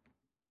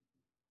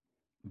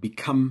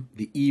 Become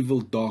the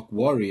evil dark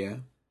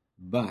warrior,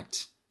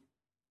 but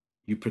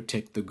you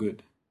protect the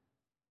good.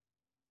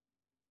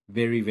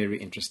 Very, very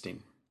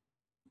interesting.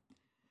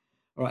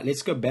 All right,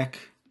 let's go back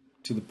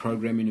to the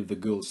programming of the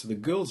girls. So the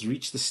girls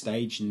reach the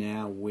stage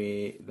now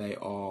where they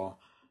are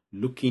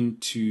looking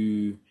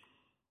to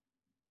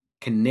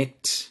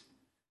connect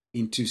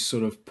into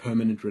sort of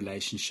permanent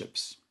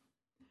relationships.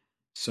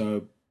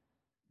 So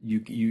you're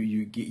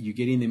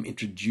getting them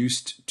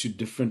introduced to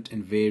different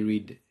and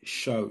varied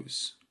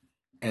shows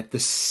at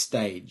this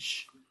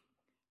stage.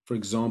 For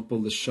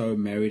example, the show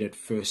Married at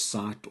First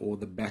Sight, or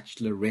The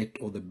Bachelorette,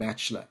 or The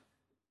Bachelor.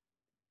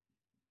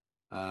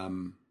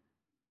 I'm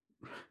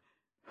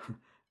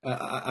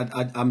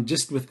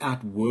just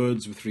without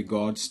words with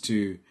regards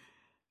to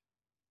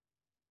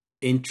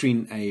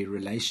entering a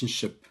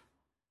relationship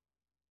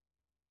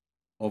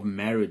of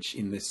marriage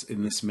in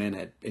this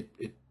manner.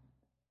 It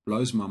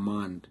blows my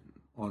mind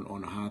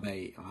on how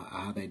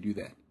they do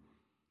that.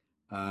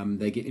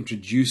 They get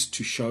introduced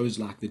to shows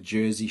like the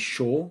Jersey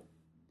Shore,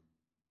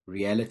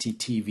 reality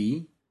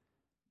TV,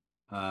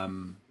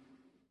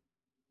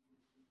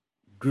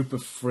 group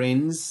of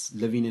friends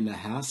living in a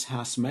house,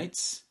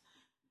 housemates,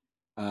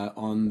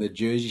 on the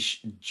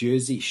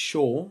Jersey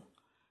Shore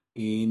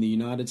in the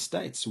United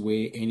States,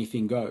 where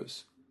anything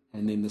goes.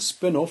 And then the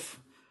spin-off,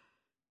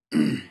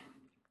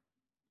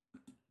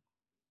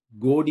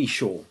 Geordie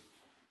Shore,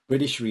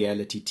 British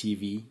reality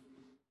TV,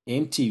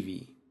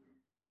 MTV.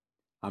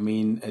 I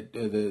mean,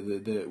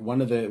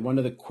 one of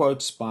the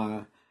quotes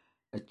by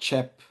a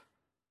chap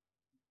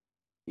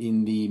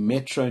in the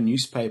Metro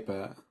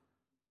newspaper,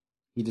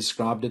 he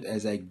described it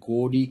as a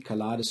gaudy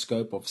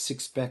kaleidoscope of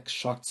six-pack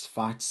shots,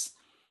 fights,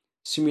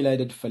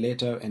 simulated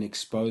falletto, and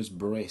exposed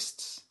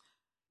breasts.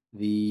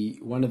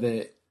 One of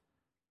the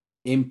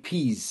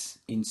MPs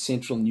in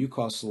central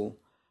Newcastle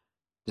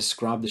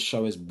described the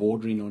show as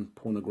bordering on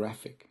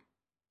pornographic.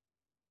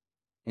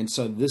 And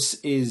so this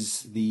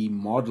is the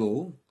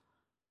model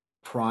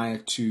prior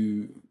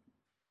to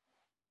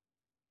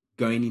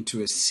going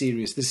into a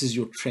serious, this is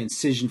your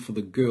transition for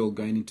the girl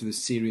going into the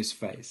serious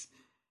phase.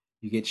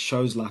 You get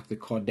shows like the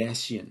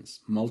Kardashians,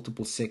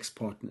 multiple sex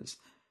partners,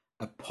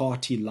 a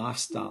party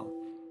lifestyle,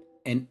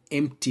 an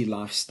empty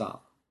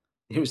lifestyle.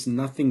 There is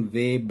nothing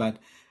there but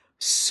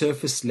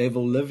surface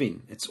level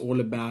living. It's all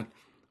about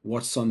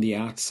what's on the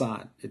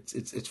outside.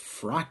 It's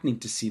frightening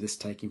to see this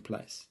taking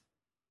place.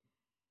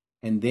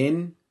 And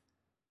then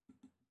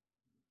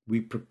we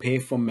prepare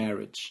for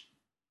marriage.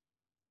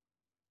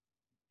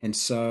 And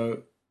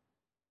so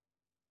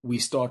we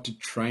start to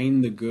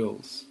train the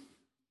girls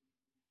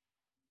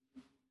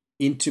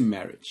into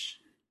marriage.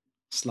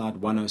 Slide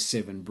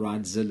 107,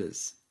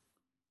 bridezillas.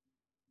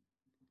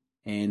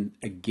 And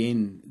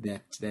again,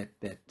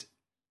 that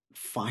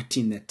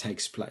fighting that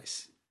takes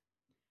place.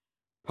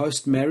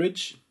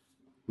 Post-marriage,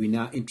 we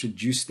now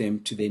introduce them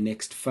to their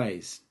next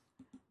phase.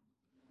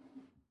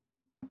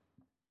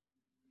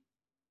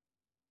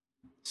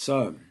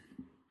 So,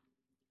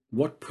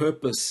 what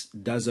purpose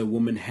does a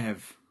woman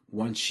have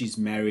once she's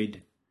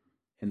married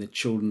and the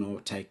children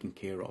are taken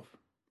care of?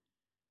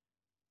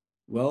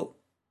 Well,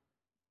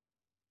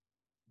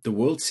 the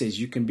world says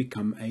you can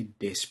become a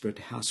desperate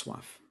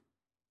housewife.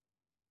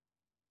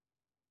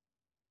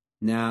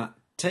 Now,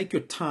 take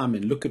your time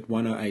and look at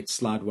 108,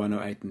 slide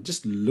 108, and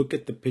just look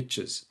at the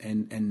pictures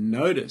and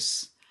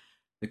notice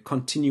the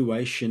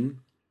continuation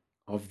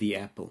of the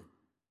apple.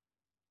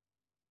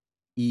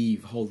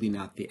 Eve holding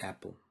out the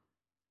apple.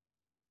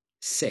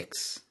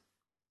 Sex.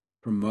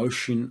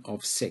 Promotion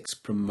of sex.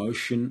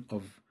 Promotion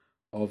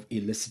of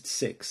illicit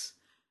sex.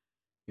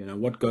 You know,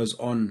 what goes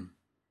on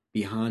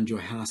behind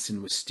your house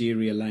in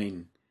Wisteria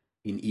Lane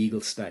in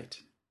Eagle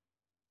State.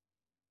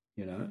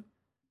 You know.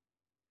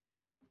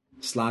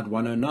 Slide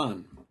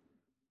 109.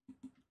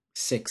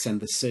 Sex and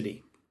the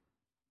City.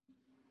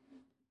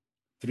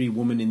 3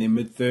 women in their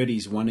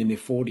mid-30s, 1 in their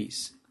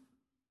 40s.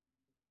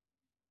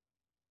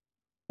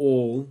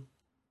 All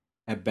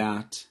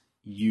about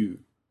you.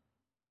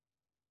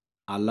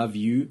 I love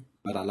you,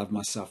 but I love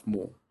myself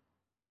more.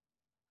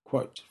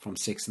 Quote from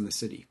Sex and the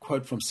City.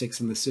 Quote from Sex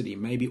and the City.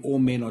 Maybe all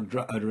men are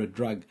a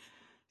drug.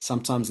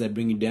 Sometimes they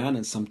bring you down,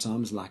 and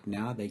sometimes, like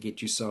now, they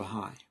get you so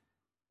high.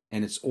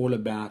 And it's all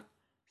about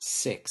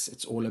sex.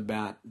 It's all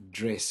about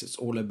dress. It's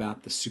all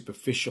about the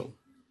superficial.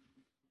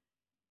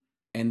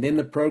 And then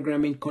the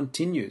programming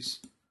continues.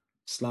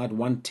 Slide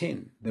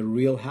 110, The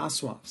Real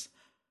Housewives.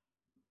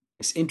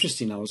 It's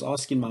interesting. I was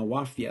asking my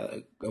wife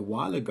a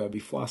while ago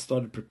before I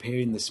started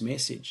preparing this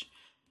message,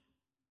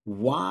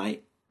 why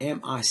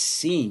am I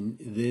seeing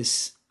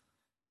this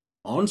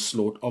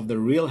onslaught of the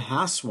Real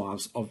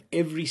Housewives of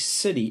every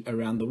city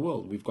around the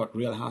world? We've got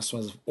Real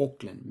Housewives of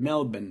Auckland,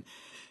 Melbourne.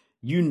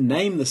 You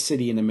name the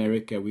city in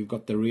America, we've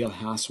got the Real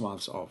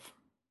Housewives of.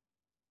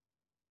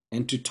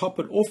 And to top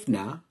it off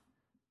now,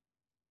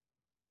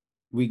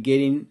 we're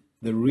getting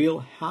the Real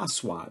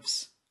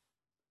Housewives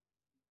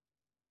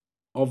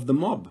of the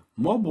mob.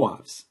 Mob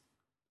wives.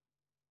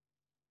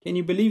 Can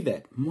you believe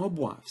that? Mob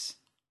wives.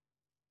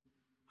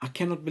 I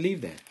cannot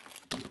believe that.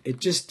 It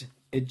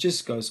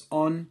just goes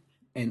on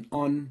and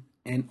on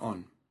and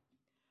on.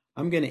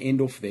 I'm going to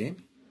end off there.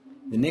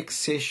 The next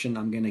session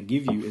I'm going to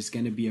give you is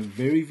going to be a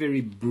very,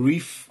 very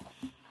brief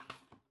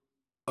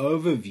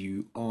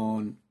overview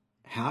on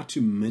how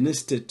to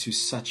minister to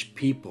such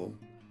people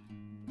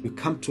who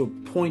come to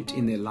a point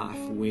in their life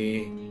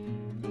where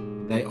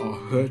they are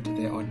hurt,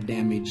 they are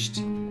damaged,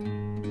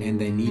 and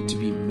they need to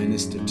be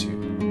ministered to.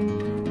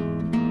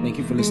 Thank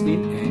you for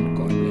listening, and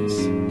God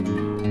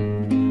bless.